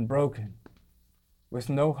and broken, with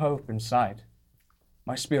no hope in sight.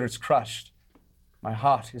 My spirit's crushed, my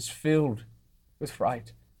heart is filled with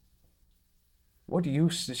fright. What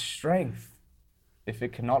use is strength if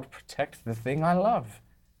it cannot protect the thing I love,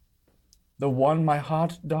 the one my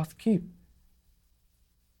heart doth keep?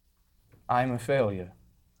 I am a failure.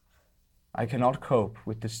 I cannot cope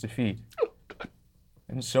with this defeat,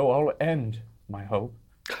 and so I'll end my hope.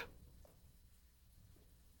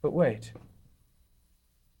 But wait,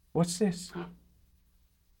 what's this?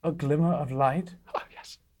 A glimmer of light? Oh,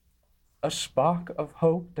 yes. A spark of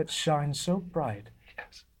hope that shines so bright.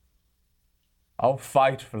 Yes. I'll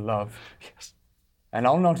fight for love, Yes. and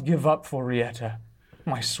I'll not give up for Rieta,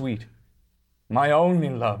 my sweet, my only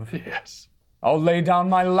love. Yes. I'll lay down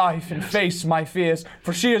my life and face my fears,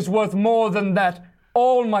 for she is worth more than that,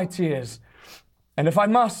 all my tears. And if I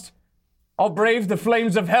must, I'll brave the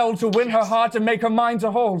flames of hell to win her heart and make her mine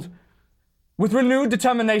to hold. With renewed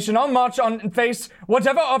determination, I'll march on and face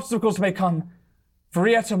whatever obstacles may come. For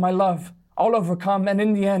Rieta, my love, I'll overcome, and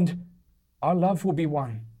in the end, our love will be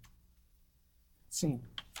one. Scene.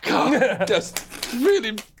 God, just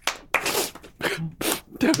really...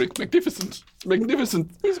 Derek, magnificent.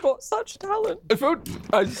 Magnificent. He's got such talent.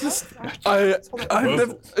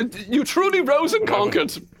 You truly rose and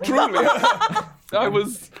conquered. Truly. It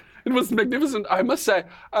was magnificent. I must say,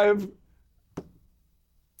 I've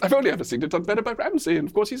only ever seen it done better by Ramsay, and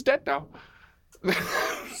of course he's dead now.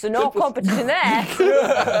 So no competition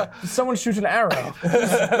there. Someone shoot an arrow.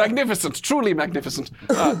 Magnificent, truly magnificent.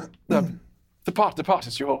 The part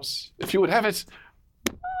is yours. If you would have it.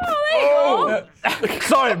 Oh, there you go.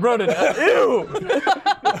 Sorry, Broden. Ew!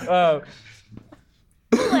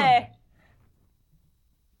 Play.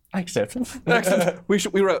 I accept. Excellent. We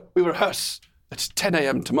rehearse at 10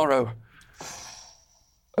 a.m. tomorrow.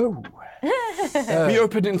 Oh. We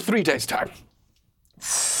open in 3 days' time.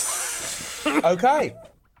 Okay.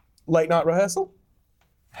 Late night rehearsal?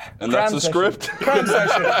 And that's the session. script? Cram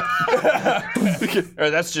session.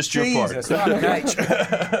 That's just your Jesus, part. fucking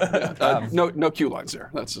H. No cue lines there.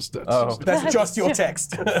 That's just. That's just your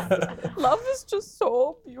text. Love is just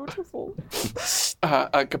so beautiful.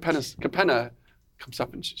 Capenna comes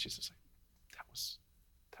up and she's just like,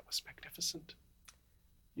 that was magnificent.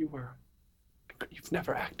 You've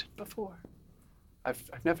never acted before.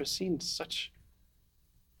 I've never seen such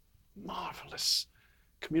marvelous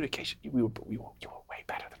communication. You were way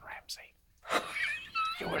better than Ramsay.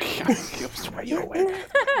 You were way better than Ramsay.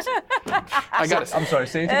 I got it. I'm sorry,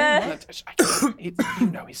 say it again.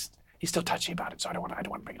 He's still touchy about it, so I don't want to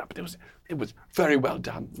bring it up. But it was very well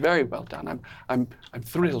done. Very well done. I'm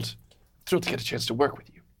thrilled to get a chance to work with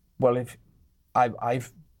you. Well, if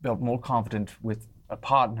I've felt more confident with a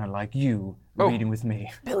partner like you reading with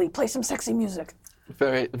me. Billy, play some sexy music.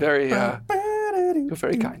 Very, very. You're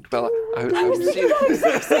very kind. Well, I will see you. I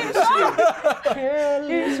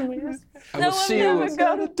will see you.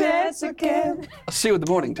 Gonna dance again. I'll see you in the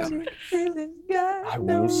morning, Delric. I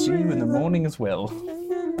will see you in the morning as well.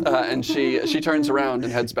 And she turns around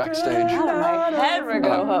and heads backstage. My head would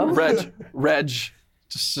go home. Reg,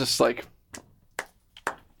 just like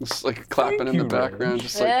clapping in the background,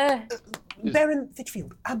 just like. Baron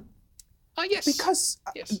Fitchfield, Yes. because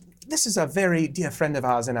Yes. this is a very dear friend of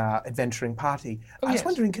ours in our adventuring party, I was yes.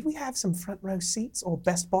 wondering, could we have some front row seats or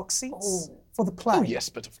best box seats for the play? Oh yes,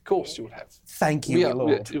 but of course you will have. Thank you, my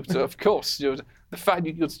lord. Of course, the fact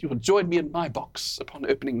you will join me in my box upon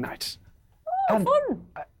opening night.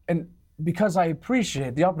 And because I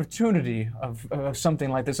appreciate the opportunity of something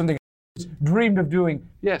like this, something dreamed of doing.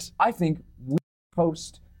 Yes. I think we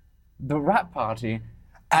host the rap party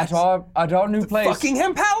at our new place.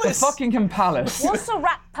 Buckingham Palace. The Buckingham Palace. What's a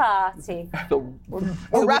rap party?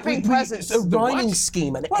 We're wrapping presents. A rhyming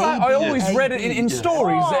scheme. An Well, I always read it in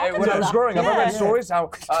stories Oh, I can when do I was that. growing up. I Yeah, read yeah. stories how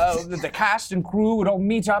the cast and crew would all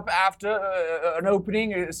meet up after an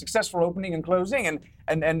opening, a successful opening and closing,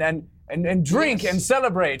 and drink and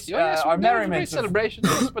celebrate Yes, our we do merriment. celebration.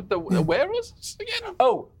 Yes, but where was this again?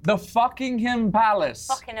 Oh, the Buckingham Palace.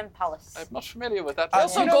 Buckingham Palace. I'm not familiar with that.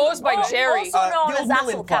 Also goes by Jerry. Also known the as old Assel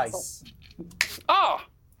Millen Castle. place. Ah,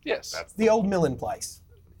 yes. The old Millen place.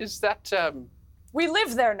 Is that We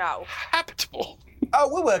live there now. habitable? Oh,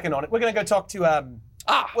 we're working on it. We're going to go talk to.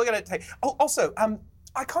 We're going to take. Oh, also,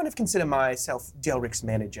 I kind of consider myself Delric's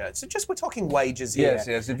manager. So just we're talking wages here.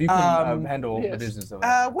 Yes. If you can handle the yes. business of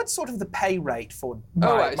it. What's sort of the pay rate for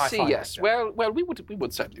Oh, my I see. fine Yes. actor? Well, we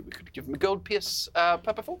would certainly we could give him a gold piece per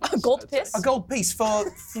performance. A gold I'd say. piece? A gold piece for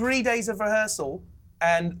 3 days of rehearsal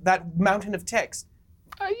and that mountain of text.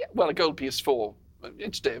 Yeah, well, a gold piece for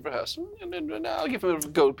each day of rehearsal, and I'll give him a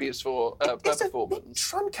gold piece for per It's a bit performance.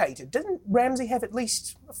 truncated. Didn't Ramsay have at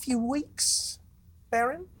least a few weeks,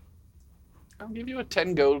 Baron? I'll give you a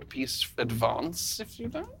 10 gold piece advance if you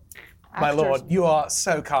like. My lord, you are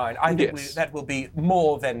so kind. I think Yes. that will be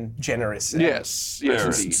more than generous. and Yes, Fair.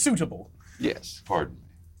 indeed. Suitable. Yes, Pardon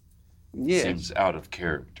me. yes. Seems out of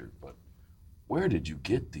character, but where did you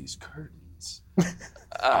get these curtains?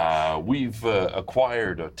 We've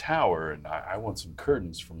acquired a tower, and I want some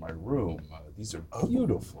curtains for my room. These are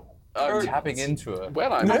beautiful. Tapping into it.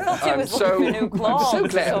 Well, I'm, thought he I'm was so, looking for new clothes so or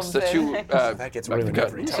glad that you That gets really good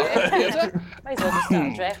every time. Might as well just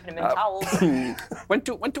start draping him in towels. went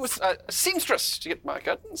to a seamstress to get my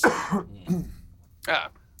curtains.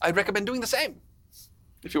 I'd recommend doing the same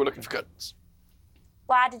if you were looking for curtains.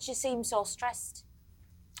 Why did you seem so stressed?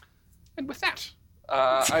 And with that,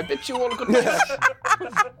 I bid you all a good night.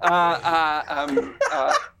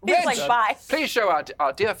 He's like, bye. Please show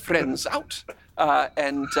our dear friends out,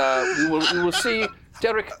 and we will see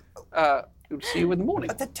Derek. We'll see you in the morning.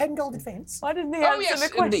 The 10 gold advance. Why didn't he Oh answer yes, the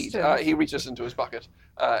question? indeed. He reaches into his pocket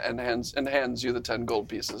and hands you the 10 gold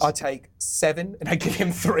pieces. I take 7 and I give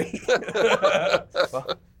him 3.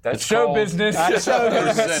 That's show called- business.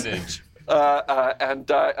 Percentage.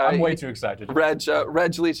 I'm way too excited.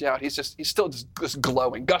 Reg leads you out. He's still just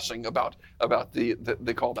glowing, gushing about the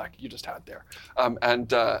callback you just had there,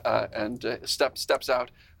 and steps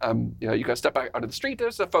out. You guys step out onto the street.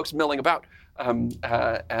 There's folks milling about, and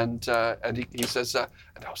he says,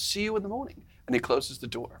 "And I'll see you in the morning." And he closes the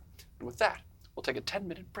door. And with that, we'll take a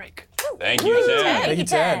 10-minute break. Thank you, Ted. Thank you,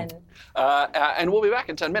 Ted. And we'll be back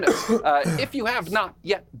in 10 minutes. If you have not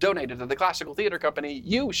yet donated to the Classical Theater Company,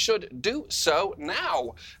 you should do so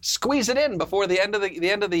now. Squeeze it in before the end of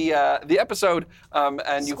the episode,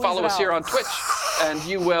 and you follow us here on Twitch, and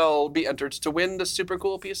you will be entered to win the super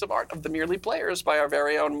cool piece of art of The Merely Players by our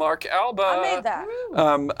very own Mark Alba. I made that.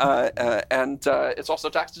 And it's also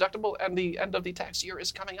tax deductible, and the end of the tax year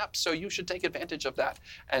is coming up, so you should take advantage of that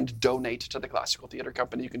and donate to the Classical Theater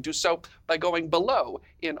Company. You can do so by going below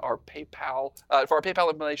in our PayPal, for our PayPal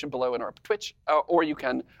information below in our Twitch, or you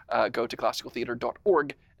can go to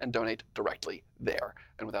classicaltheater.org and donate directly there.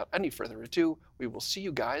 And without any further ado, we will see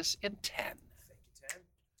you guys in 10.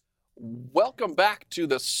 Welcome back to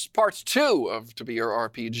part 2 of To Be Your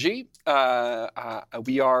RPG.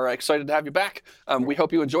 We are excited to have you back. We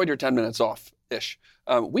hope you enjoyed your 10 minutes off-ish.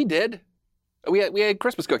 We did. We had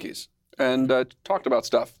Christmas cookies and talked about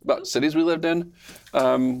stuff, about cities we lived in.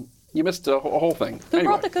 You missed a whole thing. Who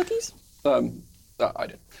brought the cookies? I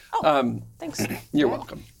did. Thanks. You're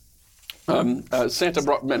welcome. Santa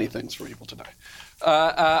brought many things for people today.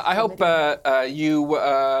 I hope you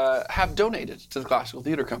have donated to the Classical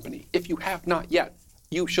Theater Company. If you have not yet,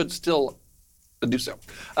 you should still do so.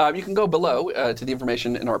 You can go below to the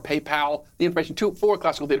information in our PayPal. The information for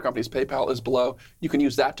Classical Theater Company's PayPal is below. You can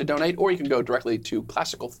use that to donate, or you can go directly to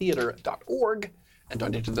classicaltheater.org and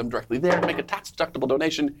donate to them directly there. Make a tax-deductible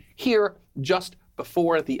donation here just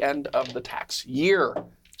before the end of the tax year.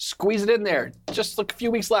 Squeeze it in there. Just look, a few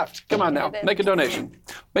weeks left. Come on now, make a donation.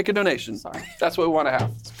 Make a donation. Sorry. That's what we want to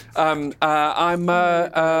have.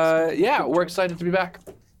 We're excited to be back.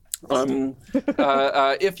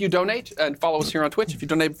 If you donate and follow us here on Twitch, if you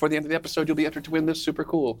donate before the end of the episode, you'll be entered to win this super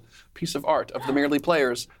cool piece of art of The Merely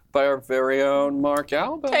Players by our very own Mark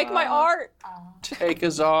Alba. Take my art. Take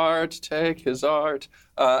his art. Take his art.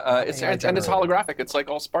 It's holographic. It's like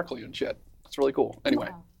all sparkly and shit. It's really cool. Anyway.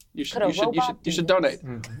 You should donate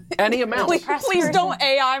any amount. Please don't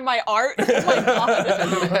AI my art. Oh my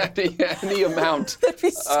god. any amount. That'd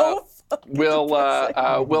be so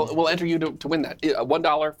we'll enter you to win that.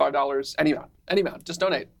 $1, $5, any amount. Just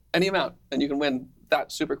donate any amount, and you can win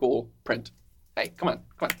that super cool print. Hey, come on.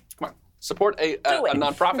 Support a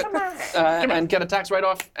nonprofit and get a tax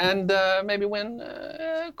write-off, and maybe win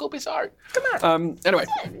a cool piece of art. Come on. Anyway,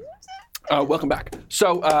 welcome back.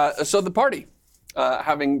 So the party,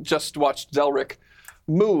 having just watched Delric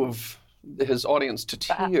move his audience to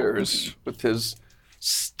tears with his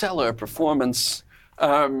stellar performance,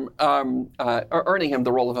 earning him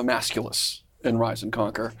the role of Emasculus in Rise and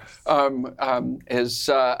Conquer, is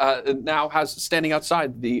now standing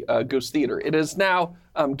outside the Goose Theater. It is now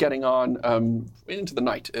getting on into the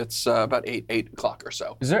night. It's about 8 o'clock or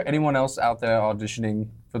so. Is there anyone else out there auditioning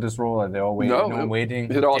for this role? Are they all waiting? No, No one waiting?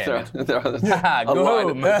 They're all Damn there. it. Go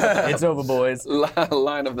home. It's over, boys. A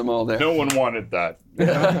line of them all there. No one wanted that.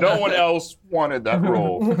 No one else wanted that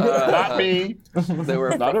role. Not me. They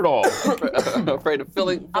were Not at all. afraid of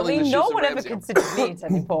filling I the mean, shoes no of one ever Ramsay. considered me at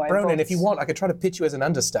any point. Bronan, but- if you want, I could try to pitch you as an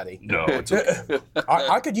understudy. No, it's okay.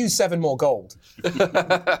 I could use 7 more gold.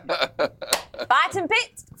 Fighting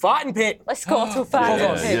pit. Fighting pit. Let's go to Hold fighting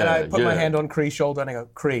on. pit. And I put my yeah. hand on Kree's shoulder and I go,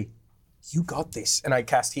 Kree, you got this. And I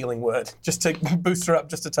cast Healing Word just to boost her up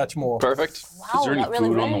just a touch more. Perfect. Wow, Is there any that really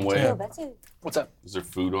food on the worked. way? Feel better. What's up? Is there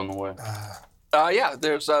food on the way? Yeah,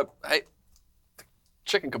 there's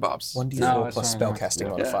chicken kebabs. 1d4 No, it's plus not. spellcasting Yeah.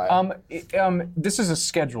 modifier. This is a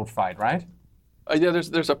scheduled fight, right? Yeah,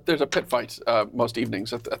 there's a pit fight most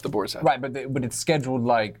evenings at the Boar's Head. Right, but it's scheduled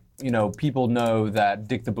like, people know that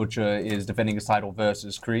Dick the Butcher is defending his title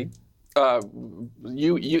versus Kree.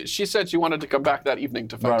 She said she wanted to come back that evening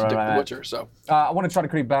to fight Right, Dick the right. Butcher. So I want to try to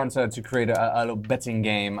create banter to create a little betting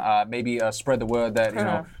game. Maybe spread the word that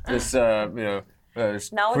this Now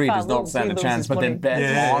if Kree I does not lose, stand he a chance, loses but then money.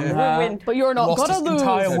 bet on We her. win. But you're not Lost gonna his lose.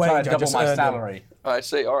 entire So way. try I to double just my earned him. salary. I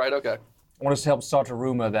see. All right. Okay. I want us to help start a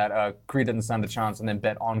rumor that Kree doesn't stand a chance, and then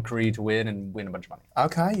bet on Kree to win and win a bunch of money.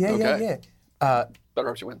 Okay, yeah. Better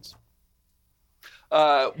hope she wins. It's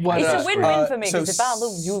a win-win for me so because if I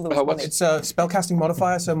lose, you lose. what's- money. It's a spellcasting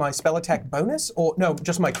modifier, so my spell attack bonus, or no,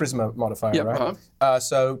 just my charisma modifier, Yep, right?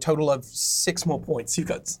 So total of 6 more points. You've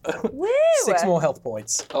got Woo! 6 more health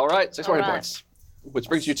points. All right. 6 more hit All right. points, which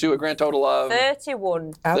brings you to a grand total of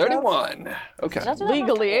 31 31. Okay. That's not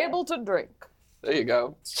Legally bad. able to drink. There you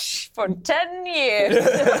go. for 10 years.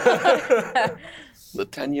 The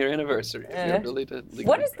 10-year anniversary of your ability to legally.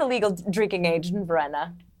 What is the legal drinking age in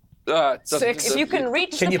Verena? Six. If you can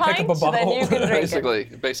reach Can the you pick pint, up a bottle? then you can drink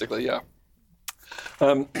it. Basically, yeah.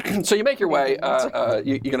 So you make your way.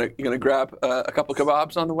 You're gonna grab a couple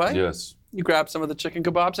kebabs on the way. Yes. You grab some of the chicken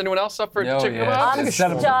kebabs. Anyone else up for Oh, chicken yeah. kebabs? I'm It's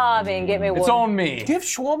set up- starving. Get me one. It's on me. Do you have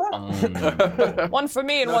shawarma? One for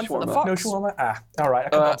me and No one for the shawarma. fox. No shawarma? All right. I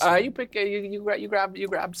can have some. You pick. You grab the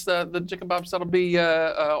chicken kebabs. That'll be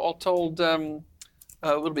all told.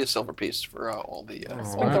 It'll be a silver piece for all the With a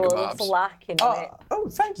little kebabs. larkin in it. Oh,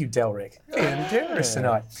 thank you, Delric. Being generous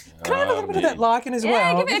tonight. Can I have a little bit of that larkin as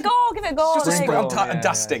Yeah, well? give it a go. Give it a go. Just a There you sprinkle. go. I'm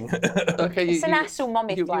dusting. Okay, It's an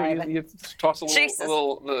umami flavour. You toss a Jesus.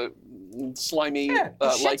 little slimy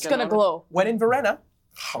Shit's lichen gonna on it. glow. When in Verena.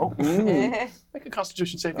 Oh, Make a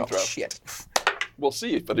Constitution saving throw. shit. We'll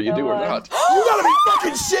see whether you do or not. You gotta be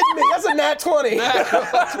fucking shitting me. That's a nat 20.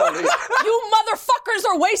 You motherfuckers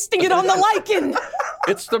are wasting it on the lichen.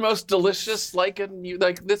 It's the most delicious lichen. You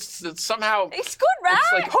like this? It's somehow. It's good, right?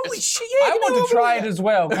 It's like Holy it's- shit. Yeah, I want to try it as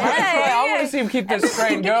well. Can I Yeah, try? I yeah. want to see him keep this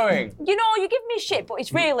train going. You know, you give me shit, but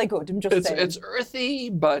it's really good. I'm just saying. It's earthy,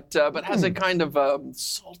 but has a kind of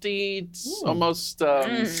salty, almost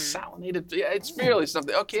salinated. Yeah, it's really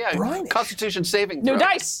something. Okay, yeah. Briny. Constitution saving New throw.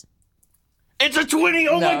 dice. It's a 20.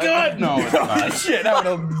 Oh my God. No, it's not. Shit, I would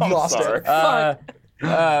have lost sorry. it.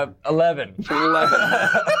 11. 11.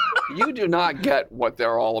 You do not get what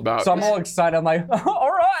they're all about. So I'm all excited. I'm like,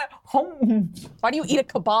 all right. Why do you eat a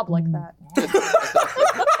kebab like that?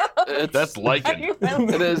 That's lichen.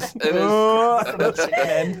 It is.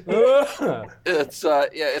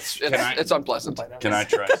 It's unpleasant. Can I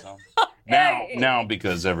try some? Now,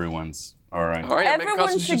 because everyone's all right. All right, make a Everyone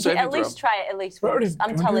Constitution should saving at throw. least try it at least once.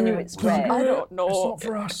 I'm telling you, it's great. I don't know.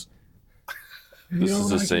 for us. This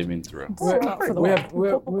is a saving throw. We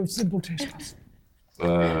have simple taste buds.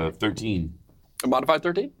 13. A modified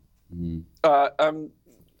 13? I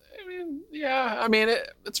mean,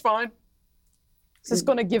 it's fine. Is this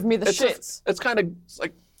gonna give me the shits? It's kind of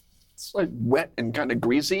like wet and kind of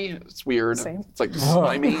greasy. It's weird. Same. It's like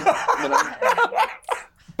slimy.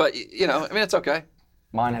 But I mean, it's okay.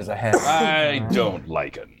 Mine has a head. I don't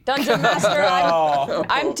like it. Dungeon Master,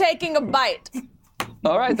 I'm taking a bite.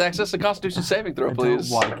 All right, thanks. That's a Constitution saving throw,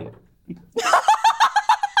 please. Like it.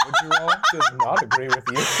 What'd you roll? Does not agree with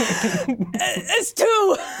you. It's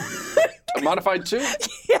 2. A modified 2?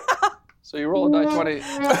 Yeah. So you roll a die 20.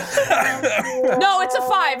 No, it's a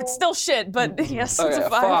 5. It's still shit, but yes, it's a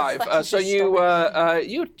 5. 5. So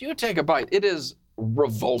you take a bite. It is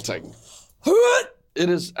revolting. It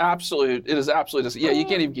is absolute. Yeah, you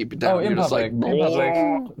can't even keep it down. Oh, in You're just public. like, In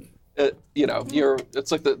public.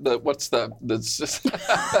 It's like what's the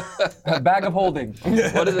A bag of holding.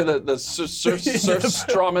 what is it? The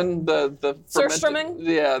surströmming, the Surströmming?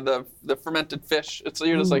 Yeah, the fermented fish.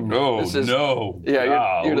 You're just like, No, this is, no.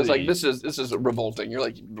 Yeah, you're just like, golly. this is revolting. You're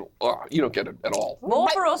like, oh, you don't get it at all. More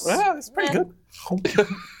for us. Yeah, it's pretty good.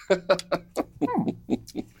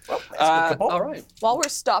 All right. While we're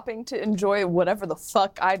stopping to enjoy whatever the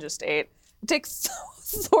fuck I just ate, I take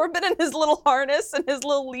Thorbin in his little harness and his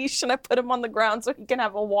little leash, and I put him on the ground so he can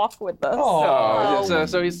have a walk with us.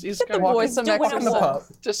 So he's Get the kind boy of some doing extra a the walk. pub.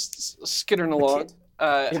 just skittering along.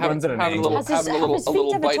 runs at an having a angle. little, Has his, having a have little, his a feet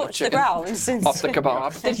little ever bite of touched the chicken ground since? off the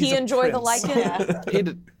kebab. Did he enjoy the lichen? He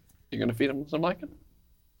did. You're gonna feed him some lichen?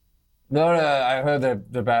 No, I heard they're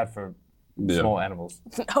bad for small animals.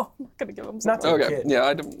 No, I'm not gonna give him some. Not to a Okay. kid. Yeah,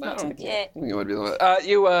 I don't Yeah. think it would be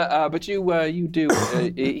the but you do.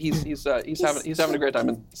 He's having a great time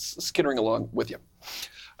and skittering along with you.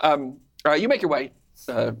 You make your way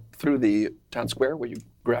through the town square where you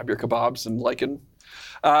grab your kebabs and lichen,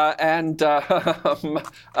 and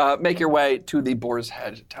make your way to the Boar's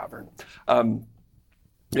Head Tavern.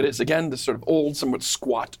 It is again this sort of old, somewhat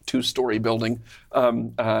squat, 2-story building,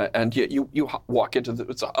 and you walk into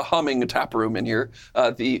it's a humming tap room in here.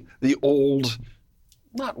 The old,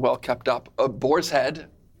 not well kept up Boar's Head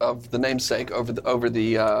of the namesake over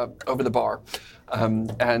the bar, and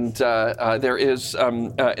there is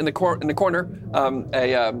in the corner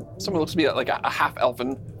someone looks to be like a half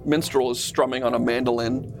elven minstrel is strumming on a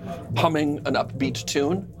mandolin, humming an upbeat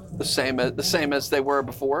tune. The same as they were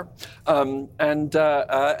before,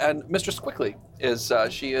 and Mistress Quickly is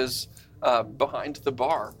behind the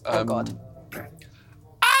bar. Oh God.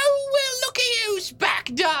 Oh well, look at who's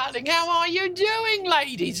back, darling. How are you doing,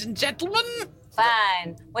 ladies and gentlemen?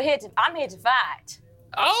 Fine. I'm here to fight.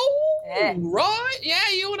 Oh, Yeah. right. Yeah,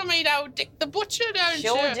 you want to meet old Dick the Butcher, don't you?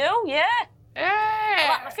 Sure do, yeah. I Yeah.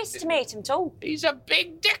 like my fist to meet him too. He's a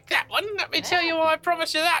big dick, that one. Let me tell you, I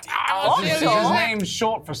promise you that. Oh, Is so? his name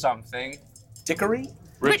short for something? Dickory?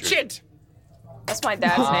 Richard. That's my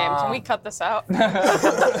dad's name. Can we cut this out?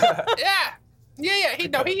 Yeah.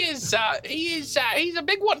 He's a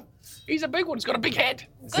big one. He's a big one. He's got a big head.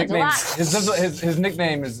 Good Nickname's- luck. his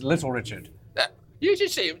nickname is Little Richard. You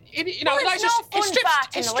should see him. He Well, it's no fun fighting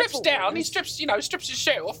he the strips little down. He ones. strips his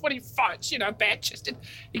shirt off when he fights. Bare chested.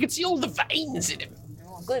 You can see all the veins in him.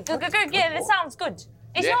 Oh, good. Yeah, that sounds good.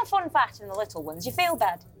 It's Yeah. not fun fighting the little ones. You feel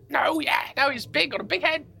bad. No, he's big, got a big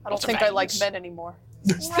head. I don't think I like men anymore.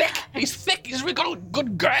 He's thick. He's got a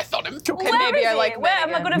good girth on him. Okay, Where maybe is I he? like men Where am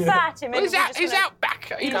I again. going to fight him? Well, Maybe we're just he's gonna- out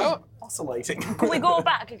back. Oscillating. Can we go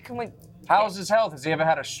back? Can we? How's his health? Has he ever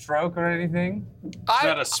had a stroke or anying? He's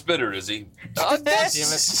not a spitter, is he? I Damn it.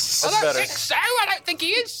 don't better. think so. I don't think he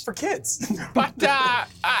is. For kids. But but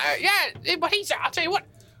I'll tell you what.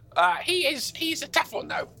 He's a tough one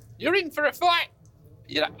though. You're in for a fight.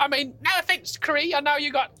 I mean, no offense, Cree. I know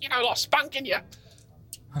you got a lot of spunk in you.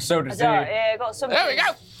 So does he. Yeah, got some. There we go.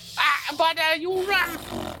 But you'll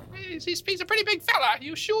he's a pretty big fella.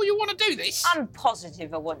 You sure you want to do this? I'm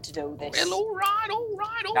positive I want to do this. Well, all right.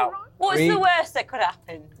 Now, What's Cree- the worst that could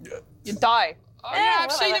happen? You die. Oh, yeah,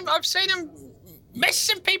 whatever. I've seen him mess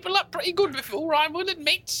some people up pretty good before, I will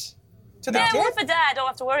admit. To the Yeah, well, death? if I die, I don't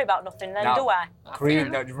have to worry about nothing then, Now- do I? Cree,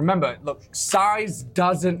 now, remember, look, size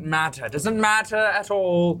doesn't matter. Doesn't matter at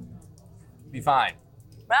all. Be fine.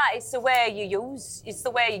 Right, it's the way you use. It's the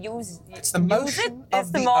way you use. It's the use motion it. It's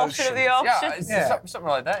of the the motion of the ocean. ocean. Yeah, it's Yeah. something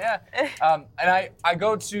like that, yeah. And I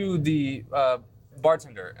go to the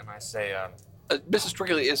bartender and I say, Mrs.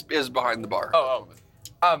 Twiggley is behind the bar.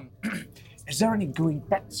 is there any going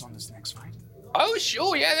bets on this next fight? Oh,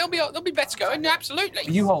 sure, yeah, there'll be bets going, absolutely.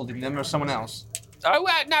 Are you holding them or someone else? Oh,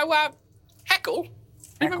 no, Heckle.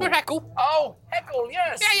 You remember Heckle? Oh, Heckle,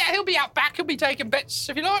 yes. Yeah, he'll be out back. He'll be taking bets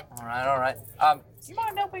if you like. All right. You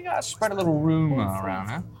mind helping us spread a little rumor around,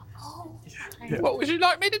 huh? What would you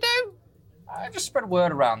like me to do? Just spread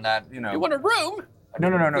word around that, You want a room? No.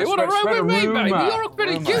 You want a room spread with me, rumor. baby? You're a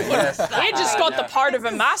pretty Rumor, cute one. yes. He just got the part of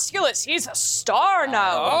Emasculus. He's a star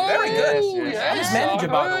now. Oh, Very good. yes, His manager,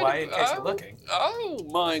 I by the heard. way, in case you're looking. Oh,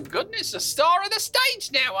 my goodness, a star of the stage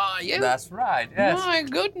now, are you? That's right, yes. My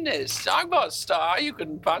goodness, I've got a star you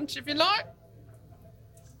can punch if you like.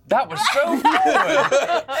 That was so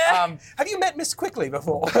forward. Have you met Miss Quickly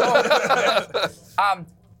before?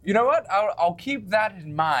 You know what? I'll keep that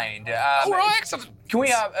in mind. All right, excellent. Can we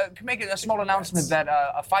can make a small announcement that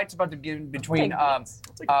a fight's about to begin between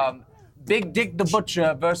Big Dick the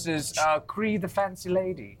Butcher versus Cree the Fancy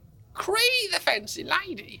Lady. Cree the Fancy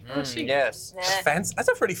Lady. Yes. That's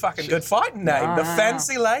a pretty fucking good fighting name. The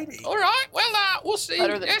Fancy Lady. All right, well, we'll see.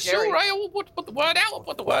 Better than Yes, Jerry. sure, we'll put the word out. We'll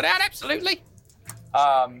put the word out, absolutely.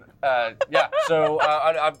 Yeah. So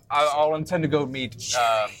I'll intend to go meet.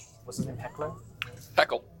 What's his name? Heckler.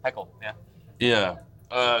 Heckle. Yeah.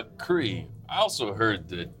 Yeah. Cree, I also heard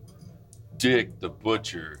that Dick the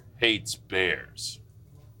Butcher hates bears.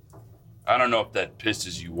 I don't know if that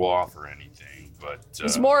pisses you off or anything, but...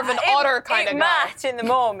 He's more of an otter kind of It guy. might in the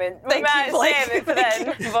moment. We Thank might you, Blake. save it for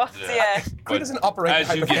then. But yeah. Cree doesn't operate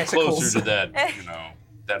as you get closer to hypotheticals. that,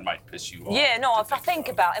 that might piss you off. Yeah, no, if I think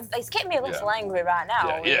about it, it's getting me a little Yeah. angry right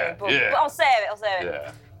now. Yeah, but yeah. I'll save it.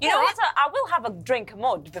 Yeah. You know what? I will have a drink of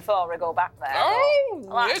mud before we go back there. Oh,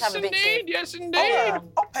 I like to yes, have a bit indeed. too. Yes, indeed.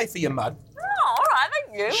 I'll pay for your mud. Oh, all right,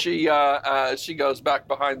 thank you. She goes back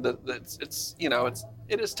behind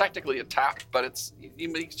it is technically a tap, but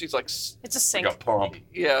she's like It's a sink. Like a pump.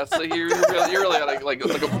 yeah. So you're really like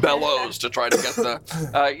a bellows to try to get the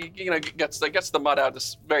gets the mud out.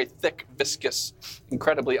 This very thick, viscous,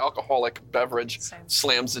 incredibly alcoholic beverage.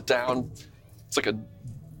 Slams it down. It's like a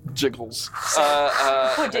jiggles.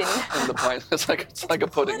 Pudding. In the pint. It's like a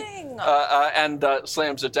pudding. And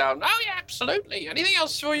slams it down. Oh yeah, absolutely. Anything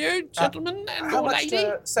else for you, gentlemen and How or much lady?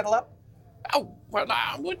 to settle up? Oh well,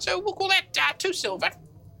 so we'll call that 2 silver.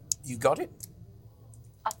 You got it.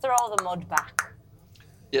 I throw the mud back.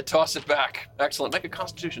 Yeah, toss it back. Excellent. Make a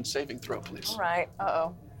Constitution saving throw, please. All right.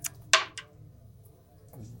 Uh-oh.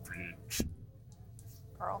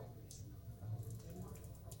 Pearl.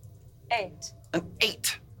 8. An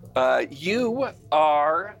 8. You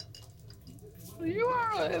are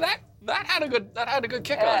that had a good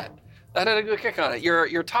kick on it. That had a good kick on it.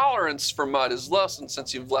 Your tolerance for mud is lessened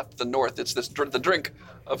since you've left the north. It's the drink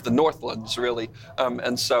of the Northlands, really,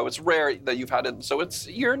 and so it's rare that you've had it. So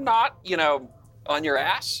you're not on your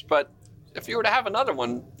ass, but if you were to have another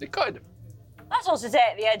one, it could. That's also to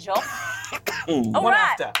take the edge off. All One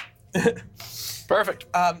right. after. Perfect.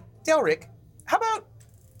 Delric, how about,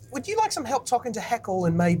 would you like some help talking to Heckle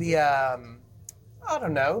and maybe, I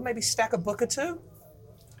don't know, maybe stack a book or two?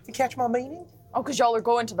 You catch my meaning? Oh, because y'all are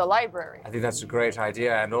going to the library. I think that's a great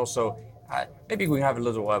idea, and also maybe we have a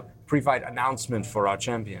little pre-fight announcement for our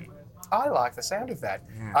champion. I like the sound of that.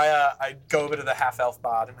 Yes. I go over to the half-elf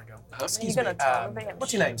bard and I go, excuse You're me, gonna tell me.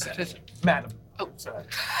 what's your name, sir? Madam. Oh, sorry.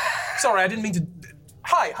 Sorry, I didn't mean to...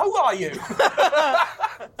 Hi, how are you?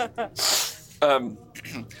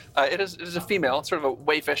 It is a female, sort of a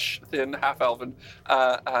waifish, thin, half-elven.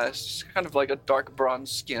 She's kind of like a dark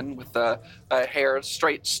bronze skin with hair,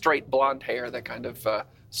 straight blonde hair that kind of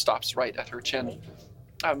stops right at her chin.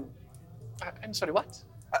 I'm sorry, what?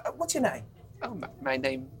 What's your name? Oh, my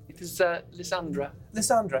name, it is Lysandra.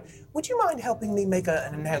 Lysandra. Would you mind helping me make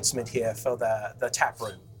an announcement here for the tap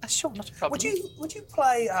room? Sure, not a problem. Would you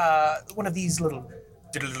play one of these little...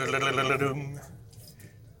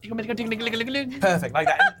 You want me to go ding-a-ling-a-ling-a-ling? Perfect, like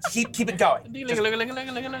that. And keep it going.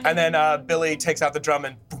 Ding-a-ling-a-ling-a-ling-a-ling. And then Billy takes out the drum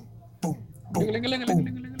and boom, boom, boom,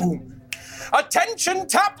 boom, boom. Attention,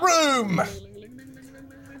 tap room!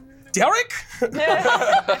 Derek?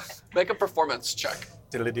 Make a performance check.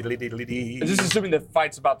 Diddly-diddly-diddly-dee. Just assuming the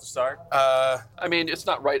fight's about to start. I mean, it's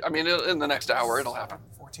not right. I mean, in the next hour, it'll happen.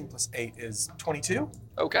 14 plus 8 is 22.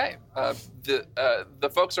 Okay. The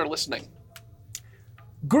folks are listening.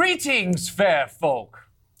 Greetings, fair folk.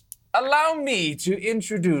 Allow me to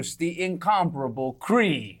introduce the incomparable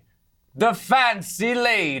Cree, the fancy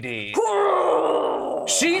lady.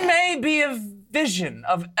 She may be a vision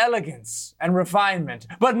of elegance and refinement,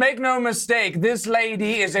 but make no mistake, this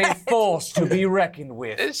lady is a force to be reckoned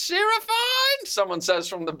with. Is she refined? Someone says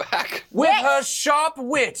from the back. With her sharp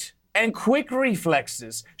wit and quick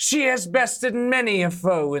reflexes, she has bested many a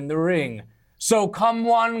foe in the ring. So come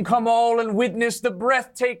one, come all, and witness the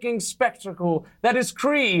breathtaking spectacle that is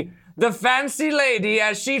Cree, the fancy lady,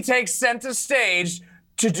 as she takes center stage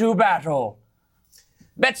to do battle.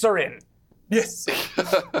 Bets are in. Yes.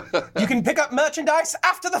 You can pick up merchandise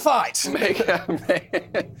after the fight.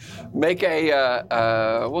 Make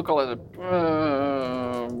a we'll call it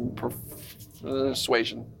a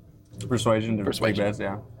persuasion. Persuasion. To Persuasion. Best,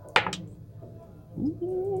 yeah.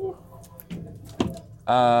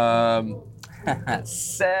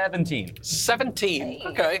 17. 17.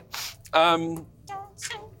 Okay.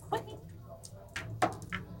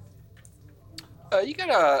 You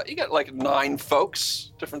got like 9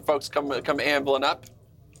 folks. Different folks come ambling up.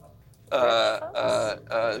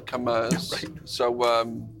 So,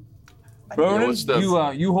 Ronan, what's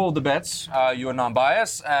the- you hold the bets. You are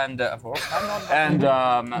non-biased, and of course, I'm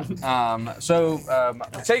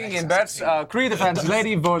non-biased. Taking in bets, Creed the Fancy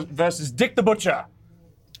Lady versus Dick the Butcher.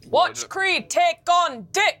 Watch Creed take on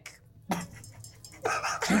Dick.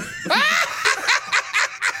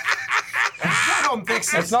 I don't think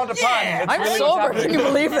so. It's not a pun. It's I'm really sober. what's Can you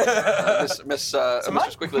believe it?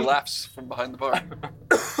 Mrs. Quickly laughs from behind the bar.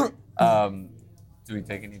 Do we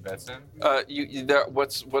take any bets in? What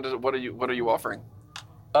are you offering?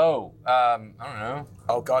 Oh, I don't know.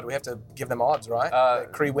 Oh God, we have to give them odds, right?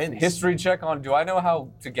 Kree wins. History check on. Do I know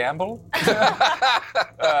how to gamble?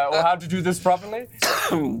 Or how to do this properly?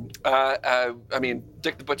 I mean,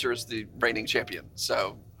 Dick the Butcher is the reigning champion,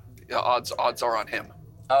 so odds are on him.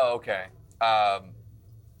 Oh, okay.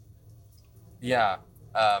 Yeah.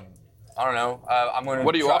 I don't know. I'm gonna.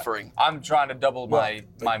 What are you offering? I'm trying to double my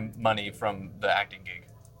money from the acting gig.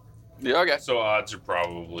 Yeah. Okay. So odds are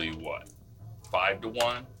probably what? 5 to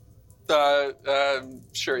 1?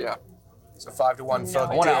 Sure. Yeah. So 5 to 1 for I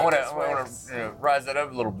the want Dick. to rise that up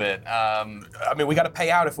a little bit. I mean, we got to pay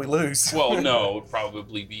out if we lose. Well, no, it'd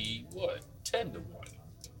probably be what? 10 to 1.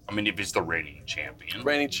 I mean, if it's the reigning champion.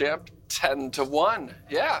 Reigning champ, 10 to 1.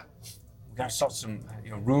 Yeah. We gotta start some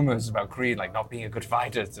rumors about Creed like not being a good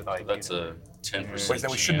fighter to like. That's a 10%. Wait, then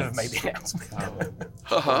we shouldn't have made the announcement.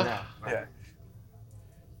 Uh-huh. Yeah.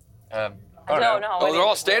 I don't know. Oh, they're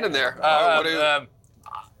all standing there.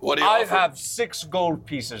 What do you I offer? have 6 gold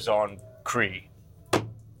pieces on Creed.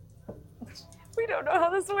 We don't know how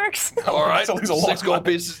this works. All right. So lose a lot Six of gold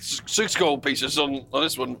money. pieces. 6 gold pieces on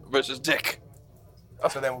this one versus Dick.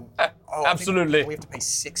 So then, Absolutely. we have to pay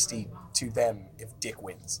 60 to them if Dick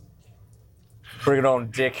wins. Bring it on,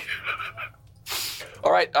 Dick.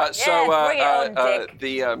 All right. bring it on,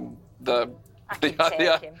 Dick.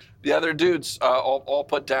 The other dudes all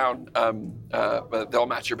put down. They'll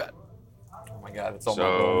match your bet. Oh my God, it's all my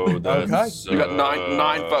So gold. that's You got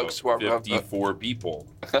nine folks who are 54 people.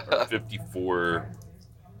 Or 54.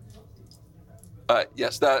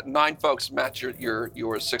 Yes, the 9 folks match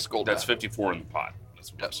your 6 gold. That's bet. 54 in the pot.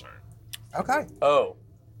 That's what I'm Yes. sorry. Okay. Oh,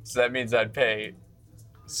 so that means I'd pay.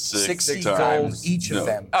 60 gold times- each no. of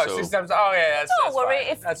them. Oh, So- 6 times. Oh yeah, that's Don't worry.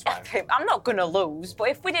 fine. That's fine. I'm not gonna lose, but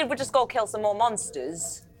if we did, we'd just go kill some more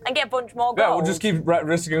monsters and get a bunch more gold. Yeah, we'll just keep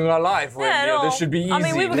risking our life when Yeah, no. this should be easy. I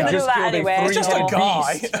mean, we were gonna just do that killed anyway. a It's Just a 3-year-old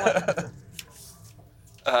guy. beast.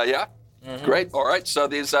 Yeah. Great. All right. So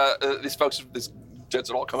these folks, these gents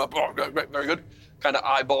that all come up. Oh, great, very good. Kind of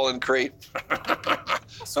eyeballing Cree.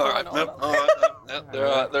 All right. Yep, all right. Yep,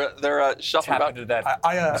 they're shuffling Tap about. into that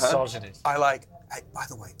I misogynist. by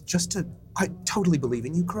the way, I totally believe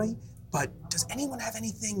in you, Kree, but does anyone have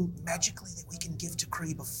anything magically that we can give to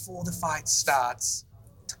Kree before the fight starts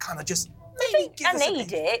to kind of just maybe give I us a need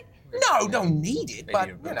bit? it. No, don't need it, but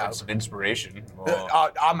Maybe you know. some inspiration. Or,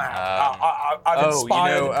 I'm out. I've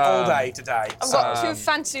inspired all day today. I've So, got 2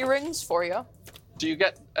 fancy rings for you. Do you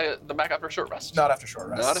get them back after a short rest? not after short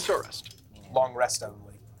rest. Not a short rest. Long rest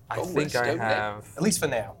only. I Oh, think I rest, okay. have. At least for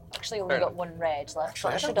now. Actually, only got 1 rage left, so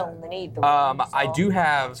I should only need the I one. do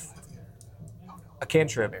have a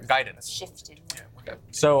cantrip, guidance. Shifted.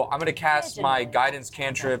 So I'm gonna cast my guidance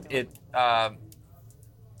cantrip. It, I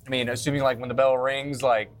mean, assuming like when the bell rings,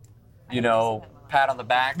 like, pat on the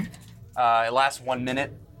back. It lasts 1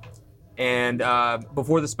 minute, and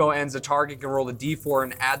before the spell ends, the target can roll a d4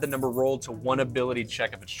 and add the number rolled to 1 ability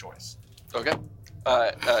check of its choice. Okay.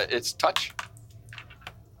 It's touch.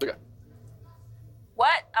 Okay.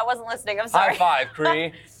 What? I wasn't listening. I'm sorry. High five,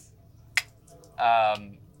 Kree.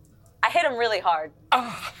 I hit him really hard.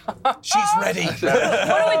 She's ready. What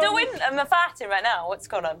are we doing? I'm fighting right now. What's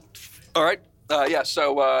going on? All right. Yeah.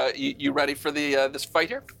 So you ready for the this fight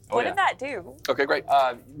here? What did that do? Okay. Great.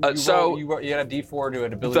 So you had a d4 to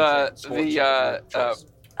an ability check.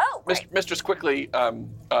 Oh, right. Mistress quickly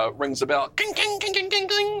rings a bell. King, king, king, king, king,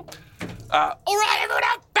 king. All right, everyone,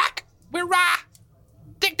 I'm back. We're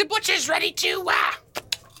Dick the Butcher's ready to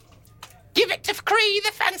give it to Cree,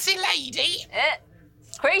 the fancy lady.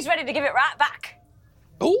 Cree's ready to give it right back.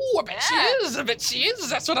 Oh, I bet she is. I bet she is.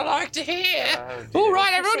 That's what I like to hear. All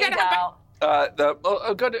right, everyone, get out.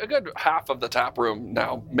 a good half of the tap room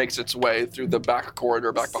now makes its way through the back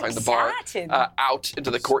corridor, back behind the bar, exciting. out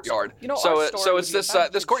into the courtyard. You know, so our story it's would be this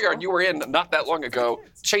about this to courtyard show. you were in not that long ago,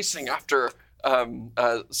 chasing after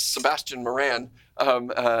Sebastian Moran,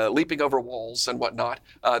 leaping over walls and whatnot.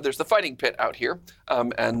 There's the fighting pit out here,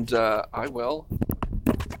 and I will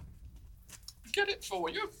get it for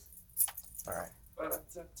you. All right.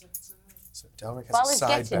 So Delric has While a he's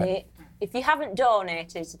side getting bet. it, if you haven't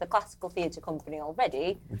donated to the Classical Theatre Company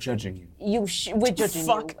already, We're judging you. we're judging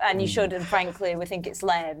you, and you should. And frankly, we think it's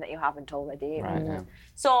lame that you haven't already. Right, yeah.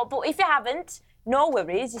 So, but if you haven't, no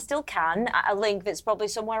worries. You still can at a link that's probably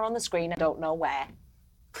somewhere on the screen. I don't know where,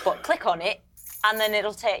 but click on it, and then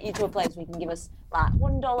it'll take you to a place where you can give us like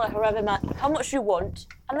 $1, however much, how much you want,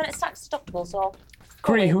 and then it's tax deductible. So.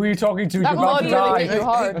 Cree, who are you talking to? That You're about mud to really die. hit you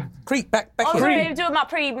hard. Creep back. Oh, here. sorry, I'm doing my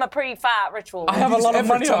pre-fight ritual. I have a lot of Every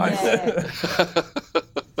money on time. this.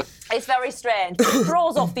 It's very strange. It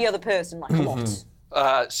throws off the other person like a lot.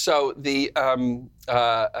 So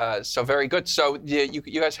very good. So you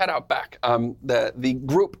guys head out back. The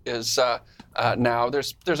group is now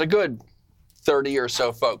there's a good 30 or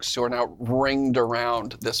so folks who are now ringed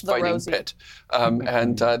around this fighting Rosie. pit,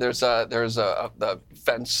 and there's a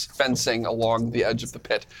fencing along the edge of the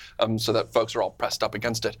pit, so that folks are all pressed up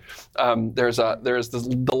against it. There's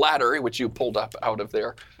the ladder which you pulled up out of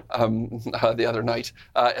there the other night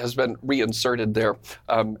has been reinserted there,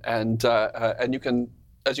 and you can,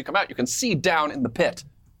 as you come out, you can see down in the pit,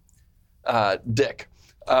 Dick,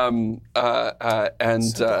 How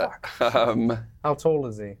tall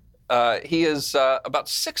is he? he is about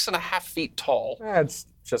 6.5 feet tall. That's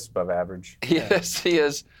just above average. He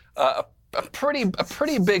is a pretty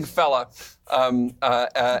big fella,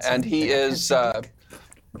 and he is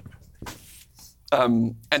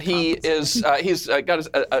he's got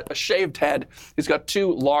a shaved head. He's got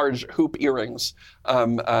 2 large hoop earrings,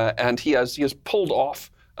 and he has pulled off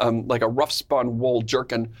like a rough spun wool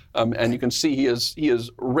jerkin, and you can see he is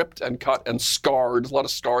ripped and cut and scarred. A lot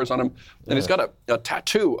of scars on him, and he's got a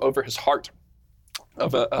tattoo over his heart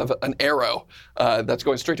of an arrow that's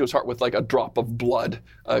going straight to his heart with like a drop of blood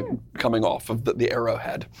coming off of the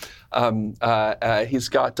arrowhead. He's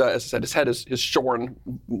got, as I said, his head is shorn,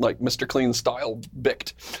 like Mr. Clean style,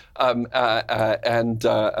 bicked, and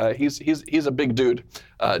he's a big dude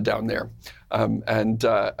down there.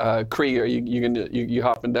 Cree, are you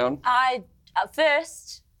hopping down? At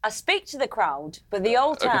first, I speak to the crowd, but the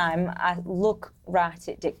whole time I look right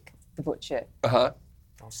at Dick the Butcher. Uh-huh.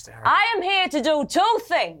 Don't stare. I am here to do 2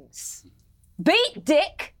 things: beat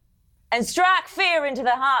Dick and strike fear into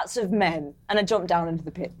the hearts of men. And I jump down into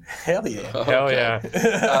the pit. Hell yeah. Hell yeah.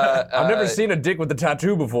 I've never seen a dick with a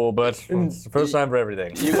tattoo before, but it's the first time for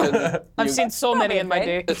everything. You can. I've seen so many in my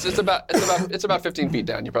day. It's about 15 feet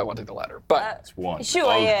down. You probably want to take the ladder, but It's one.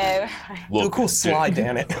 Sure, yeah. Do a cool slide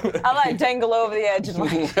down it. I like dangle over the edge and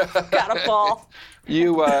like catapult.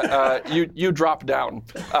 you drop down.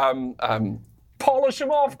 Polish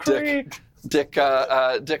him off, Cree. Dick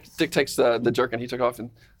takes the jerkin he took off and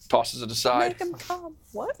tosses it aside. Make him come.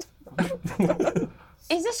 What?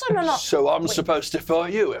 Is this one or not? So I'm supposed to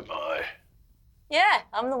fight you, am I? Yeah,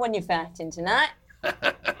 I'm the one you're fighting tonight.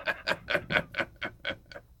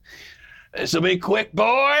 This'll be quick,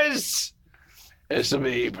 boys. This'll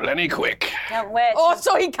be plenty quick. Can't wait. Oh,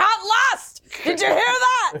 so he can't last! Did you hear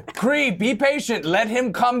that? Cree, be patient. Let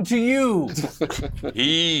him come to you.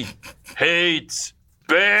 He hates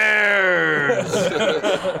bears.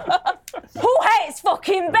 Who hates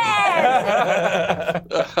fucking bears?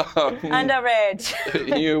 And I rage.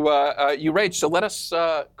 You rage. So let us,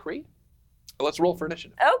 Cree. Let's roll for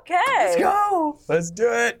initiative. Okay. Go. Let's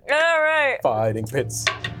do it. All right. Fighting pits.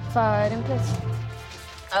 Fighting pits.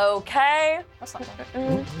 Okay. That's not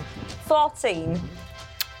bad. 14.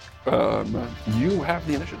 You have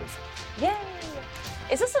the initiative. Yay.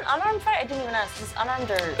 Is this an unarmed fight? I didn't even ask. Is this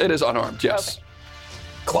unarmed or? It is unarmed, yes.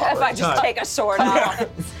 Clobber If I just time. take a sword out.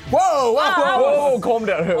 Whoa, whoa, Oh, whoa, calm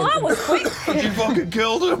down. Well, that was quick. You fucking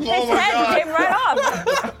killed him. His Oh my head god. came right off.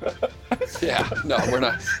 Yeah, no, we're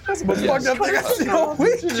not. That's the most fucked up thing I've seen all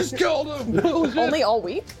week. You just killed him. Only all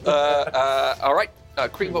week? All right.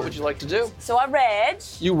 Cree, what would you like to do? So I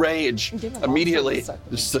rage. You rage Give him immediately. all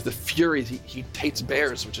There's the fury. He hates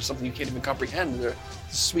bears, which is something you can't even comprehend. They're the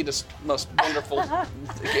sweetest, most wonderful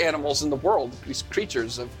animals in the world. These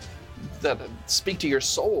creatures that speak to your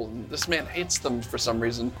soul. And this man hates them for some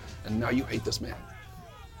reason, and now you hate this man.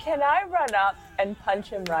 Can I run up and punch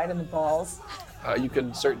him right in the balls? You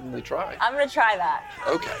can certainly try. I'm gonna try that.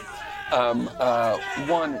 Okay.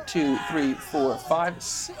 1, 2, 3, 4, 5,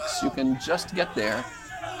 6. You can just get there.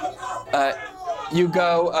 You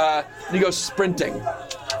go sprinting I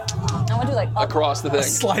want to do like up. across the thing.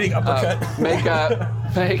 Sliding uppercut. Make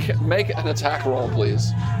an attack roll,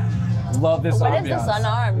 please. Love this What is ambiance. this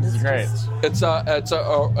unarmed? This is great.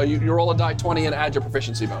 You roll a die 20 and add your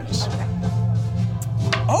proficiency bonus.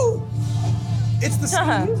 Oh, it's the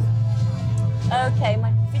speed. Okay,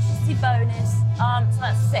 my proficiency bonus. So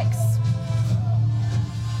that's 6.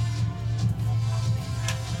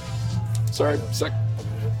 Sorry, sec.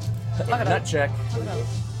 Nut check. Shut it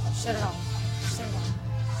off. Shut it off.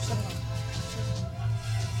 Shut it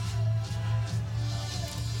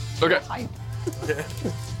off. Okay.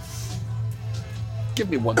 Give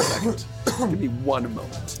me 1 second. Give me one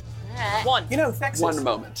moment. One. You know, Thexus, One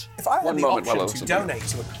moment. if I had One the moment while I option look to something. donate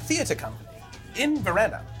to a theatre company in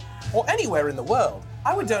Verena or anywhere in the world,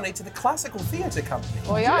 I would donate to the Classical Theatre Company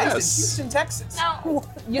Oh, yeah. based Yes. in Houston, Texas.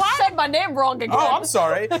 You said my name wrong again. Oh, I'm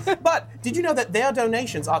sorry. But did you know that their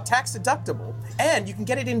donations are tax deductible and you can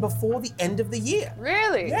get it in before the end of the year?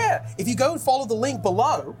 Really? Yeah. If you go and follow the link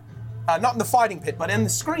below, not in the fighting pit, but in the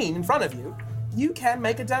screen in front of you, you can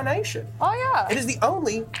make a donation. Oh, yeah. It is the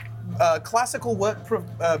only classical work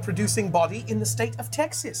producing body in the state of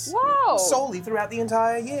Texas. Whoa. Solely throughout the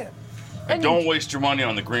entire year. And don't waste your money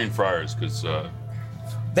on the Green Friars, because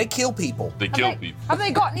They kill people. they kill people. Have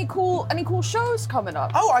they got any cool shows coming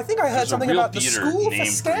up? Oh, I think I heard There's a something real about the theater School for named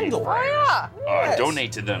Scandal. Green Oh, yeah. Yes.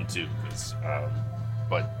 Donate to them too, 'cause,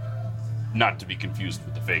 but not to be confused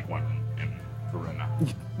with the fake one in Verona.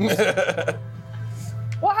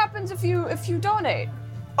 What happens if you donate?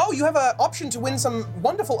 Oh, you have an option to win some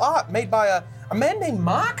wonderful art made by a man named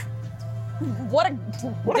Mark? What a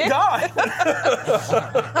What a guy!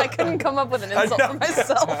 I couldn't come up with an insult know. for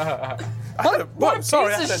myself. What a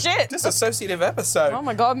sorry, piece I of had a shit. Disassociative episode. Oh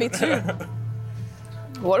my god, me too.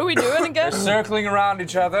 What are we doing again? Circling around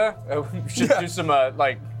each other. We should do some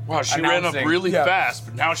Wow, she ran up announcing. really Yeah. fast,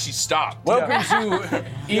 but now she stopped. Welcome to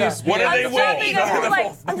ESPN. What are they I'm waiting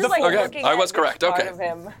just like Okay, looking I at was correct, this part okay. of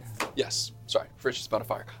him. Yes. Sorry, Frisch is about to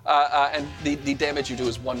fire. And the damage you do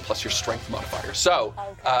is 1 plus your strength modifier. So,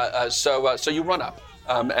 so you run up,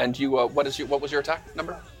 and you what was your attack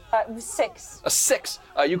number? It was 6. A 6.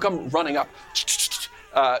 You come running up.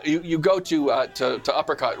 You go to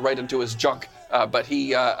uppercut right into his junk, but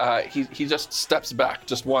he just steps back,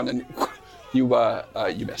 just one, and you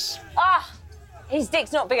miss. Ah! His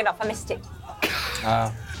dick's not big enough. I missed it.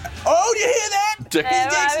 Oh, do you hear that? Dick, His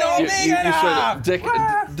dick's not you big sort enough! of,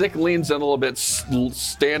 Dick leans in a little bit,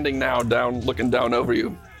 standing now down, looking down over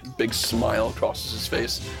you. Big smile crosses his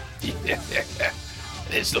face.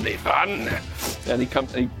 This'll be fun. And he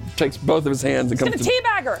takes both of his hands and comes Gonna to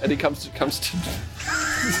teabag her. and he comes to comes to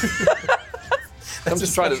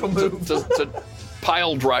try to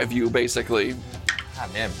pile drive you, basically. Ah,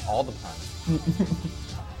 man, all the time.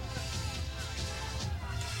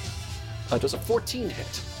 Does a 14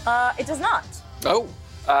 hit? It does not. Oh,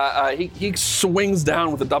 he swings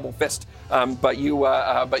down with a double fist, but you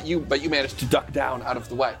manage to duck down out of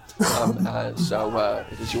the way. So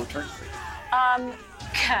it is your turn.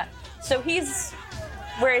 So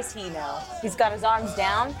where is he now? He's got his arms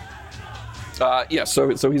down. Yeah. So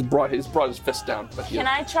he's brought his fist down. But Can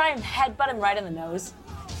I try and headbutt him right in the nose?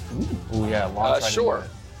 Oh yeah, long time Sure.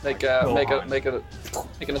 ago. Make an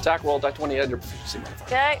attack roll. Die 20 and your proficiency modifier.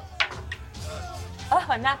 Okay. Oh,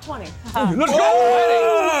 a nat 20. Let's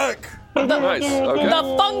go! Nice. Okay.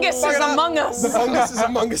 The fungus is among us. The fungus is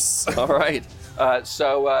among us. All right.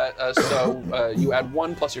 So you add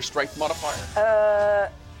 1 plus your strength modifier.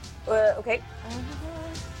 Okay.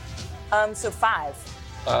 So 5.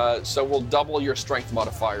 So we'll double your strength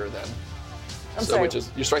modifier then. I'm sorry. Which is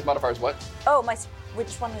your strength modifier is what? Oh,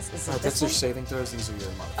 which one is it? That's This your one? saving throws. These are your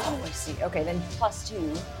modifiers. Oh, I see. Okay, then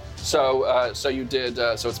 +2. So you did.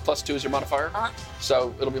 So it's +2 is your modifier. Uh-huh.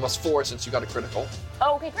 So it'll be +4 since you got a critical.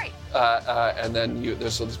 Oh, okay, great. And then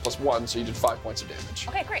there's +1, so you did 5 points of damage.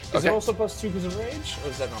 Okay, great. Is it also +2 because of rage, or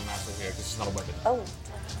is that not massive here? Because it's not a weapon. Oh.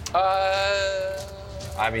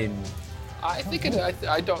 I mean, I think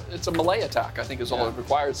I don't. It's a melee attack. I think is all it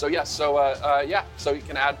requires. So yes. So yeah. So you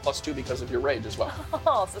can add +2 because of your rage as well.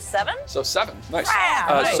 Oh, so 7? So 7. Nice.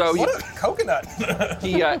 Nice. So What a coconut!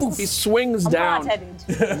 he swings down,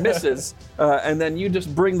 hot-headed. misses, and then you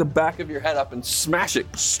just bring the back of your head up and smash it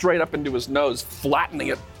straight up into his nose, flattening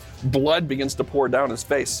it. Blood begins to pour down his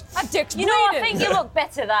face. That dick's You know, I bleeding. think you look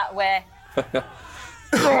better that way.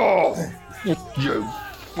 Oh, you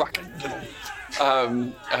fucking little.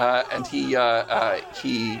 And he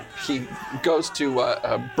goes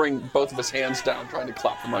to bring both of his hands down, trying to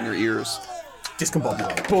clap them on your ears.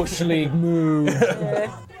 Discombobulated. Bush League move.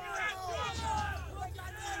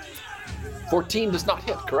 14 does not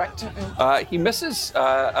hit, correct? He misses.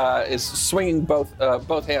 Is swinging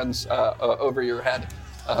both hands over your head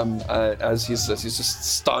as he's just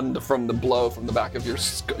stunned from the blow from the back of your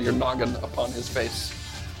noggin upon his face.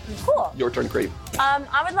 Cool. Your turn, Creep.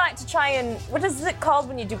 I would like to try and, what is it called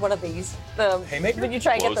when you do one of these? Haymaker? When you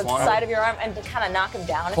try and get the Clothesline? side of your arm and to kind of knock him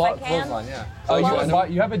down if I can. Clothesline, yeah.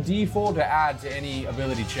 Clothesline. You have a D4 to add to any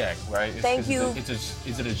ability check, right? Thank you.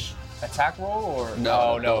 Is it an attack roll or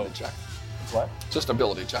No. no? ability check. what? Just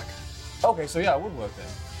ability check. Okay, so yeah, it would work then.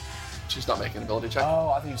 She's not making an ability check. Oh,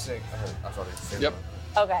 I think you're saying. I thought you said. Yep.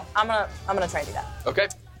 Okay, I'm gonna try to do that. Okay.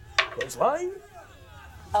 Close line.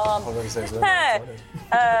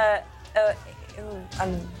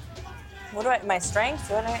 What do I? My strength?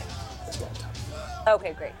 What do I?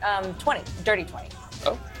 Okay, great. 20, dirty 20.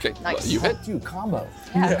 Oh, okay. Nice. Well, you hit. Dude, combo.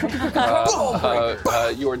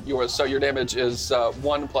 So your damage is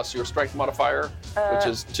 1 plus your strength modifier, which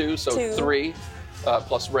is 2, so 2. 3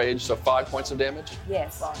 plus rage, so 5 points of damage.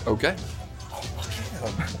 Yes. Okay.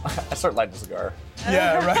 I start lighting a cigar.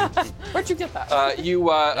 Yeah, right. Where'd you get that?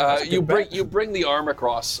 You bring the arm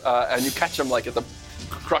across and you catch him like at the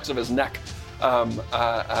crux of his neck,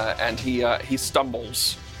 and he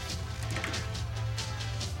stumbles,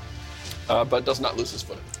 but does not lose his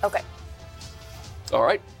footing. Okay. All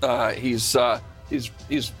right. He's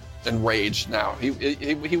enraged now.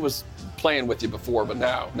 He was playing with you before, but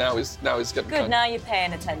now he's getting Good. Now you're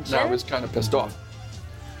paying attention. now he's kind of pissed off.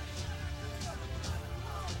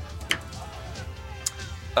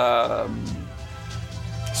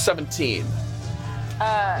 17.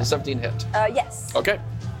 17 hit. Yes. Okay.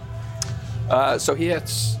 So he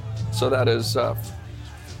hits. So that is.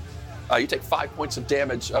 You take 5 points of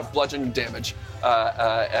damage, bludgeoning damage,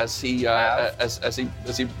 as he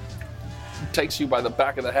takes you by the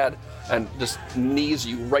back of the head and just knees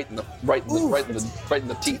you right in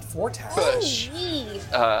the teeth. 4 taps. Push.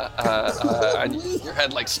 And your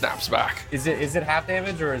head like snaps back. Is it half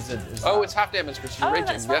damage or is it? Oh, it's half damage because you're Oh, raging.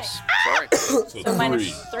 that's right. Yes. Sorry. So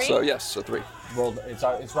Minus 3. So yes. So 3. rolled?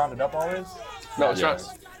 It's rounded up always. No, it's Yes.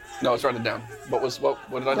 not. No, it's rounded down. What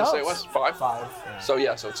did I just say it was? 5? 5. So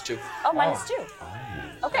yeah, so it's 2. Oh, minus 2.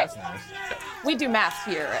 Okay. That's nice. We do math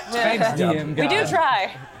here. Thanks, DM We do guy.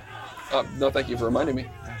 try. No, thank you for reminding me.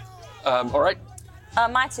 All right.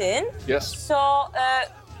 My turn. Yes. So,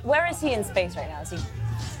 where is he in space right now? Is he?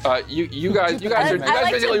 You guys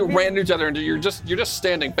like basically to- ran into each other, and you're just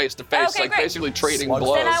standing face to face, Okay, like great. basically trading Slugs.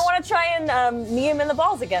 blows. Then I want to try and knee him in the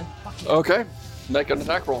balls again. Okay. Make an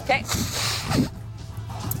attack roll. Okay.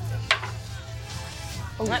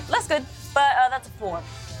 That's good, but that's a 4.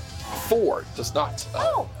 4 does not.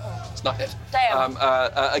 Does not hit. Damn.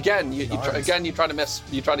 Again, you try to miss.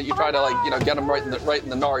 You try to like get him right in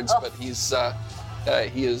the nards, but he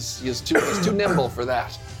is too nimble for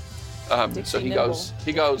that. So he goes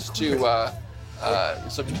to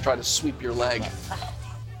so to try to sweep your leg.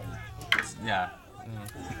 Yeah.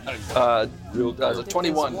 The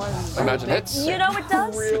 21. I imagine hits. You know it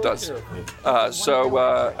does. It does.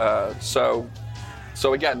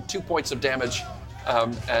 So again, 2 points of damage,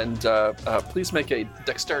 and please make a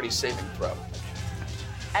dexterity saving throw.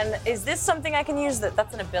 And is this something I can use?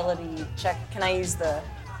 That's an ability check. Can I use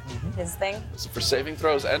his thing? So for saving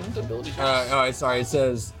throws and ability checks. Sorry. It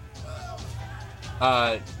says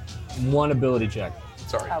 1 ability check.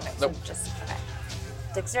 Sorry. Okay, Nope. so just okay.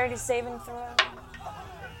 Dexterity saving throw.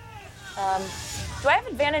 Do I have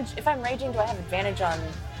advantage if I'm raging? Do I have advantage on?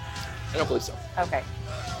 I don't believe so. Okay.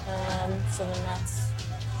 So then that's.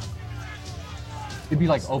 It'd be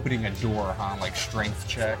like opening a door, huh? Like strength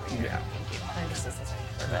check. Yeah. I just this is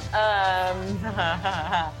perfect.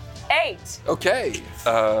 8. Okay.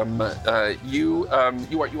 You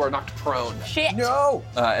are knocked prone Shit. No.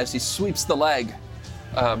 as he sweeps the leg,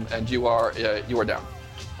 and you are down.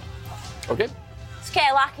 Okay. It's okay,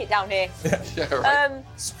 I like it down here. Yeah, right.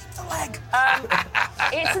 Sweep the leg.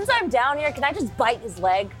 Since I'm down here, can I just bite his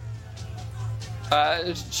leg?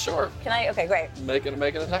 Sure. Can I? Okay, great. Make an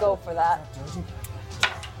attack. Go for that.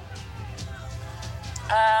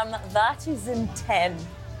 That is in 10.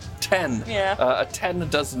 10. Yeah. A 10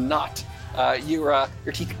 does not. Your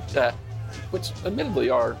teeth, which admittedly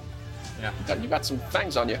are. Yeah. You got some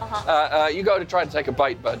fangs on you. You go to try to take a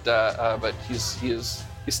bite, but he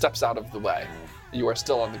steps out of the way. You are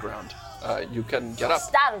still on the ground. You can get up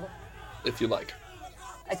Startled. if you like.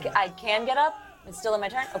 I can get up. It's still in my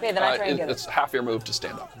turn. Okay, then I try and get It's up. half your move to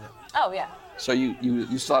stand up. Oh yeah. So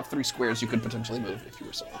you still have 3 squares you could potentially move if you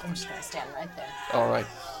were so I'm inclined. just gonna stand right there. All right.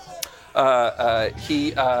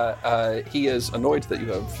 He is annoyed that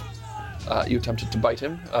you attempted to bite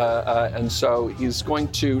him, and so he's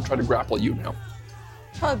going to try to grapple you now.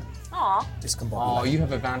 Hug. Aw. Oh, you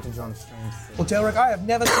have advantage on strength. Well, Delric, I have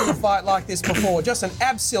never seen a fight like this before. Just an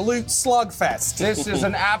absolute slugfest. This is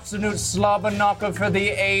an absolute slobber knocker for the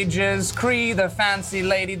ages. Cree, the fancy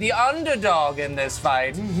lady, the underdog in this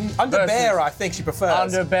fight. Under versus- bear, I think she prefers.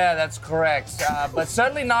 Under bear, that's correct. But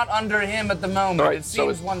certainly not under him at the moment. All right, It so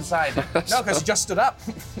seems one-sided. No, because she just stood up.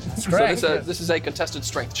 That's So correct. this is a contested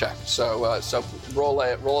strength check. So roll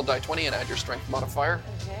a die 20 and add your strength modifier,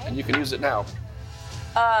 Okay. and you can use it now.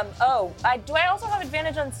 Do I also have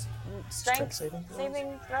advantage on strength saving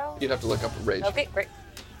saving throw? You'd have to look up rage. Okay, great.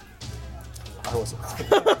 I wasn't.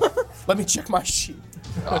 Let me check my sheet.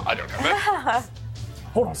 I don't have it.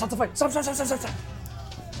 Hold on, stop the fight. Stop.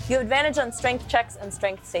 You have advantage on strength checks and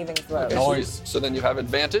strength saving throws. Okay, so then you have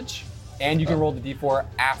advantage. And you can roll the d4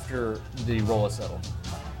 after the roll is settled.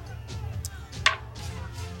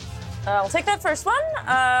 We'll take that first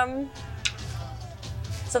one.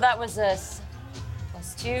 So that was a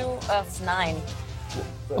 +2 of 9.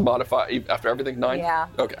 A modify after everything 9. Yeah.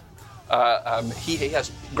 Okay. He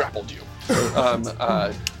has grappled you.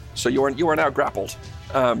 So you are now grappled.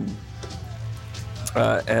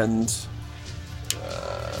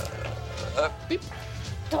 Beep.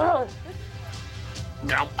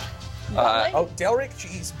 Now. Oh, Delric,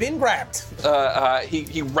 she's been grabbed.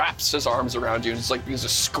 He wraps his arms around you and it's like begins to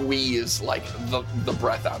squeeze like the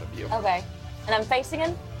breath out of you. Okay. And I'm facing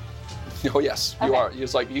him? Oh yes, you Okay. are.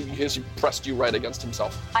 He's like he pressed you right against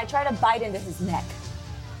himself. I try to bite into his neck.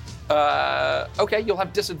 Okay, you'll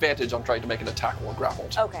have disadvantage on trying to make an attack while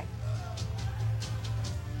grappled. Okay.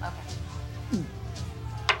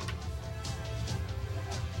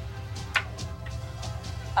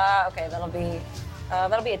 Okay, that'll be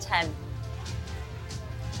a 10.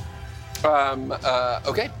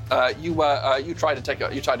 Okay. You try to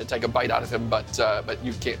take a bite out of him, but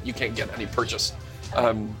you can't get any purchase.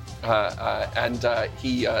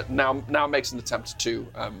 He now makes an attempt to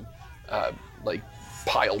like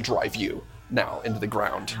pile drive you now into the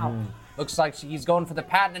ground. Looks like he's going for the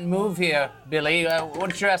patented move here, Billy.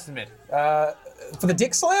 What's your estimate? For the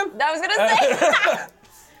dick slam? I was gonna say.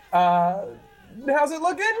 How's it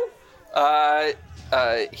looking?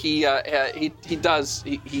 He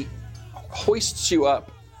hoists you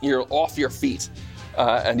up. You're off your feet,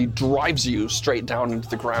 and he drives you straight down into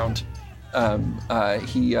the ground.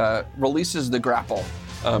 He releases the grapple,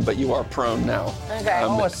 but you are prone now. Okay.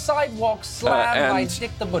 A sidewalk slam by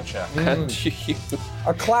Dick the Butcher. And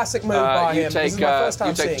A classic move by you him. take This is my first time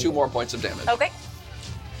you take seeing 2 it. more points of damage. Okay.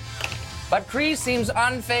 But Kree seems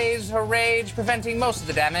unfazed, her rage preventing most of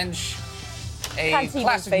the damage. A Can't see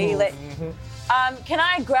classic feel move. it. Can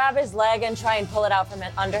I grab his leg and try and pull it out from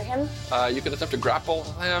under him? You can attempt to grapple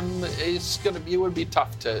him. It'd be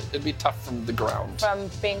tough from the ground. From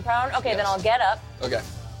being prone? Okay, then Yes. I'll get up. Okay.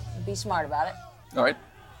 Be smart about it. All right.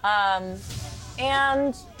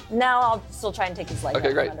 And now I'll still try and take his leg out Okay,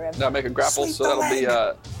 from great. under him. Now make a grapple. Sweep So the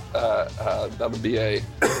that'll be a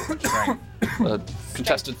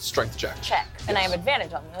contested strength check. Check. And I have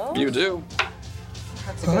advantage on those. You do.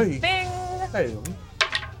 That's a good Hey. thing. Hey,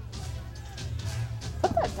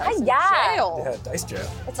 Yeah. Jail. yeah, dice jail.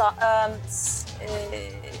 It's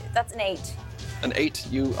that's an 8. An 8.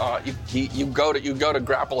 You go to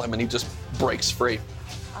grapple him and he just breaks free.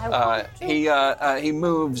 He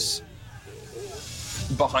moves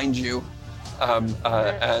behind you and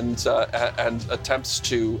attempts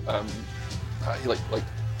to he like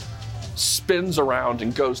spins around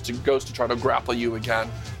and goes to try to grapple you again.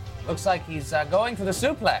 Looks like he's going for the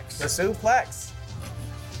suplex. The suplex.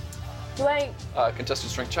 Do I?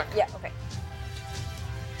 Contested strength check. Yeah. Okay.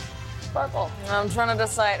 Sparkle. I'm trying to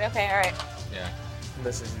decide. Okay. All right. Yeah.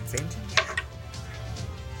 This is advantage.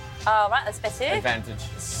 Right. That's specific. Advantage.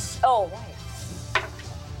 Oh,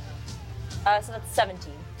 right. So that's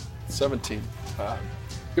 17. 17.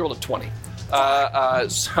 He rolled a 20.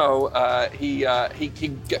 He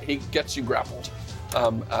gets you grappled,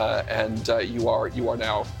 and you are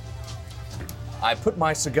now I put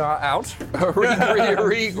my cigar out.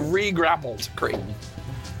 re-grappled. Great.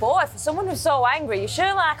 Boy, for someone who's so angry, you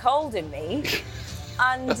sure like holding me.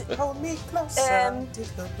 And Hold me closer. Dick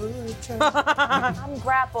the Butcher. I'm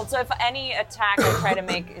grappled. So if any attack I try to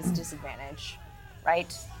make is disadvantage,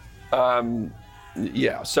 right?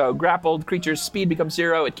 Yeah, so grappled creature's speed becomes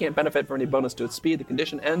 0. It can't benefit from any bonus to its speed. The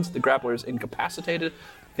condition ends. The grappler is incapacitated.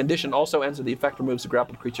 The condition also ends if the effect removes the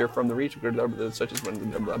grappled creature from the reach, such as when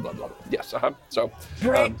blah, blah, blah. Yes, So,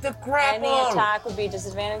 Break the grapple! Any attack would be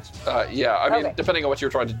disadvantage? yeah, I mean, Okay. depending on what you're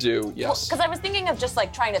trying to do, yes. Because I was thinking of just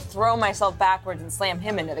like trying to throw myself backwards and slam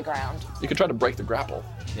him into the ground. You can try to break the grapple.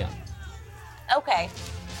 Yeah. Okay.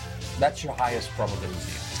 That's your highest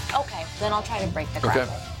probability. Okay. Then I'll try to break the Okay.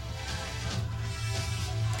 grapple.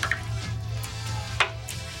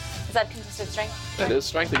 Is that contested strength? It is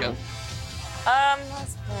strength again.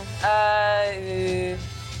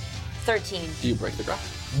 13. You break the grapple.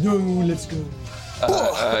 No, let's go.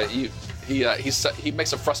 He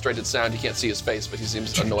makes a frustrated sound. You can't see his face, but he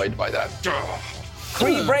seems annoyed by that.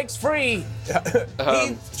 Free breaks free!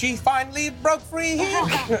 She finally broke free.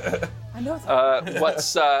 I know that.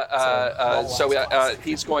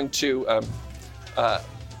 He's going to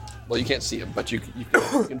Well, you can't see him, but you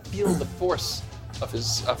can feel the force of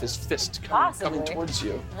his fist coming towards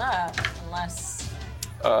you. Unless.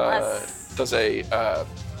 Does a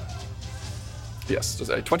does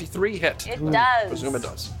a 23 hit? It does. Presume it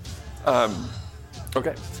does.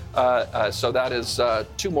 Okay. So that is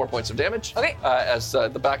 2 more points of damage. Okay. As the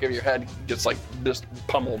back of your head gets like just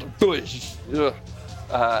pummeled.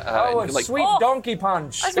 Oh, a sweet donkey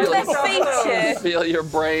punch. I was going to say Feel your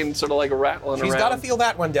brain sort of like rattling He's around. got to feel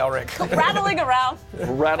that one, Delric. rattling around.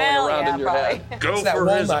 Rattling Hell around yeah, in your probably. head. Go that for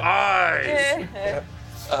his walnut. eyes.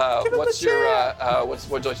 What's your what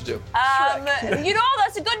would you like to do?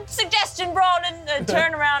 That's a good suggestion, Braun. And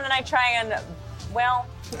turn around and I try and, well.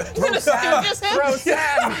 Roseanne.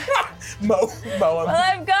 Mow him. Well,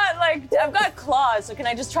 I've got claws, so can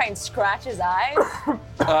I just try and scratch his eyes?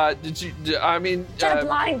 Try Try to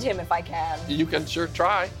blind him if I can. You can sure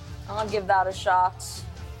try. I'll give that a shot.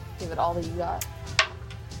 Give it all that you got.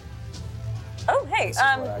 Oh, hey, what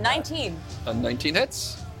I got. 19. 19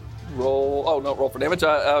 hits. Roll for damage.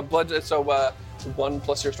 Blood. So 1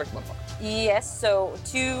 plus your strength modifier. Yes, so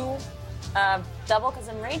 2, double because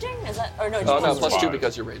I'm raging? Is that, or no, Oh no, plus 2 5.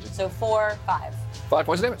 because you're raging. So 4, 5. 5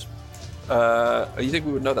 points of damage. You think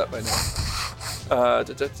we would know that by now?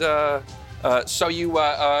 So you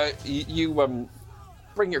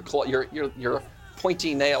bring your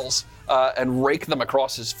pointy nails and rake them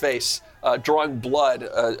across his face, drawing blood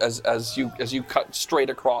as you cut straight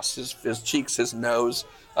across his cheeks, his nose,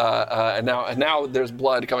 and now there's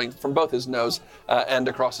blood coming from both his nose and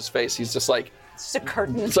across his face. He's just like. It's just a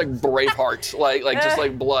curtain. It's like Braveheart, just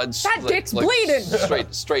like blood. That dick's bleeding.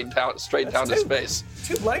 Straight down his face.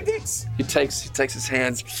 2 bloody dicks. He takes his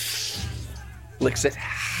hands, licks it,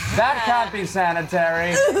 That can't be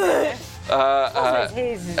sanitary.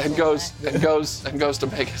 and goes to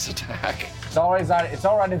make his attack. It's all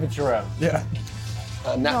right if it's your own. Yeah.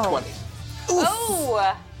 Nat 20.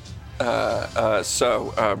 Oh!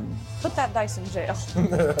 Put that dice in jail.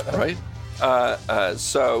 Right?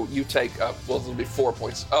 So you take it'll be 4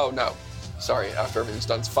 points. Oh no, sorry. After everything's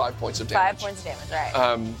done, it's 5 points of damage. 5 points of damage, right.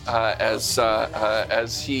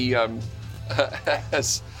 As he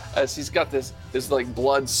as he's got this like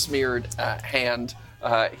blood smeared hand,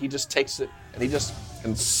 he just takes it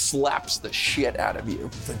and slaps the shit out of you.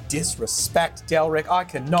 The disrespect, Delric, I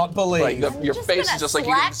cannot believe. Like your just face gonna is just like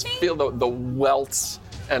you can slap me? feel the welts,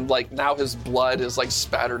 and like now his blood is like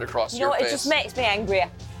spattered across You your know what? face. It just makes me angrier.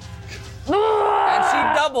 And she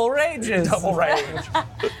double rages. Double range.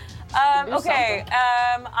 Okay.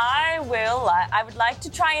 I would like to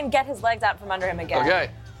try and get his legs out from under him again. Okay.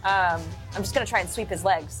 I'm just gonna try and sweep his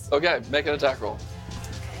legs. Okay, make an attack roll.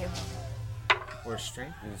 Or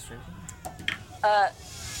strength? Is it strength?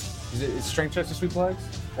 Is it strength checks to sweep legs?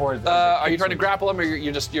 Or Are you trying to grapple him, or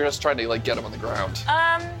you're just trying to like get him on the ground?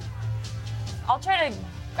 I'll try to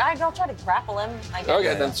grapple him. I guess.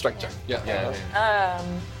 Okay, then strength check. Yeah. Yeah.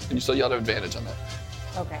 And you still have advantage on that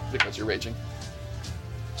Okay. because you're raging.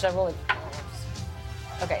 Should I roll it?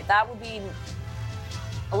 Okay, that would be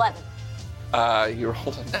 11. You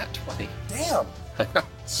rolled a nat 20. Damn.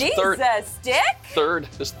 Jesus, Dick! Third.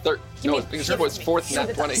 No, me- because give it was me- fourth give nat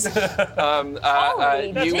me 20. Holy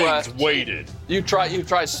You dick. Waited. you try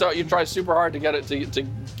super hard to get it to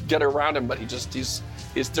get around him, but there's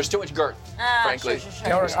too much girth. Frankly,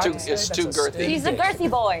 Sure. it's too girthy. He's a girthy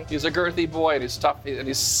boy. He's a girthy boy, and he's tough, and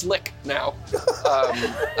he's slick now.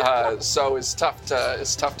 So it's tough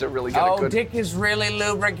to really get a Oh, good. Dick is really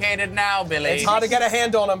lubricated now, Billy. It's hard to get a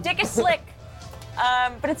hand on him. Dick is slick.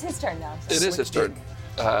 But it's his turn now. So. It is his turn,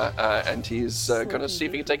 and he's gonna see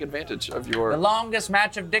if he can take advantage of The your longest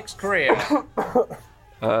match of Dick's career.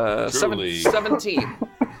 Truly. 17.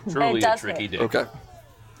 Truly a does tricky hit. dick. Okay.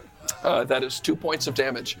 That is 2 points of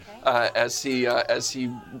damage as he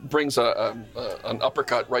brings an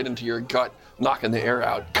uppercut right into your gut, knocking the air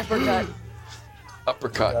out. Uppercut.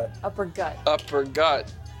 Uppercut. Upper gut.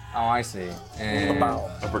 Uppercut. Oh, I see. And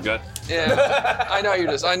Upper gut. Yeah, I know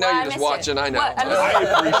you're just I missed watching. it. I know. What? I I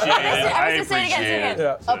missed appreciate it. I I was gonna say it again, appreciate say it it.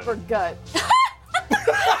 Yeah. Upper gut.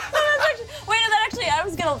 Wait, no, that actually, I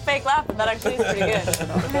was gonna fake laugh, but that actually is pretty good.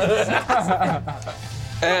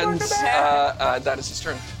 And that is his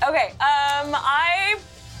turn. Okay, I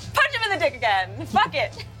punch him in the dick again. Fuck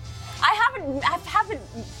it. I haven't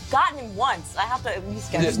gotten him once. I have to at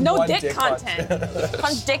least get There's him. No One dick dick punch. content.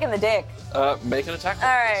 Punch dick in the dick. Make an attack. All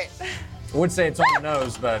right. I would say it's on the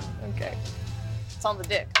nose, but Okay. It's on the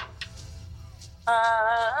dick.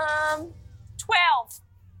 12.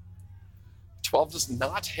 12 does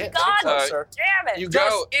not hit. God sir. damn it. You Just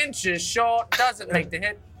go inches short doesn't make the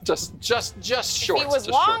hit. just short. He was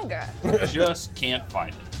just short. longer. Just can't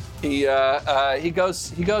find it. He goes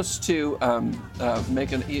to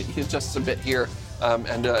he adjusts a bit here,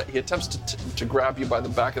 and he attempts to grab you by the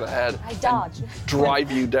back of the head. I dodge. And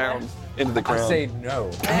drive you down into the I ground. say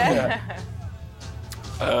no.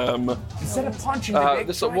 Instead of punching the dick,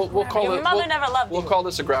 this we'll call Your it. mother never loved We'll you. call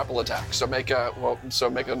this a grapple attack. So make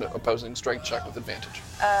an opposing strength check with advantage.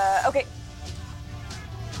 Okay.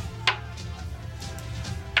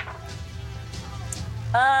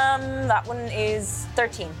 That one is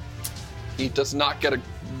 13. He does not get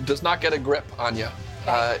a grip on you.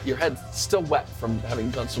 Your head's still wet from having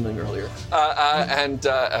done swimming earlier, and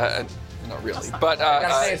not really. But I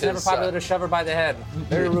gotta say, it's never popular to shove her by the head.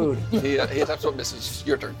 Very rude. he attempts what misses.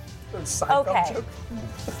 Your turn. Seinfeld Okay. joke.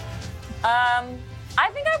 I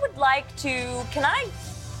think I would like to. Can I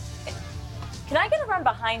get around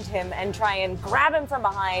behind him and try and grab him from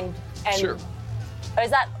behind? And, Sure. Or is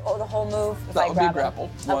that the whole move? If That I would be a grab him?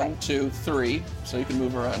 grapple. 1, 2, 3. So you can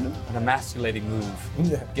move around him. An emasculating move.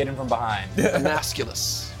 Yeah. Get him from behind.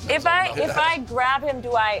 Emasculous. If I grab him,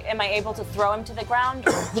 am I able to throw him to the ground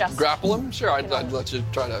or just Grapple him? Sure, I'd let you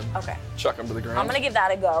try to Okay. chuck him to the ground. I'm gonna give that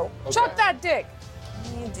a go. Okay. Chuck that dick.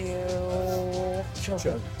 You do.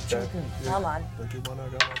 Come on. Okay.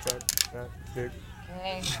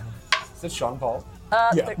 Is it Sean Paul?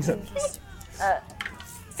 Yeah. 13.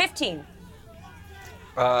 15.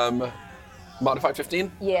 Modified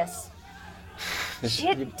 15? Yes.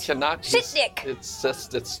 Shit. You cannot. Shit, he's- Nick.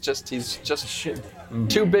 He's just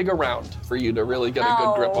too big around for you to really get a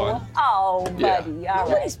good grip on. Oh, buddy. Yeah. All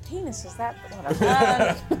Nobody's right. penis is that?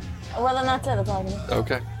 Whatever. Well, then that's it. That's all I can do.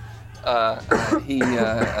 Okay.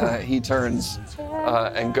 He turns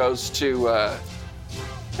and goes to.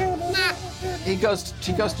 He goes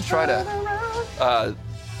to try to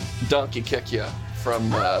donkey kick you from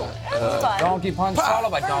Fun. Donkey punch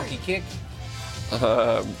followed by donkey kick.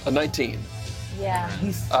 a 19. Yeah.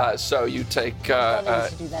 So you take Brother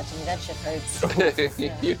used to do that to me. That shit hurts.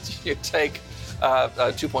 you take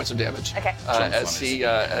 2 points of damage Okay. as he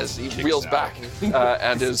reels back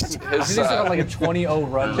and his He's on like a 20-0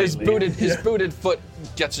 run. his lately. booted foot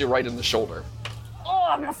gets you right in the shoulder.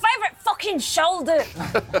 Oh, my favorite fucking shoulder.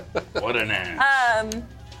 What an ass.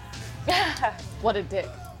 What a dick.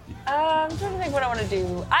 I'm trying to think what I want to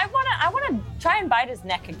do. I wanna try and bite his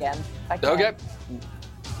neck again. If I can. Okay.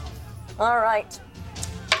 All right.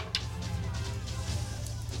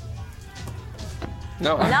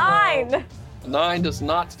 No. 9. 9 does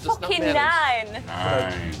not Fucking manage. 9.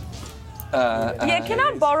 9. Yeah, can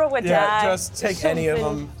I borrow a Yeah, die? just take any of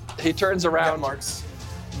them. He turns Got around. marks.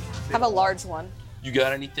 Have a large one. You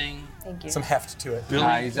got anything? Thank you. Some heft to it.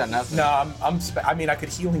 Nah, he's got nothing. No, I mean, I could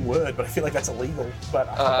healing word, but I feel like that's illegal. But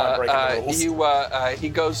I'm not breaking the rules. He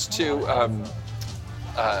goes to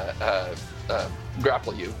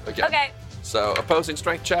grapple you again. Okay. So opposing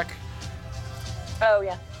strength check. Oh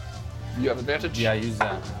yeah. You have advantage. Yeah, use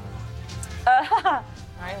that.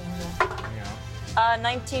 Uh,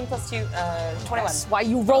 19 plus 2, 21. That's why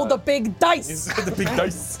you roll the big dice. He's got the big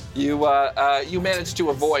dice. You manage to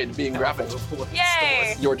avoid being grappled.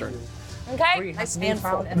 Yay. Your turn. Okay. I stand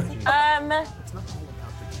for it.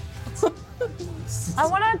 I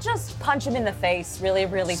want to just punch him in the face really,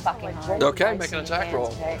 really fucking hard. Okay, make an attack roll.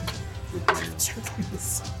 Okay.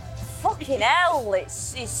 Fucking hell,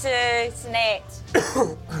 it's an 8.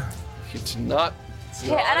 You do not.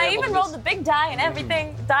 Yeah, and I even rolled the big die and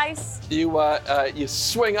everything, dice. You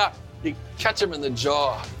swing up. You catch him in the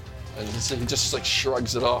jaw, and he just like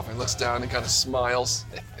shrugs it off and looks down and kind of smiles.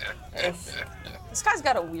 This guy's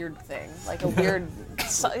got a weird thing. Like a weird.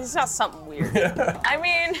 He's got something weird. I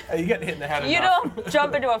mean, You get hit in the head you enough. don't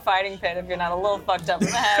jump into a fighting pit if you're not a little fucked up in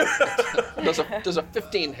the head. Does a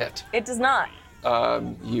 15 hit? It does not.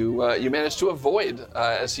 You manage to avoid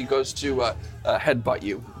as he goes to headbutt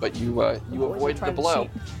you, but you avoid the trying to blow.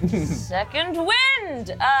 Second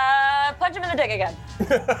wind. Punch him in the dick again.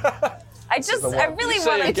 I really You say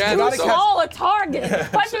want to again, too so- small a target.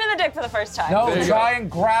 Punch him in the dick for the first time. No, There you try and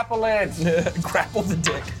grapple it. Grapple the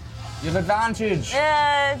dick. You have advantage.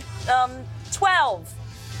 12.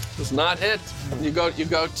 Does not hit. You go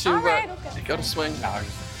to All right, okay. you go to swing.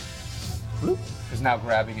 Because now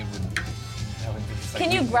grabbing it would. That would be just like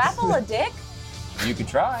Can you grapple a dick? You could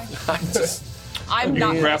try. I'm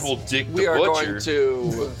not. Grapple Dick the We are Butcher. going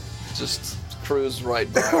to just cruise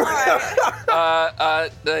right by. A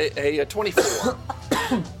 24.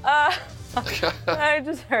 I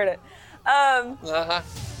just heard it. Uh-huh.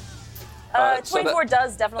 So 24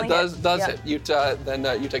 does definitely does hit. Yeah. hit. You then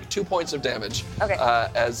you take 2 points of damage. Okay.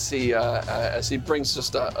 As he brings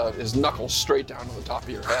just his knuckles straight down to the top of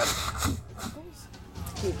your head.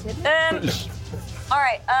 All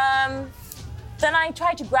right. Then I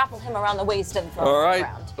try to grapple him around the waist and throw him All on the right.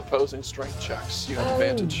 ground. Opposing strength checks. You have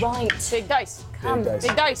advantage. Right. Big dice. Come. Big dice.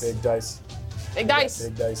 Big dice. Big dice. Big dice.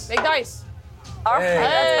 Big dice. Big dice. All right, Hey.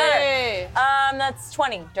 that's Hey. better. That's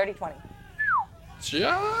 20. Dirty 20.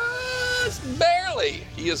 Just barely.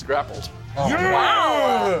 He is grappled.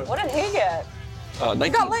 Wow. What did he get?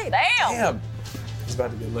 19. Got laid. Damn. Damn. He's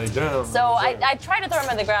about to get laid down. So I tried to throw him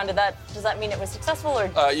on the ground. Does that mean it was successful or?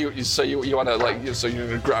 You want to so you're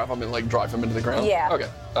gonna grab him and drive him into the ground? Yeah.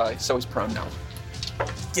 Okay. So he's prone now.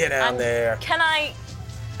 Get down there. Can I?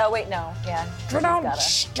 Oh wait, no. Yeah. Straight down. Gotta-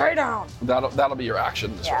 Straight down. That'll be your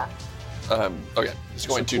action this Yeah. round. Okay. He's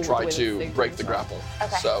going to cool try way to to figure break this the out. grapple.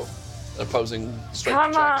 Okay. So opposing strength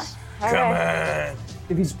Come on. checks. All Come right. on.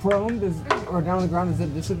 If he's prone or down on the ground, is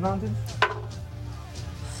it disadvantage?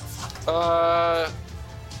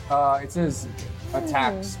 It says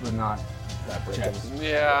attacks, but not checks.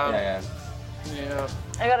 Yeah. Yeah.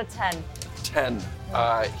 I got a 10. 10.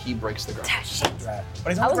 He breaks the ground. Rat. But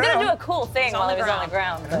he's I on was the gonna ground. do a cool thing while on he the was on the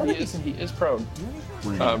ground. but- He is prone.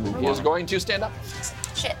 He is going to stand up.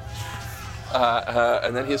 Shit.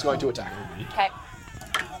 And then he is going to attack. Okay.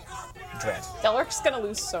 Rat. Delric's gonna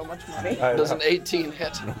lose so much money. Does an 18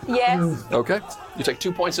 hit? Yes. Okay. You take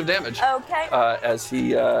 2 points of damage. Okay. As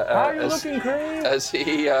he How are you looking, Craig? as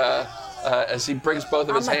he brings both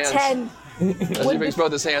of his I'm a hands. 10. As he brings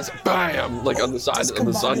both his hands, bam, like on the side,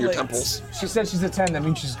 on your temples. She said she's a 10. That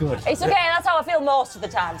means she's good. It's okay. That's how I feel most of the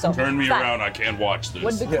time. So Turn me it's fine. around. I can't watch this.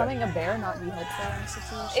 Would becoming a bear not be helpful in this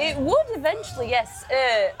situation? It would eventually, yes.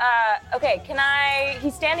 Okay. Can I?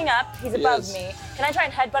 He's standing up. He's above is. me. Can I try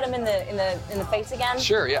and headbutt him in the face again?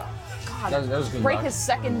 Sure, yeah. That was good. Break luck. his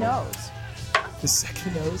second nose. The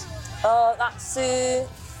second nose. That's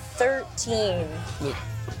 13.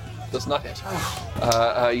 Does not hit.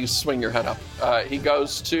 You swing your head up. He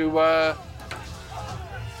goes to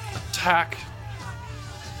attack.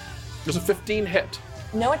 There's a 15 hit.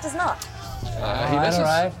 No, it does not. He misses. All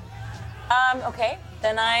right. Okay.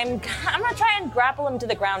 Then I'm gonna try and grapple him to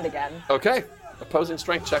the ground again. Okay. Opposing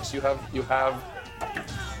strength checks. You have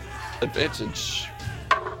advantage.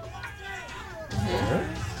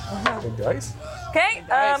 Big dice. Okay.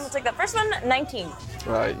 We'll take that first one. 19.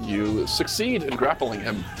 You succeed in grappling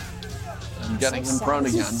him and getting him prone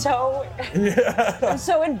This again. is so. I'm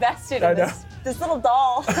so invested I in know. this little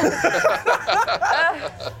doll.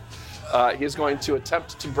 He's going to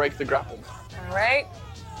attempt to break the grapple. All right.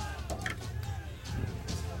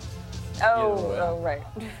 Oh, right.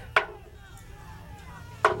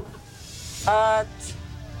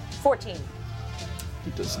 14.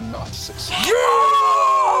 He does not succeed.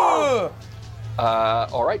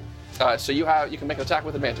 All right. So you can make an attack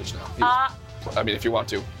with advantage now. I mean, if you want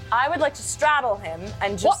to. I would like to straddle him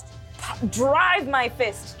and just drive my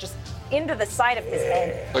fist just into the side of his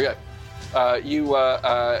head. Okay.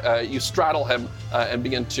 You straddle him and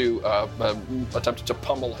begin to attempt to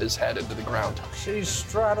pummel his head into the ground. She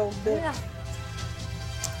straddled it. Yeah.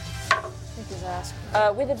 Kick his ass.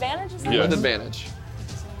 With advantage, is that? With advantage.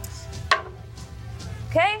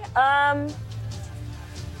 Okay.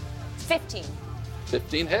 15.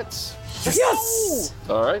 15 hits. Yes.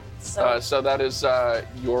 All right. So- So that is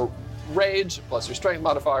your rage plus your strength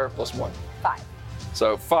modifier plus 1. 5.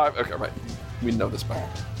 So 5. Okay, right. We know this better.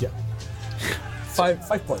 Yeah. 5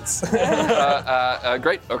 points.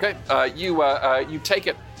 Great. Okay. You take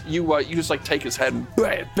it. You just like take his head and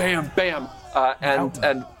bam, bam, bam,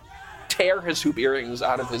 and tear his hoop earrings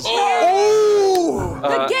out of his ears.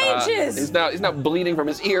 The gauges. He's now bleeding from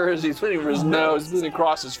his ears. He's bleeding from his nose. He's bleeding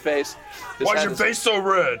across his face. His Why's head your is- face so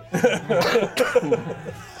red?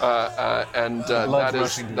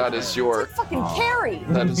 That is your Fucking carry.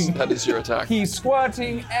 that is your attack. He's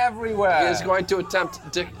squatting everywhere. He is going to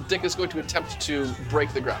attempt. Dick is going to attempt to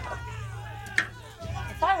break the grapple.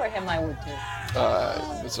 If I were him, I would too.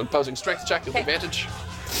 It's an opposing strength check with Okay. advantage.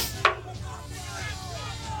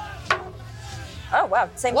 Oh wow,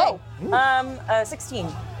 same Whoa. thing. 16.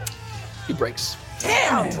 He breaks.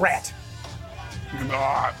 Damn, rat.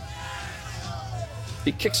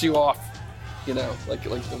 He kicks you off, like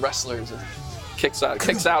the wrestlers, and kicks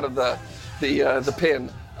out of the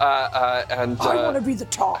pin, and I want to be the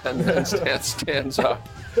top. and stands up.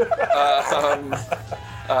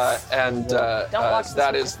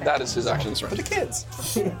 That is his action For the surrender. kids.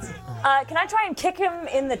 Can I try and kick him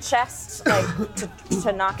in the chest, like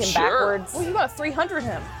to knock him Sure. backwards? Well, you got 300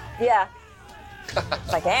 him. Yeah.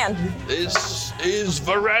 If I can. This is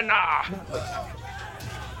Verena.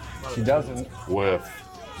 She doesn't. Whiff.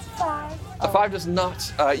 A 5 does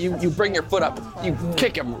not. You bring your foot up. You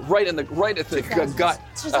kick him right at the gut,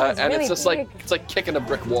 just that it's and really it's just big. like kicking a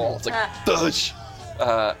brick wall. It's like thush.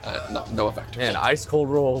 No effect. Man, ice cold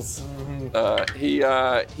rolls. He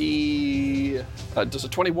does a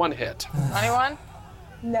 21 hit. 21?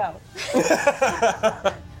 No.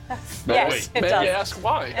 May, Yes, it may does. I ask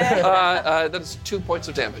why? That is 2 points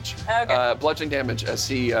of damage. Okay. Bludgeoning damage as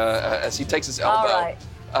he takes his All elbow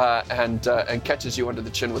right. and catches you under the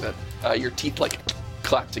chin with it. Your teeth like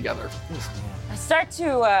clap together. I start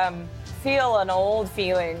to feel an old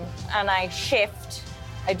feeling, and I shift.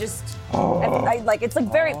 I just, I like it's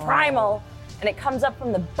like very primal, and it comes up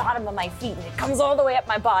from the bottom of my feet, and it comes all the way up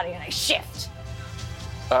my body, and I shift.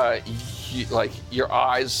 Like your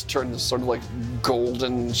eyes turn this sort of like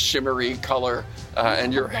golden shimmery color,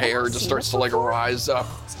 and your hair just starts to like rise up,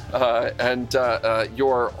 and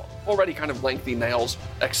your already kind of lengthy nails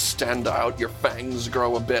extend out. Your fangs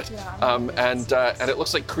grow a bit, and it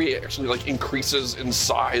looks like Kree actually like increases in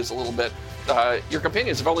size a little bit. Your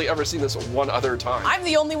companions have only ever seen this one other time. I'm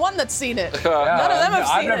the only one that's seen it. Yeah, None of them have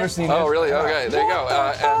I've seen never it. seen it. Oh, really? Okay, there you go.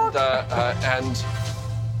 And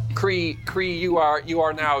Kree, you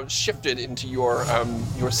are now shifted into your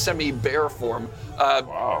semi-bear form.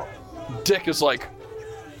 Wow. Dick is like,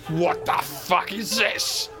 what the fuck is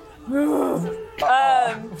this? So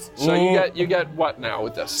you get what now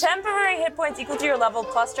with this? Temporary hit points equal to your level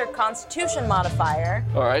plus your Constitution modifier.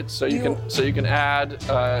 All right, so you can add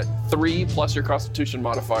 3 plus your Constitution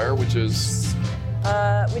modifier, which is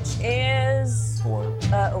 4.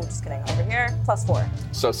 Just kidding. Over here, plus 4.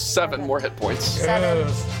 so 7 more hit points. 7.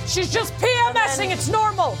 She's just PMSing, it's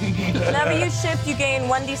normal. Whenever you shift, you gain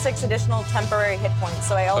 1d6 additional temporary hit points.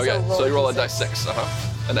 So I also Okay, roll so you roll a d6. dice 6,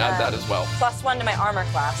 and add that as well. Plus 1 to my armor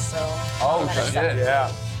class. So. Oh, I'm at a shit. 7.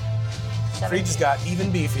 Yeah. 17. Creed just got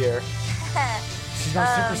even beefier. She's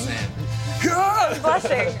not Super Saiyan.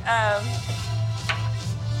 Blushing.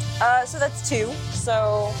 So that's 2.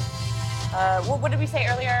 So, what did we say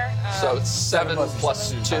earlier? So it's 7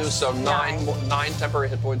 plus 2, so 9 9. 9 temporary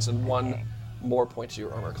hit points and 1 more point to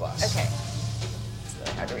your armor class. Okay. It's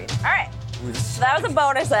really hard to read. All right. So that was a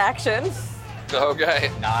bonus action. Okay.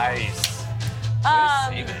 Nice.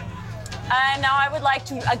 And now I would like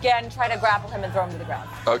to again try to grapple him and throw him to the ground.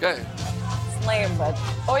 Okay. It's lame, but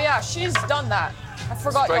Oh yeah, she's done that. I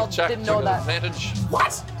forgot y'all Strength check didn't to know an that. advantage.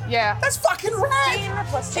 What? Yeah. That's fucking rad! 15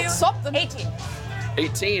 plus 2. It's something. 18.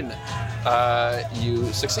 18.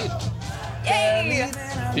 You succeed. Yay!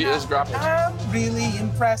 He is grappled. I'm really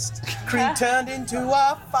impressed. Creed turned into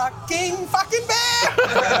a fucking bear!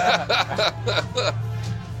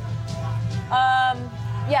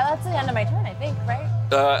 Yeah, that's the end of my turn, I think, right?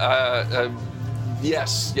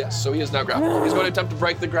 Yes. So he is now grappled. He's going to attempt to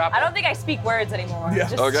break the grapple. I don't think I speak words anymore. Yeah.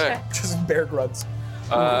 Just, Okay. Just bear grunts.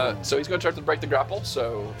 So he's going to attempt to break the grapple.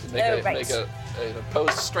 So make right. an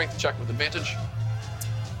opposed strength check with advantage.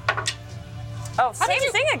 Oh, same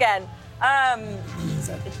thing again. 10.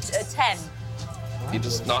 He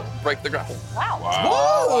does not break the grapple. Wow.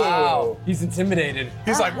 Whoa! Wow. He's intimidated.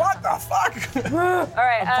 He's like, what the fuck? All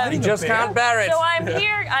right. fighting Just bear? can't bear it. So I'm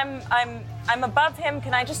here. I'm above him.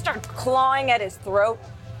 Can I just start clawing at his throat?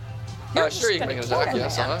 Sure, you can make an attack.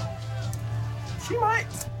 Yes. She might.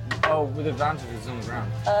 Oh, with advantage, he's on the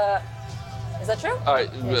ground. Is that true?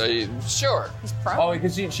 Sure. Oh,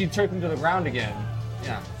 because she took him to the ground again.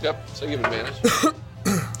 Yeah. Yep. So give him advantage. The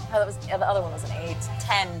other one was an 8.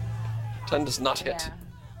 10. 10 does not hit.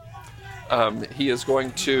 Yeah. He is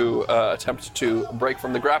going to attempt to break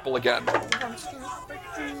from the grapple again.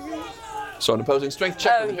 So an opposing strength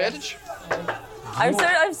check Oh, with yes. advantage.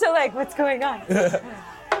 I'm so like, what's going on?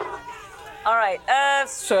 All right.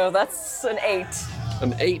 So that's an 8.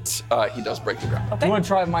 An 8. He does break the grapple. Do you want to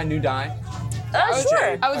try my new die?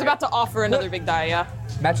 Sure. I was about to offer another big die, yeah.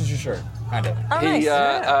 Matches your shirt. Kind of. Oh,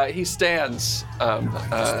 nice. He stands, and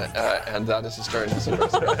that is his turn. So the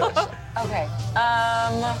rest of the dice. Okay.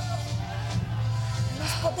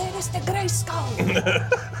 There is the gray skull.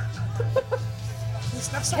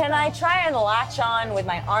 Can I try and latch on with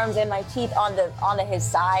my arms and my teeth onto his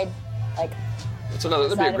side, like? It's another.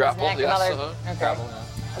 That'd be Side a of his grapple. neck, Yes. another- Okay. Grapple.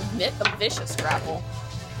 A vicious grapple.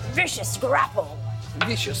 Vicious grapple.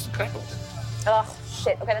 Vicious grapple. Oh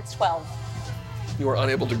shit. Okay, that's 12. You are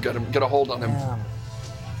unable to get a hold on him. All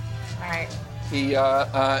right.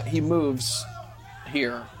 He moves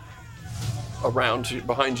here, around you,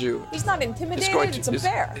 behind you. He's not intimidated, it's a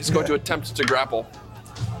bear. He's going to attempt to grapple.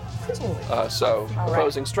 So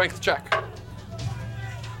opposing strength check.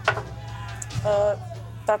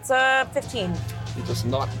 That's a 15. He does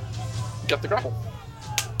not get the grapple.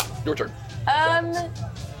 Your turn.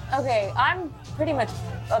 Okay, I'm pretty much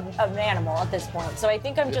an animal at this point, so I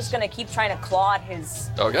think I'm just gonna keep trying to claw at his.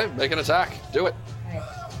 Okay, make an attack. Do it. Alright,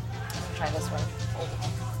 try this one.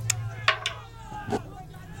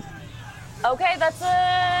 Okay, that's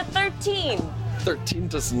a 13. 13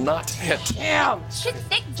 does not hit. Damn. Shit,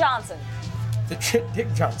 Dick Johnson. Dick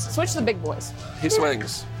Johnson. Switch to the big boys. He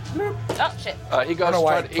swings. Oh shit. He goes know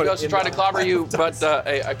why to I try, he put goes it to try in to the- clobber you, but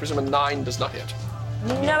I presume a 9 does not hit.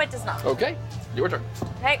 No, it does not. Okay, your turn.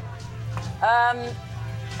 Okay.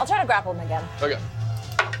 I'll try to grapple him again. Okay.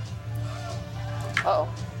 Uh-oh.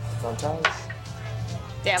 Sometimes.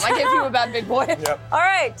 Damn, I gave you a bad big boy. Yep. All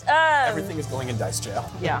right. Everything is going in dice jail.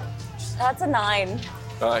 Yeah. That's a 9.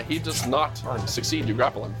 He does not succeed. You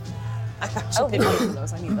grapple him, I actually paid money for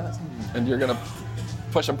those. I need those. and you're gonna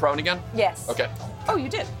push him prone again. Yes. Okay. Oh, you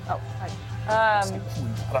did. Oh, I,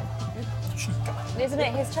 Isn't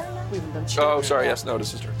it his turn now? we haven't done shit. Oh, sorry. Yes, no,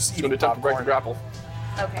 this is turn. He's going to attempt to break the grapple.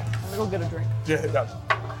 Okay. I'm gonna go get a drink. Yeah, no.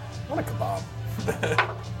 I want a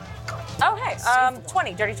kebab. Oh, hey.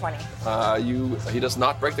 20. Dirty 20. He does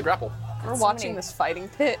not break the grapple. We're so watching many this fighting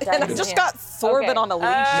pit, and I diamonds just in got Thorbin Okay. on a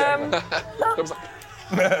leash. Comes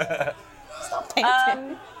up. Stop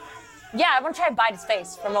painting. Yeah, I'm gonna try to bite his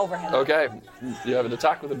face from over him. Okay, you have an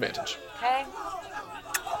attack with advantage. Okay.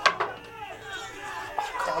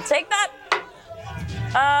 I'll take that.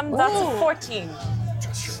 That's a 14.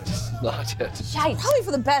 Not hit. Yikes. Probably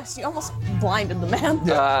for the best. You almost blinded the man.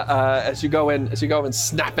 As you go in,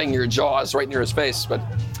 snapping your jaws right near his face, but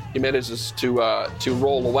he manages to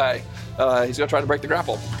roll away. He's gonna try to break the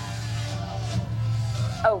grapple.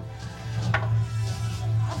 Oh.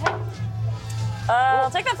 Okay.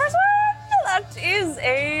 I'll take that first one. That is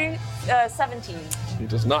a 17. He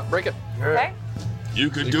does not break it. Okay. You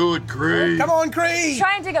can do it, Cree. Come on, Cree!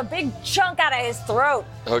 Try and take a big chunk out of his throat.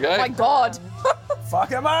 Okay. Oh my god. Fuck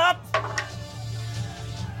him up!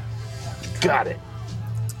 Got it.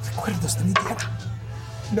 Recuerdos de mi tierra.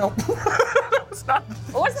 No. It's not.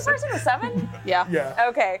 What was the first one? A 7? Yeah. Yeah.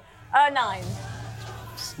 Okay. 9.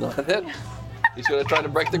 It's not hit. He's gonna try to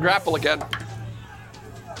break the grapple again.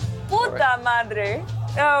 Puta madre.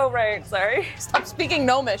 Oh, right. Sorry. Stop speaking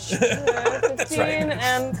gnomish. 15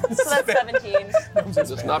 and so that's 17. He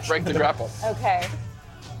does not break the grapple. Okay.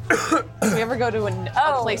 If we ever go to a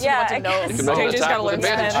Oh, place yeah, we I want to know, guess. You can make an JJ's attack gotta with learn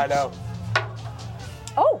advantage. I Spanish. know.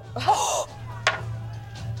 Oh.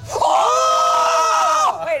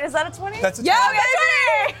 Wait, is that a 20? That's a Yeah, 20. we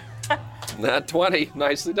got a 20! Nat 20.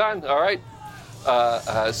 Nicely done. All right.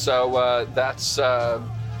 So that's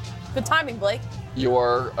Good timing, Blake.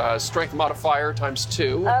 your strength modifier times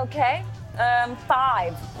 2. Okay.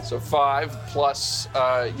 5. So 5 plus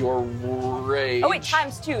your rage. Oh, wait,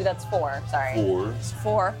 times 2. That's 4. Sorry. 4,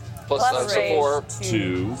 4. Plus, plus so rage. 4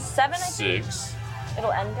 2, 7, I think 6.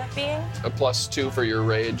 it'll end up being. plus 2 for your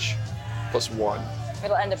rage. Plus 1.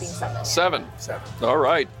 It'll end up being 7. 7. 7. All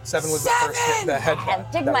right. 7 was the first hit, the head. And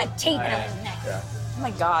dig my teeth in his neck. Oh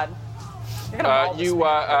my god. You're gonna maul this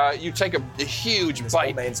man. You take a huge This bite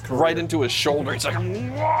old man's career. right into his shoulder. It's like,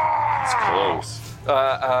 It's close.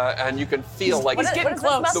 and you can feel like What is, getting what is this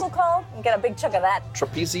close. muscle called? You get a big chunk of that.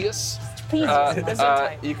 trapezius.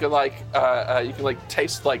 Trapezius. You can like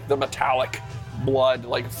taste like the metallic blood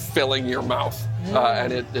like filling your mouth,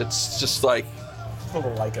 and it's just like A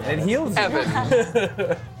little like him. It heals you.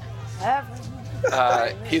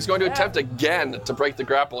 heaven. He's going to attempt again to break the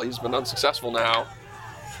grapple. He's been unsuccessful now.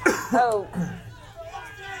 Oh.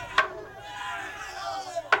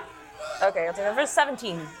 Okay, I'll take that for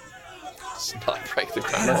 17. Does not break the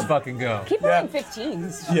grapple. Let's fucking go. Keep Yeah. rolling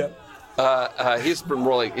 15s. Yeah. He's been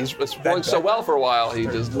rolling. He's rolling so well for a while. He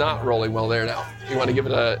is not rolling well there now. You want to give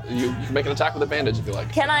it a? You can make an attack with advantage if you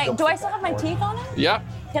like. Can I? Do I still have my teeth on him? Yeah,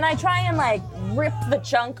 Can I try and like rip the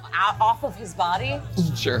chunk out off of his body?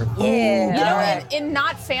 sure. Yeah. You know, in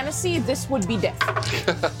not fantasy, this would be death.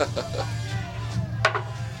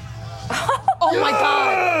 Oh my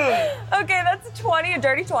god. Okay, that's a 20, a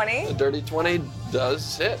dirty 20. A dirty 20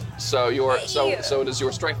 does hit. So so it is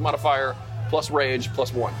your strength modifier plus rage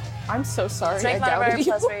plus 1. I'm so sorry. Strength I doubted modifier you.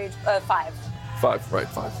 plus rage, 5. 5, right,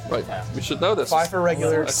 5, right. We should know this. 5 for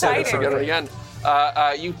regular. I said this Exciting. again and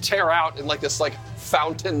again. You tear out in like this like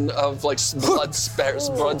fountain of like blood spray.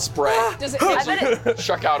 Does it I hit, bet it.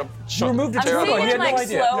 Shuck out a chunk. removed your I'm tear out seeing a it had in no like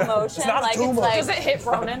idea. slow motion, not a like tumor. it's does it like hit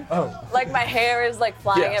Ronan? like my hair is like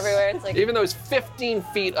flying Yes. everywhere. It's like Even though he's 15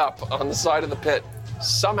 feet up on the side of the pit,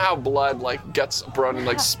 somehow blood like gets Broden and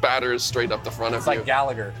like spatters straight up the front of It's you. like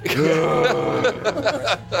Gallagher.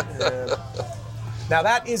 Now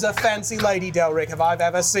that is a fancy lady, Delric, if I've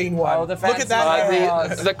ever seen one. Oh, the Look at fancy that lady.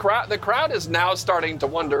 hair. the crowd is now starting to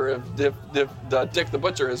wonder if Dick the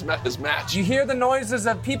Butcher has met his match. You hear the noises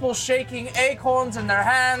of people shaking acorns in their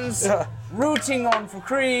hands, rooting on for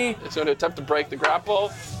Cree. He's going to attempt to break the grapple.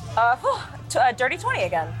 dirty 20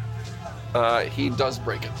 again. He does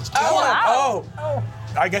break it this time. Oh!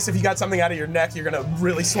 I guess if you got something out of your neck, you're gonna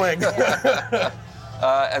really swing.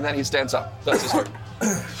 And then he stands up. That's his turn.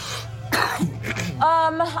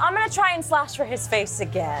 I'm gonna try and slash for his face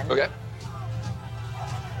again. Okay.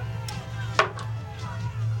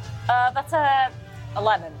 That's a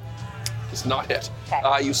 11. Does not hit.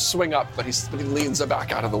 Okay. You swing up, but he leans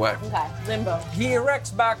back out of the way. Okay. Limbo. He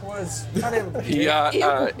erects backwards. He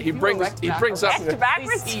brings up Extra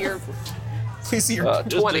backwards. Please see your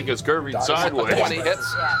Just think it's curving sideways. 20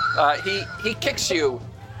 hits. He kicks you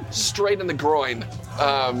straight in the groin.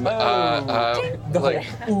 Like,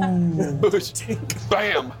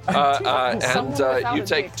 bam! And you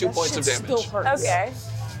take 2 points of damage Okay.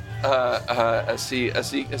 as he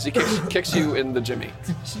kicks you in the jimmy.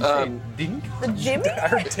 Dink? The Jimmy?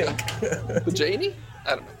 The Janie?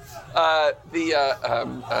 I don't know.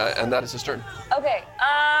 And that is his turn. Okay.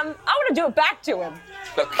 I want to do it back to him.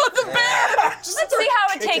 Let's see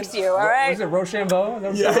how it takes you. All right. Was it Rochambeau?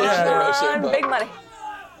 Rochambeau. Big money.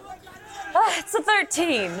 It's a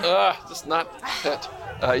 13. Just not hit.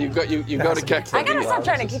 You go to kick. I gotta stop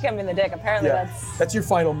trying to kick him in the dick. Apparently That's your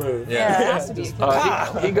final move. it has to be.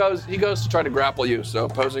 He goes to try to grapple you. So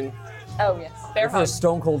opposing. Oh yes. Bear For a hug.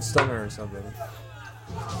 stone cold stunner or something.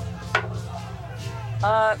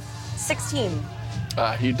 16.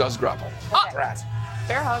 He does grapple. Rat.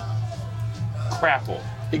 Bear hug. Crapple.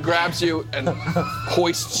 He grabs you and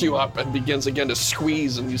hoists you up and begins again to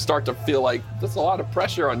squeeze, and you start to feel like there's a lot of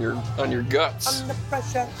pressure on your guts. Under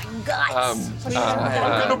pressure. Guts.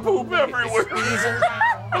 I'm gonna Poop everywhere.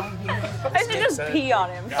 I should just pee on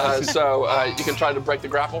him. So you can try to break the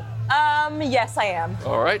grapple. Yes, I am.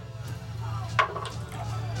 All right.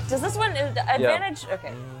 Does this one advantage?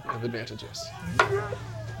 Okay. You have advantage, yes.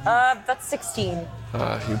 That's 16.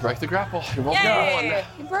 You break the grapple. You roll Yay!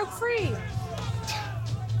 He broke free.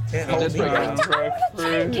 Can't You hold did me break down. it. I'm gonna try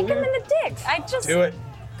and kick him in the dick. I just Do it.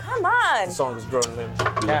 come on. The song is growing limb.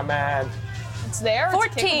 Yeah, man. It's there. It's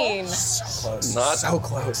 14. So close. Not so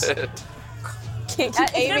close. Hit. Keep It's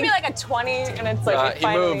gonna aiming. be like a 20, and it's like He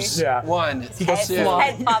finally. moves. Yeah. 1, He goes 2,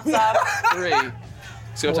 flying. Head pops up. 3. He's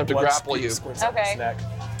gonna attempt to Blood grapple you. squirts out his Okay. neck.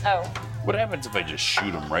 Oh, What happens if I just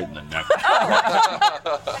shoot him right in the neck?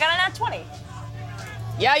 I got a nat 20.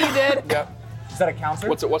 Yeah, you did. Yep. Is that a counter?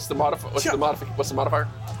 What's the modifier? What's the modifier?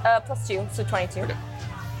 +2, so 22. Okay.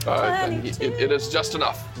 And it is just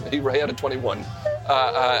enough. He had a 21,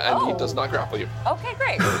 and he does not grapple you. Okay,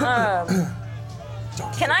 great.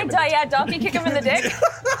 Can I donkey kick him in the dick?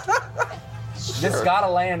 This gotta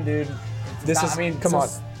land, dude. This is. I mean, come on.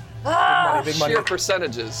 just- Big money. Sheer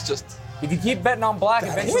percentages, just If you keep betting on black,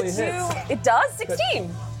 eventually it Two. hits. It does?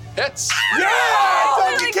 16. hits. Yeah!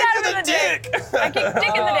 Literally got him in the dick. I kicked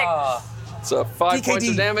dick in the dick. So 5 points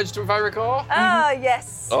of DKD. damage, if I recall.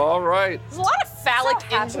 Yes. All right. There's a lot of phallic So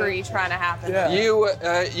happy. injury trying to happen. Yeah.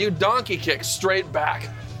 You donkey kick straight back.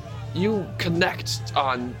 You connect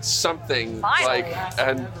on something Finally.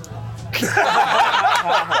 and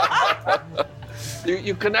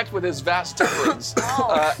you connect with his vast temperance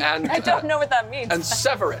and I don't know what that means. and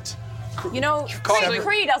sever it, You know, causing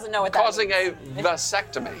Cree doesn't know what that causing means. a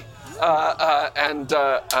vasectomy. And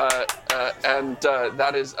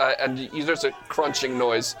that is and there's a crunching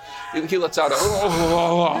noise. He lets out a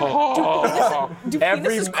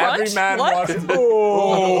Every crunch? man What? watches.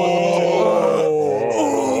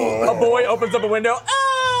 A boy opens up a window.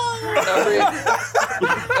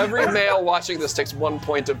 every male watching this takes 1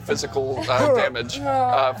 point of physical damage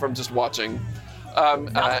from just watching.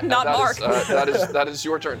 And not that Mark. That is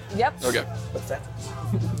your turn. Yep. Okay. What's that?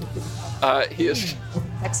 He is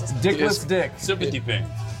Dickless dick. Sympathy pain.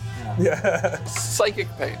 Yeah. psychic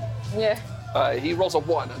pain. Yeah. He rolls a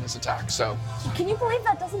 1 on his attack, so Can you believe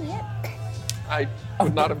that doesn't hit? I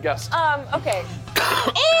would not have guessed. Okay.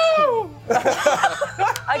 Can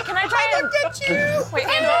I try and wait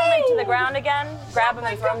and throw him into the ground again? Grab him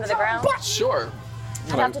and throw him to the ground? Sure.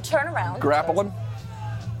 I'd have to turn around. Grapple him.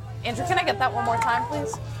 Andrew, can I get that one more time,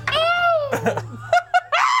 please?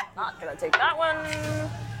 Not gonna take that one.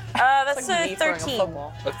 That's It's like me a throwing a 13.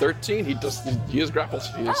 football. A 13. He is grappled.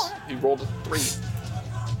 He rolled a 3.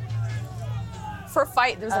 For a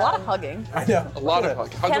fight, there's a lot of hugging. I know. A lot of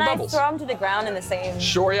hugs Can and I bubbles. throw him to the ground in the same?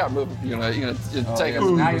 Sure, yeah. Move. You're gonna take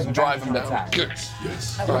him. Now you have Drive him advantage on down. attack.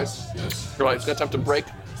 Yes. All right. Yes. You're right. It's gonna attempt to break.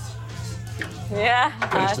 Yeah.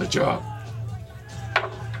 Finish the job.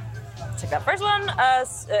 Take that first one.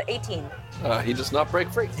 18. He does not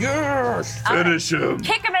break free. Yes. Finish him.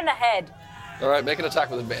 Kick him in the head. All right. Make an attack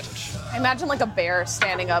with advantage. I imagine like a bear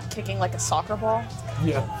standing up, kicking like a soccer ball.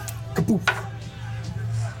 Yeah. Kaboof.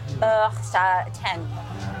 10.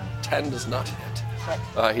 10 does not hit.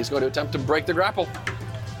 He's going to attempt to break the grapple.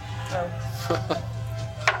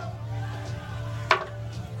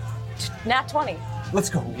 Nat 20. Let's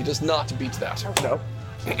go. He does not beat that. No.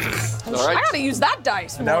 All I right. gotta use that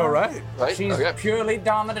dice. No, right. Right. She's Okay. purely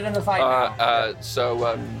dominant in the fight now. So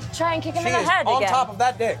Try and kick him She in the is head on again. top of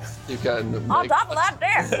that dick. you can On make, top of that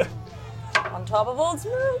there. On top of old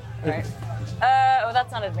smooth. Alright.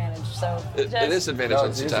 That's not advantage, so. it is advantage No, on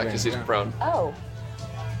this it is attack because he's advantage, prone. Oh.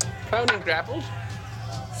 Prone and grappled.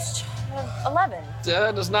 11.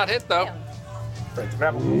 Does not hit though. Damn. Break the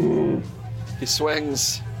grapple. He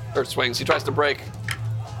swings. He tries to break.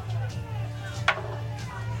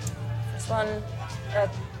 This one,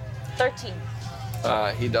 13.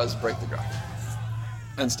 He does break the grapple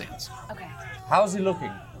and stands. Okay. How's he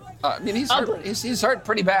looking? I mean, he's hurt. He's hurt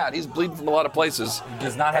pretty bad. He's bleeding from a lot of places, He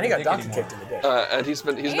does not And have he a got dick donkey anymore. kicked in the dick. and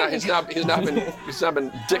he's now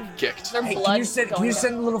been dick kicked. Their Hey, blood can you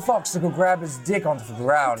send a little fox to go grab his dick onto the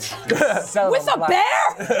ground? Sell it with on a the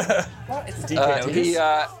bear?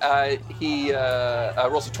 He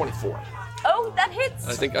rolls a 24. Oh, that hits.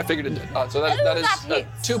 I figured it did. So that That is hits.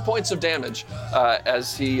 2 points of damage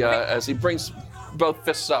as he brings both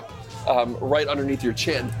fists up right underneath your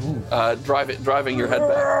chin, driving your head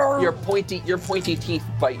back. Your pointy teeth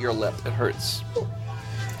bite your lip. It hurts.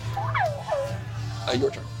 Your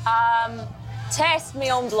turn. Taste my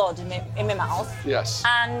own blood in my mouth. Yes.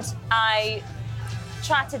 And I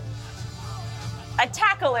try to. I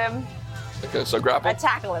tackle him. Okay. So grapple. I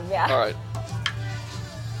tackle him, yeah. All right.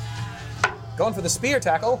 Going for the spear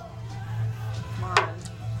tackle.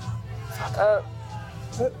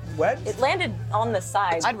 What? It landed on the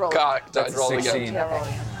side. I'd roll. Cocked. That's I'd roll 16. again. Yeah, roll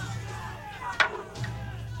again.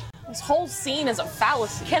 This whole scene is a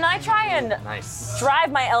fallacy. Can I try and Nice. drive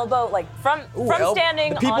my elbow like from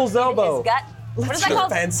standing the people's on elbow. his gut? What is that Sure.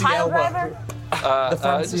 called? Fancy Pile elbow. driver?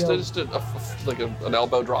 Just an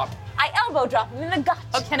elbow drop. I elbow drop him in the gut.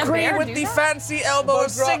 Can a bear do that? fancy elbow drop.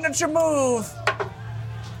 signature move.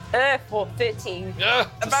 For 13. Yeah.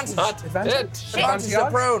 Advantage. Not Advantage. hit. Advantage is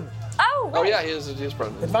prone. Oh, Oh right. yeah, he's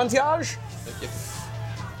prone. Advantage. Thank you.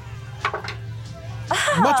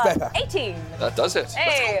 Much better. 18. That does hit.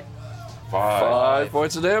 Hey. 5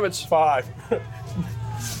 points of damage. 5.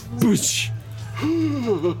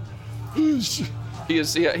 He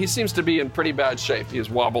seems to be in pretty bad shape. He is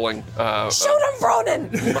wobbling Shoot him,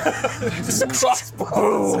 Broden!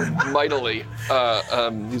 mightily.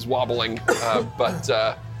 He's wobbling,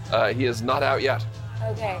 but he is not out yet.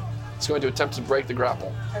 Okay. He's going to attempt to break the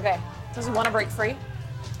grapple. Okay. Does he want to break free?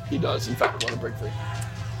 He does, in fact, want to break free.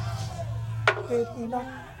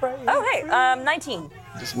 Oh, hey. 19.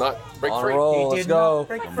 Does not break On free. a roll. Let's go.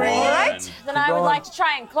 All right. Then I would going. like to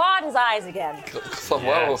try and claw at his eyes again. Whoa.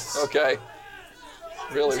 Yes. Okay.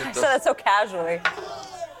 Really? I said that so casually.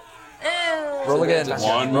 Roll again.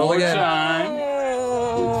 One Roll more again. time.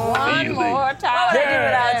 One more time. What would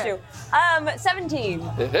I do without you? 17.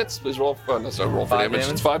 It hits. Please roll. Roll for 5 damage. damage?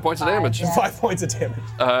 It's 5 points of damage. Yeah. 5 points of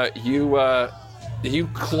damage. You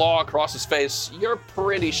claw across his face. You're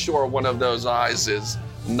pretty sure one of those eyes is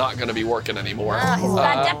not going to be working anymore. He's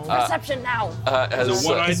got depth perception now. As,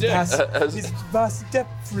 one-eyed dick. as- Vast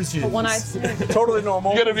depth vision. One-eyed snake. Totally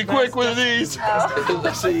normal. You gotta be quick with these.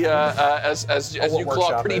 As you won't claw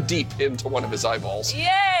workshop pretty it. deep into one of his eyeballs. Is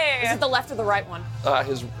Yay! it the left or the right one?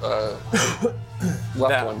 His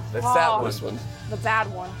left one. That's that one. This one. The bad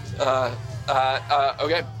one.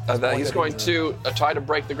 Okay. Then he's going to try to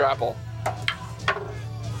break the grapple.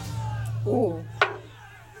 Ooh.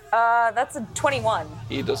 That's a 21.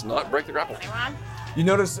 He does not break the grapple. You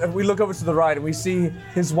notice we look over to the right and we see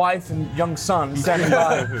his wife and young son standing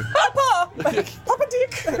by. Papa Dick. Puppy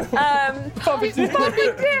Dick.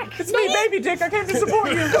 It's me, baby Dick. I came to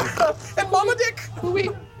support you. And Mama Dick.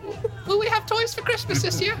 Will we have toys for Christmas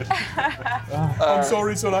this year? I'm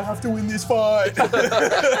sorry, son. I have to win this fight.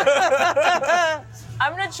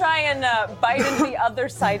 I'm gonna try and bite into the other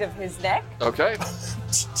side of his neck. Okay.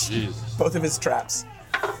 Jesus. Both of his traps.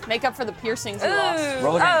 Make up for the piercings he Ooh. lost.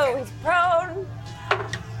 Roll again. Oh, he's prone.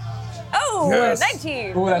 Oh, Yes.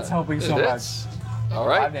 19. Oh, that's helping so It much. hits. All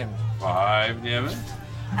right. 5 damage. 5 damage.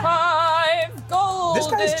 5 gold. This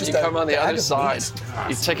guy's just You come on the bag other of side. meat.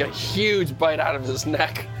 You take a huge bite out of his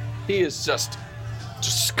neck. He is just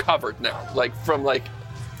covered now, from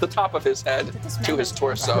the top of his head to his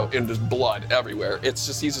torso in just blood everywhere. It's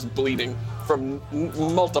just he's just bleeding from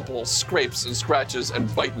multiple scrapes and scratches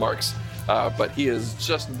and bite marks. But he is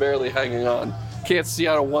just barely hanging on. Can't see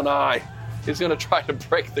out of one eye. He's gonna try to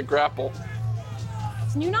break the grapple.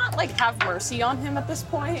 Can you not have mercy on him at this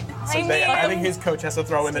point? I think his coach has to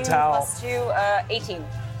throw in the 16 towel. plus 2, 18.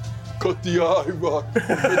 Cut the eye, Rock. Cut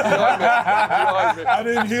the eye, man. I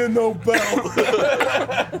didn't hear no bell.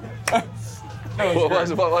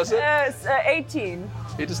 What was it? It's 18.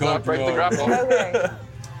 He does not break the grapple. Okay.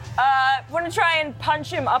 We're gonna try and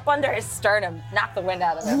punch him up under his sternum, knock the wind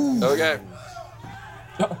out of him. Okay.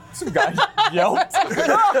 Some guy yelped.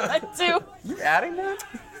 I do. You adding that?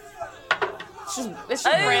 It's just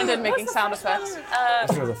Brandon making sound effects. I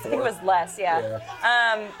think it was less, yeah.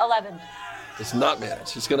 11. Does not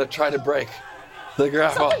manage. He's gonna try to break the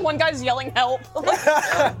grapple. One guy's yelling help.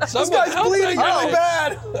 This guy's Bleeding really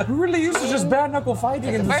bad. Who really uses just bad knuckle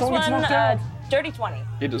fighting and First someone gets one, knocked out? dirty 20.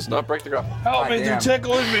 He does not break the grapple. Help me, they're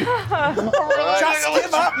tickling me. Just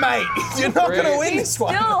give up, mate. You're not gonna win this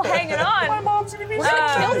one. Still hanging on. We're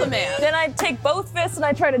gonna kill the man. Then I take both fists and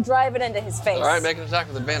I try to drive it into his face. All right, make an attack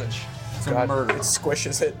with advantage. Murder. It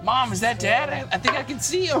squishes it. Mom, is that Dad? I think I can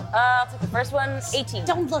see him. I'll take the first one, 18.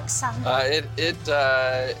 Don't look, son. It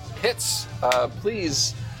hits.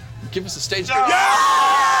 Please give us a stage.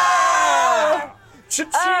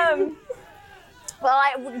 Well,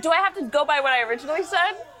 do I have to go by what I originally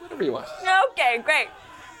said? Whatever you want. Okay, great.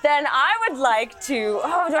 Then I would like to.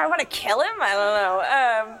 Oh, do I want to kill him? I don't know.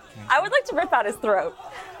 I would like to rip out his throat.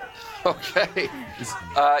 Okay.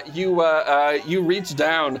 You reach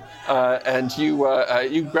down and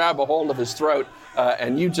you grab a hold of his throat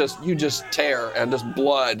and you just tear and this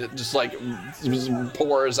blood just like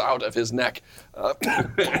pours out of his neck. He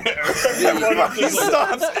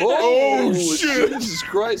stops. Oh shit! Jesus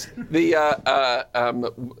Christ! The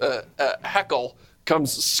Heckle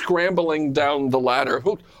comes scrambling down the ladder.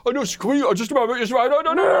 Oh no, just about.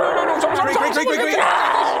 No. Quick.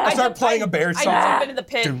 I start playing a bear I song. jump into the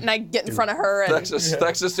pit and I get in front of her and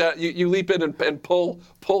Thexus, you leap in and pull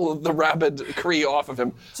the rabid Cree off of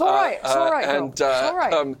him. it's all right. It's all right. bro. And It's all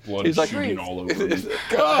right. Blood he's like, shooting all over me.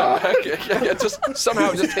 yeah, just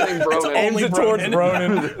somehow just hitting Bronin. Only towards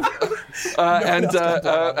Bronin.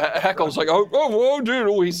 Heckle's like, oh, dude.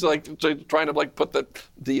 Oh, he's like trying to like put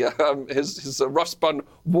his rough spun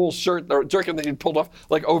wool shirt or jerkin that he pulled off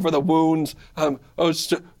like over the wounds.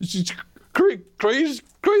 Cree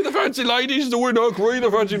the fancy ladies, the winner. Cree the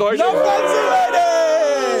fancy ladies.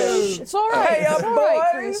 It's all right. It's all right,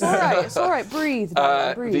 Chris. It's all right. It's all right. Breathe.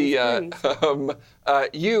 Breathe.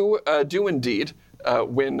 You do indeed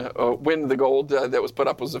win the gold that was put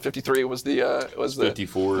up. Was the 53? Was the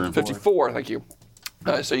 54. 54. Thank you.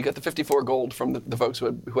 So you got the 54 gold from the folks who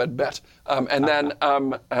had bet, and then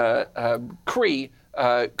Cree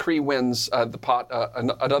wins the pot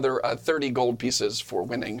another 30 gold pieces for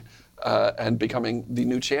winning and becoming the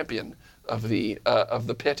new champion of the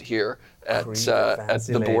pit here at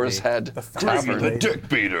the Boar's Head Tavern. The dick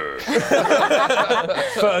beater.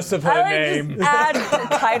 First of her I like name. just add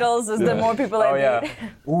titles as the more people I meet.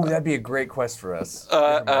 Ooh, that'd be a great quest for us.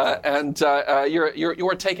 And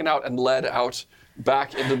you're taken out and led out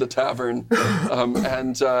back into the tavern,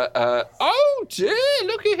 oh dear,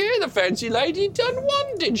 looky here, the fancy lady done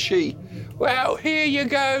one, did she? Well, here you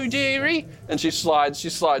go, dearie. And she slides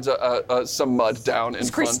some mud down in Is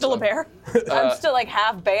front. Chris still a bear? I'm still like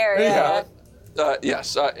half bear. Yeah.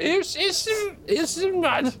 Yes. Here's some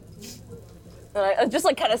mud. And I just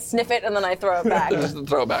like kind of sniff it and then I throw it back. Just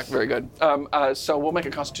throw it back. Very good. So we'll make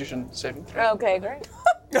a Constitution saving throw. Okay, great.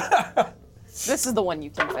 This is the one you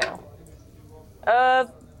can fail.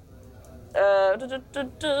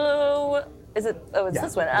 Is it? Oh, it's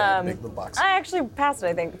this one. big little box. I actually passed it.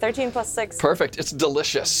 I think 13 plus 6. Perfect. It's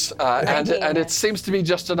delicious, and 19. it seems to be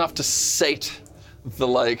just enough to sate the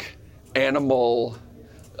like animal.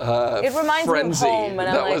 It reminds frenzy me of home, and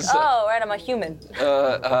I'm that like, was, oh, right, I'm a human.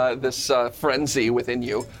 This frenzy within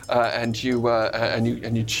you, and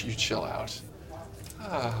you chill out.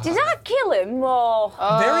 Did I kill him? Or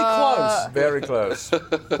Very close. Very close.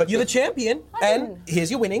 But you're the champion, and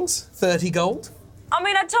here's your winnings: 30 gold. I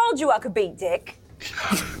mean, I told you I could beat Dick.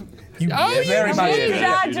 You very much Did did.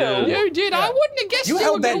 I do? You did. I wouldn't have guessed You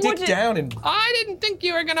held were that gonna- dick down and I didn't think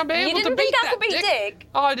you were gonna be You able to didn't beat think I that could beat Dick?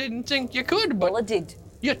 I didn't think you could, but Well, I did.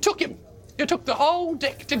 you took him. You took the whole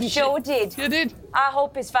dick, didn't you? Sure did. You did. I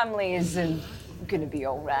hope his family is gonna be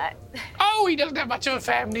all right. Oh, he doesn't have much of a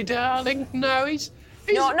family, darling. No, he's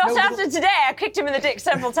No, not after today. I kicked him in the dick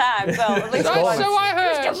several times. So at least So, once. so I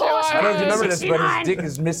heard. He's So divorced. I I don't know if you heard. remember this, but his dick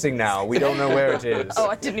is missing now. We don't know where it is. Oh,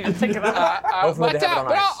 I didn't even think of that. Hopefully they have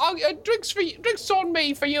it on ice. I'll drinks on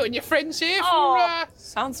me for you and your friends here Aw.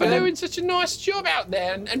 Sounds for good. doing such a nice job out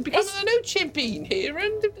there and becoming the new champion here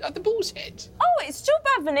at the Bull's Head. Oh, it's too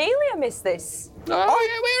bad Vanelia missed this. Oh,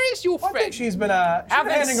 yeah, where is your I think friend? she's been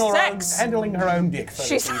Having sex. handling her own dick for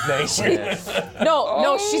She's- this evening.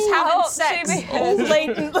 No, she's having Oh, sex. Jamie.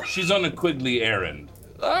 Blatant. She's on a Quigley errand.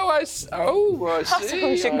 Oh, I see. That's what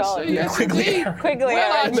we should call it. Yes, Quigley indeed. Aaron. Quigley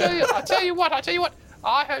Well, Aaron. I tell you what.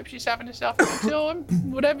 I hope she's having herself a good time.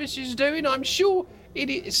 Whatever she's doing, I'm sure it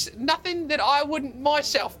is nothing that I wouldn't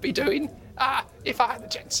myself be doing if I had the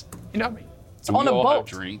chance. You know what I mean? Do we on a all boat.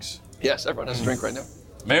 have drinks? Yes, everyone has a drink right now.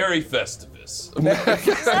 Merry Festivus.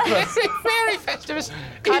 Very Festivus.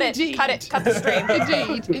 Cut Indeed. it. Cut it. Cut the stream.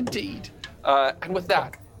 Indeed. And with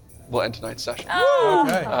that, we'll end tonight's session.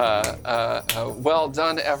 Okay. Well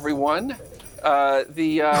done, everyone.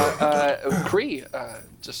 Cree,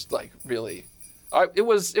 just like really. I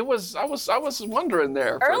was wondering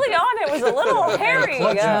there. for a Early bit. on, it was a little hairy.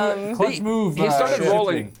 Clutch move. He started shifting.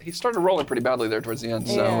 rolling. He started rolling pretty badly there towards the end.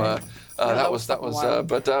 So Yeah. that was.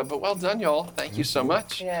 But well done, y'all. Thank you so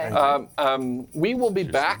much. Yeah. We will be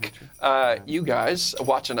back. You guys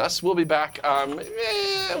watching us. We'll be back.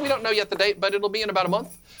 We don't know yet the date, but it'll be in about a month.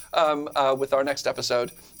 With our next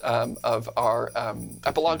episode of our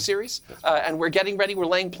Epilogue series. And we're getting ready. We're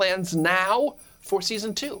laying plans now for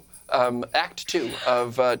season 2. Act 2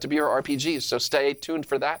 of To Be Your RPGs, so stay tuned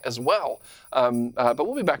for that as well. But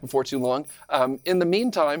we'll be back before too long. In the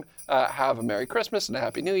meantime, have a Merry Christmas and a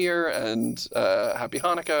Happy New Year and Happy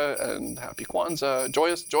Hanukkah and Happy Kwanzaa,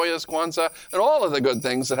 joyous Kwanzaa, and all of the good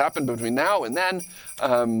things that happen between now and then.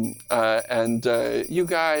 And you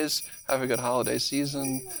guys have a good holiday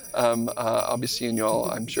season. I'll be seeing y'all,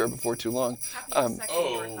 I'm sure, before too long.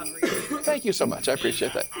 Thank you so much. I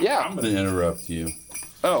appreciate that. Yeah. I'm going to interrupt you.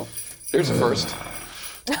 Oh, here's a first.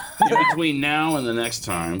 In between now and the next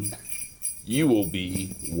time, you will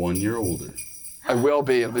be 1 year older. I will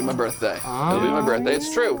be. It'll be my birthday. It'll be my birthday.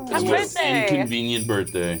 It's true. It's Happy true. birthday. Inconvenient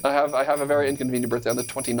birthday. I have a very inconvenient birthday on the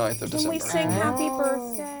 29th of Can we December. sing happy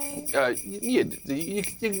birthday? You,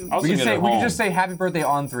 I'll We sing can it say at we can home. just say happy birthday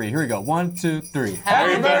on 3. Here we go. 1, 2, 3.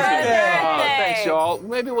 Happy birthday! thanks, y'all.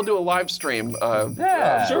 Maybe we'll do a live stream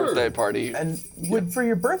Yeah. birthday party. And for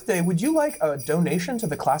your birthday, would you like a donation to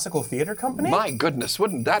the Classical Theater Company? My goodness,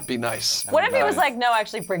 wouldn't that be nice? What if he was like, no,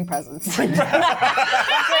 actually bring presents?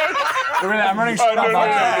 I'm running short on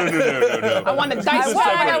budget. No. I want a dice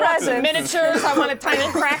bag. I want some miniatures. I want a tiny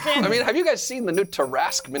kraken. I mean, have you guys seen the new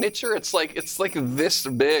Tarask miniature? It's like this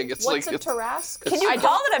big. It's What's like a Tarask? Can you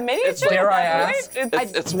call it a miniature? Dare I Right? ask?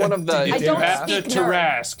 it's one of the. I don't have to speak nerd.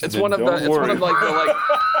 Tarask. It's then one of don't the worry. like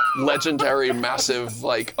legendary, massive,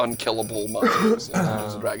 like unkillable monsters in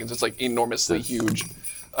Dungeons and Dragons. It's like enormously huge,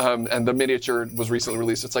 and the miniature was recently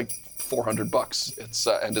released. It's like $400. It's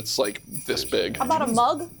and it's like this big. How about a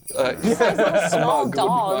mug? Small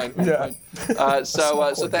dog. Yeah.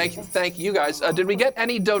 So thank you guys. Did we get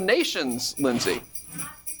any donations, Lindsay?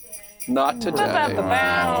 Not today.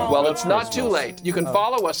 Well, it's not too late. You can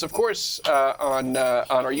follow us, of course, on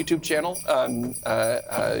our YouTube channel,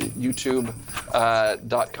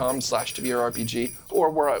 youtube.com/tobeyourrpg, or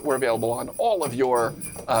we're available on all of your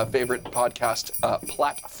favorite podcast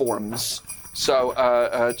platforms. So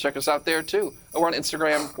check us out there too. We're on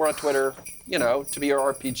Instagram, we're on Twitter, To Be Your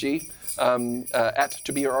RPG, at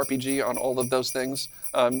To Be Your RPG on all of those things.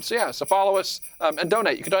 So follow us and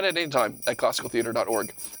donate. You can donate anytime at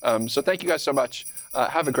classicaltheater.org. So thank you guys so much.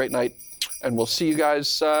 Have a great night, and we'll see you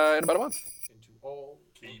guys in about a month.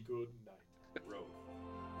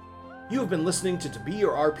 You have been listening to Be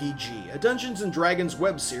Your RPG, a Dungeons & Dragons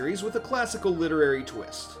web series with a classical literary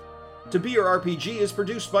twist. To Be Your RPG is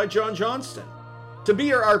produced by John Johnston. To Be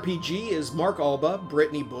Your RPG is Mark Alba,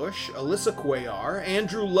 Brittany Bush, Alyssa Cuellar,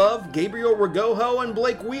 Andrew Love, Gabriel Ragojo, and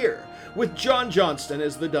Blake Weir, with John Johnston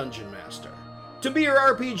as the Dungeon Master. To Be Your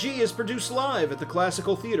RPG is produced live at the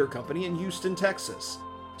Classical Theater Company in Houston, Texas.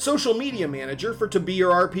 Social media manager for To Be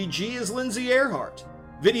Your RPG is Lindsay Earhart.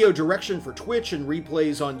 Video direction for Twitch and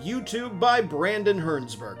replays on YouTube by Brandon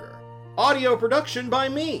Hernsberger. Audio production by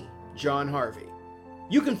me, John Harvey.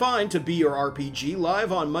 You can find To Be Your RPG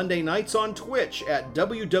live on Monday nights on Twitch at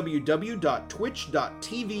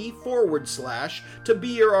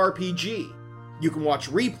www.twitch.tv/ToBeYourRPG. You can watch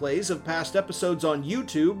replays of past episodes on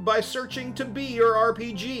YouTube by searching To Be Your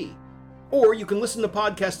RPG. Or you can listen to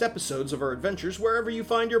podcast episodes of our adventures wherever you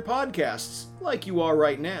find your podcasts, like you are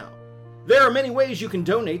right now. There are many ways you can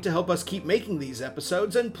donate to help us keep making these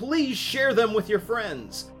episodes, and please share them with your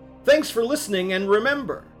friends. Thanks for listening, and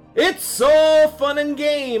remember, it's all fun and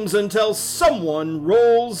games until someone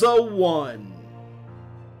rolls a 1.